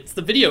lead, but it's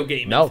the video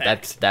game. No, in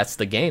fact. that's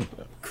the game.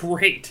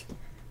 Great.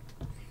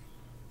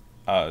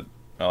 Well,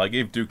 I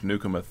gave Duke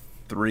Nukem a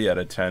 3 out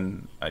of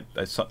 10.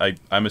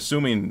 I'm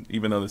assuming,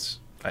 even though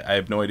I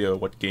have no idea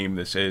what game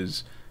this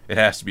is, it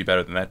has to be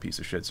better than that piece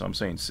of shit, so I'm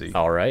saying C.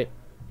 All right.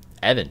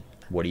 Evan,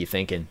 what are you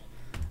thinking?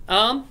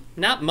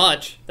 Not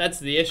much. That's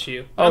the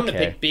issue. I'm gonna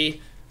Okay. pick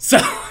B. So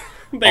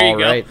there you All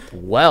go. right.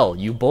 Well,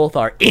 you both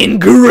are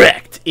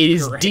incorrect. It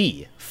is Correct.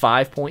 D,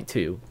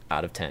 5.2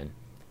 out of 10.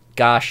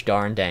 Gosh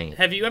darn dang it.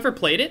 Have you ever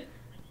played it?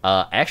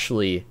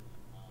 Actually,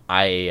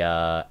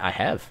 I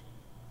have.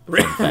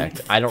 In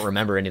fact, I don't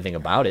remember anything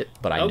about it,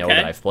 but I know Okay.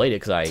 that I've played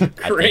it because I think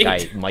Great.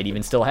 I might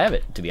even still have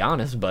it, to be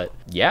honest. But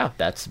yeah,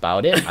 that's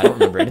about it. I don't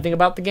remember anything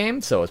about the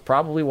game, so it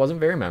probably wasn't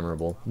very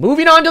memorable.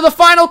 Moving on to the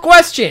final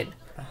question.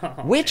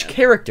 Which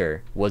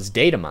character was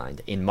data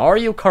mined in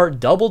Mario Kart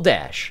Double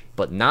Dash,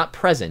 but not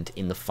present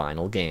in the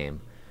final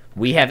game?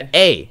 We have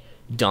A,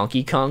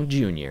 Donkey Kong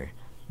Jr.,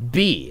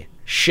 B,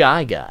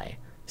 Shy Guy,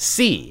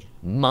 C,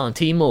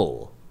 Monty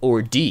Mole,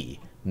 or D,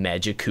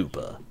 Magic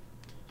Koopa.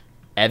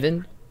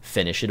 Evan,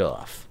 finish it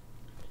off.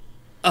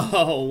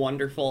 Oh,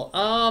 wonderful.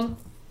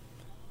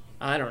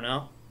 I don't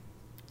know.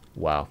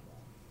 Wow.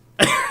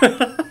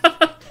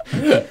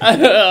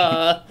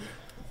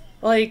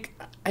 Like,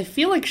 I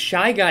feel like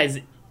Shy Guy's.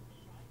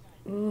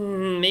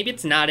 Maybe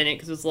it's not in it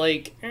because it's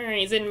like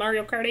he's in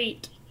Mario Kart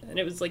 8, and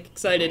it was like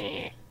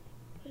excited.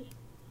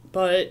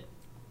 But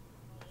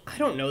I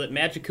don't know that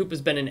Magic Koopa's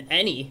been in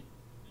any.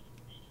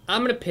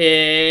 I'm gonna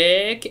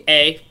pick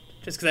A,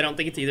 just because I don't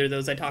think it's either of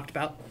those I talked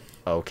about.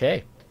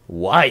 Okay.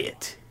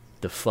 Wyatt,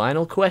 the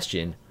final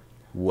question.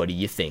 What are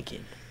you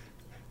thinking?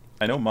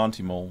 I know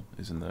Monty Mole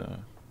is in the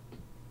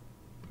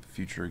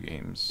future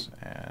games,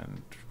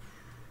 and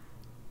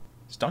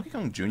is Donkey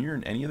Kong Jr.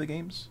 in any of the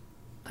games?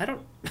 I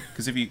don't.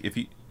 Because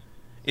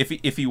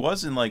if he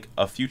was in like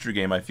a future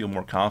game, I feel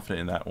more confident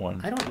in that one.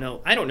 I don't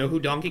know. I don't know who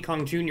Donkey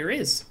Kong Jr.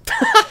 is.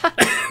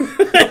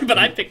 But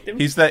I picked him.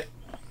 He's the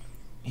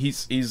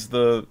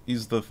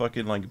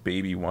fucking like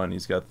baby one.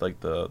 He's got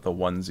like the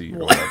onesie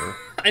or whatever.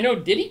 I know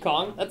Diddy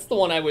Kong. That's the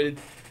one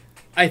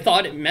I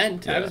thought it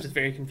meant. I Yeah. was just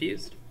very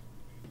confused.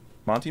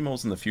 Monty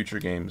Mole's in the future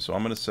game, so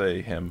I'm gonna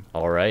say him.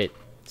 All right.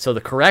 So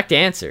the correct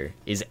answer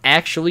is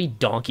actually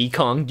Donkey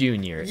Kong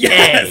Jr.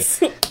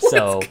 Yes. Yay!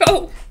 So Let's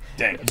go.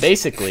 Dang.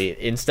 basically,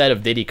 instead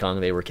of Diddy Kong,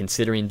 they were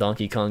considering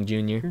Donkey Kong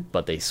Jr.,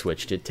 but they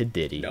switched it to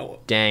Diddy. No.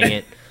 Dang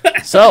it.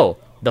 So,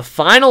 the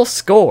final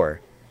score,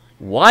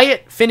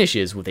 Wyatt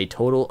finishes with a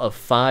total of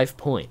 5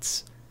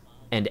 points,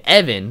 and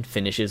Evan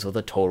finishes with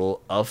a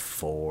total of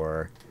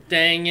 4.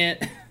 Dang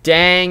it.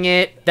 Dang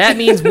it. That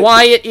means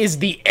Wyatt is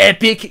the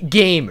epic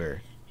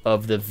gamer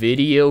of the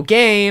video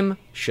game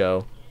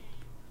show.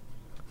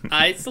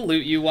 I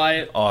salute you,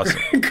 Wyatt.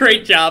 Awesome.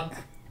 Great job.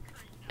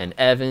 And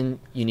Evan,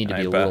 you need to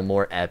be I a bet. little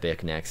more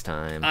epic next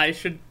time. I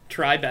should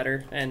try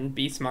better and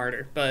be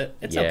smarter, but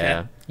it's Yeah,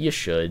 okay. you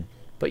should,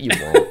 but you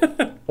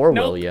won't. Or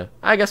will Nope. you?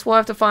 I guess we'll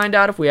have to find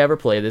out if we ever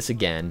play this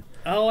again.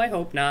 Oh, I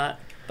hope not.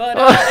 But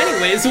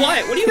anyways,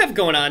 Wyatt, what do you have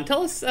going on?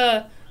 Tell us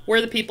where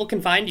the people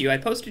can find you. I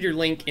posted your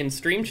link in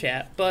Stream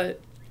Chat,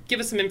 but give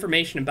us some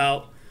information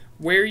about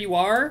where you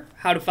are,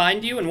 how to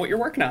find you, and what you're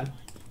working on.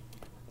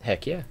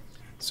 Heck yeah.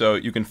 So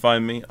you can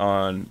find me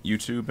on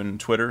YouTube and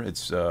Twitter.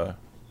 It's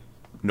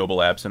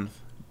Noble Absinthe.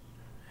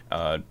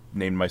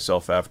 named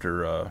myself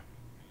after a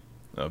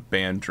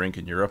banned drink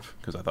in Europe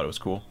because I thought it was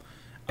cool.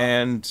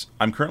 And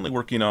I'm currently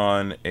working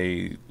on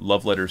a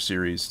love letter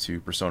series to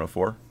Persona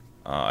 4.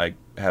 I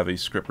have a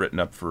script written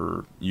up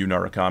for Yu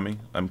Narukami.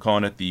 I'm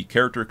calling it the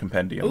Character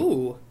Compendium.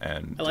 Ooh,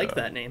 and I like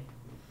that name.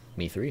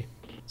 Me 3.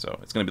 So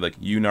it's going to be like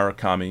Yu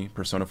Narukami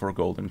Persona 4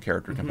 Golden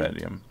Character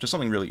Compendium. Just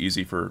something really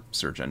easy for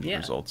search engine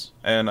results.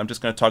 And I'm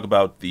just going to talk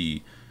about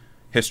the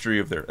history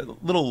of their... A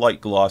little light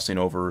glossing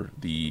over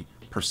the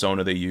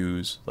persona they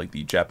use, like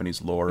the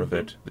Japanese lore of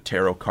it, the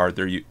tarot card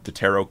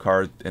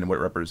and what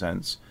it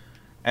represents,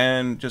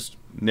 and just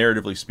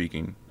narratively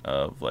speaking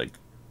of like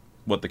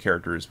what the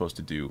character is supposed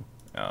to do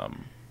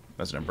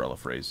as an umbrella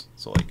phrase.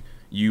 So like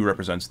Yu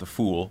represents the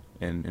fool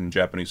in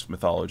Japanese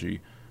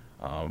mythology.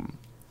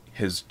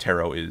 His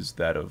tarot is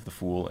that of the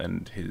fool,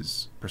 and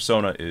his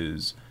persona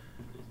is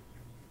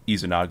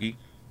Izanagi.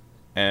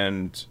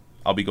 And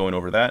I'll be going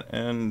over that,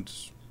 and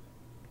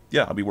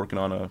yeah, I'll be working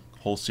on a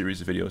whole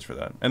series of videos for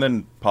that. And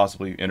then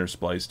possibly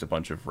interspliced a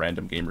bunch of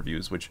random game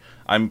reviews, which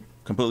I'm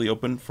completely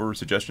open for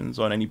suggestions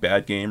on any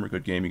bad game or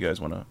good game you guys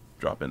want to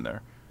drop in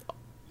there.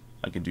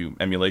 I can do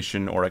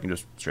emulation, or I can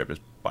just straight up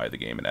just buy the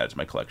game and add it to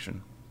my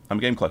collection. I'm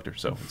a game collector,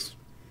 so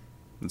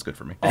it's good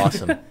for me.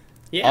 Awesome.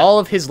 Yeah. All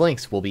of his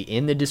links will be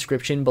in the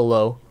description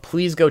below.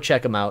 Please go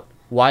check them out.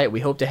 Wyatt, we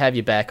hope to have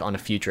you back on a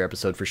future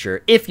episode for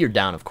sure, if you're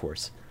down, of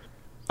course.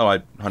 Oh, I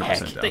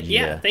 100% down.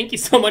 Yeah, thank you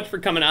so much for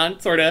coming on.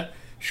 Sort of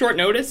short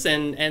notice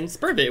and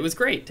spur of it. It was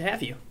great to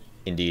have you.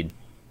 Indeed.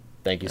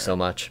 Thank you so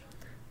much.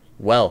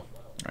 Well,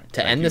 Right,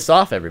 to end this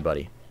off,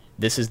 everybody,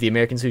 this is the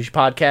American Sushi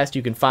Podcast.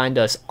 You can find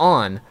us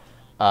on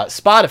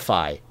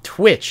Spotify,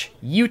 Twitch,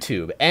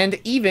 YouTube, and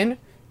even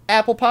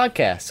Apple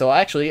Podcasts. So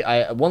actually,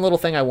 one little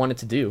thing I wanted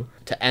to do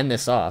to end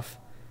this off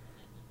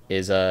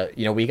is,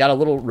 we got a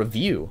little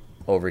review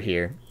over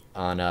here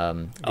on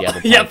the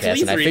Apple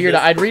Podcast, and I figured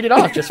I'd read it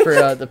off just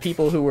for the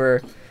people who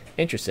were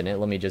interested in it.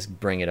 Let me just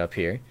bring it up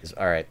here.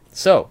 All right.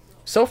 So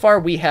far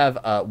we have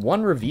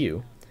one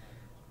review,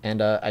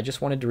 and I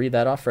just wanted to read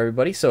that off for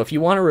everybody. So if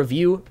you want a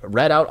review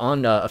read out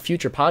on a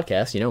future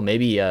podcast,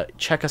 maybe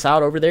check us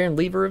out over there and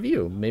leave a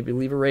review. Maybe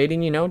leave a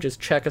rating, just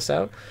check us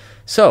out.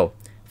 So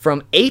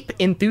from Ape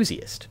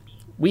Enthusiast,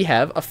 we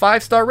have a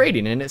 5-star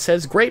rating, and it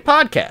says, great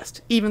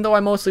podcast. Even though I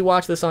mostly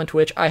watch this on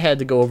Twitch, I had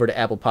to go over to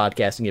Apple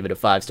Podcasts and give it a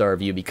 5-star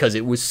review because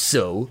it was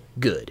so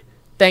good.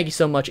 Thank you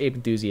so much, Ape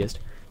Enthusiast.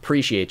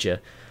 Appreciate you.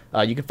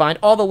 You can find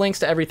all the links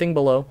to everything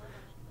below,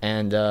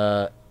 and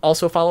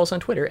also follow us on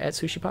Twitter at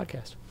Sushi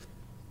Podcast.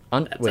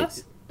 That's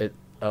us.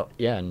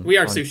 And we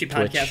are on Sushi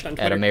Twitch Podcast on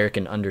Twitter. At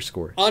American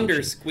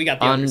 _ We got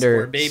the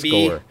underscore,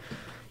 baby.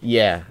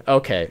 Yeah,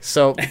 okay.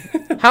 So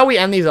how we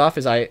end these off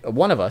is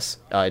one of us,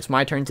 it's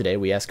my turn today,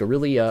 we ask a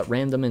really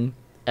random and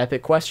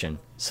epic question.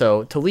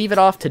 So to leave it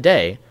off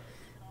today,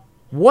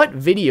 what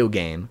video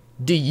game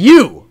do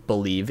you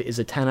believe is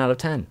a 10 out of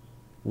 10?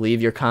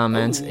 Leave your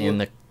comments in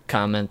the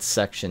comments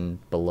section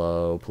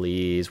below,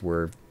 please.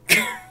 We're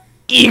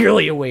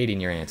eagerly awaiting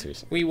your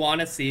answers. We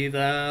want to see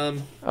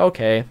them.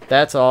 Okay,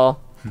 that's all.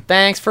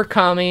 Thanks for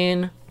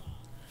coming.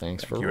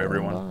 Thanks for you,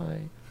 everyone.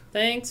 by.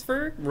 Thanks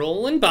for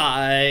rolling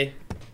by.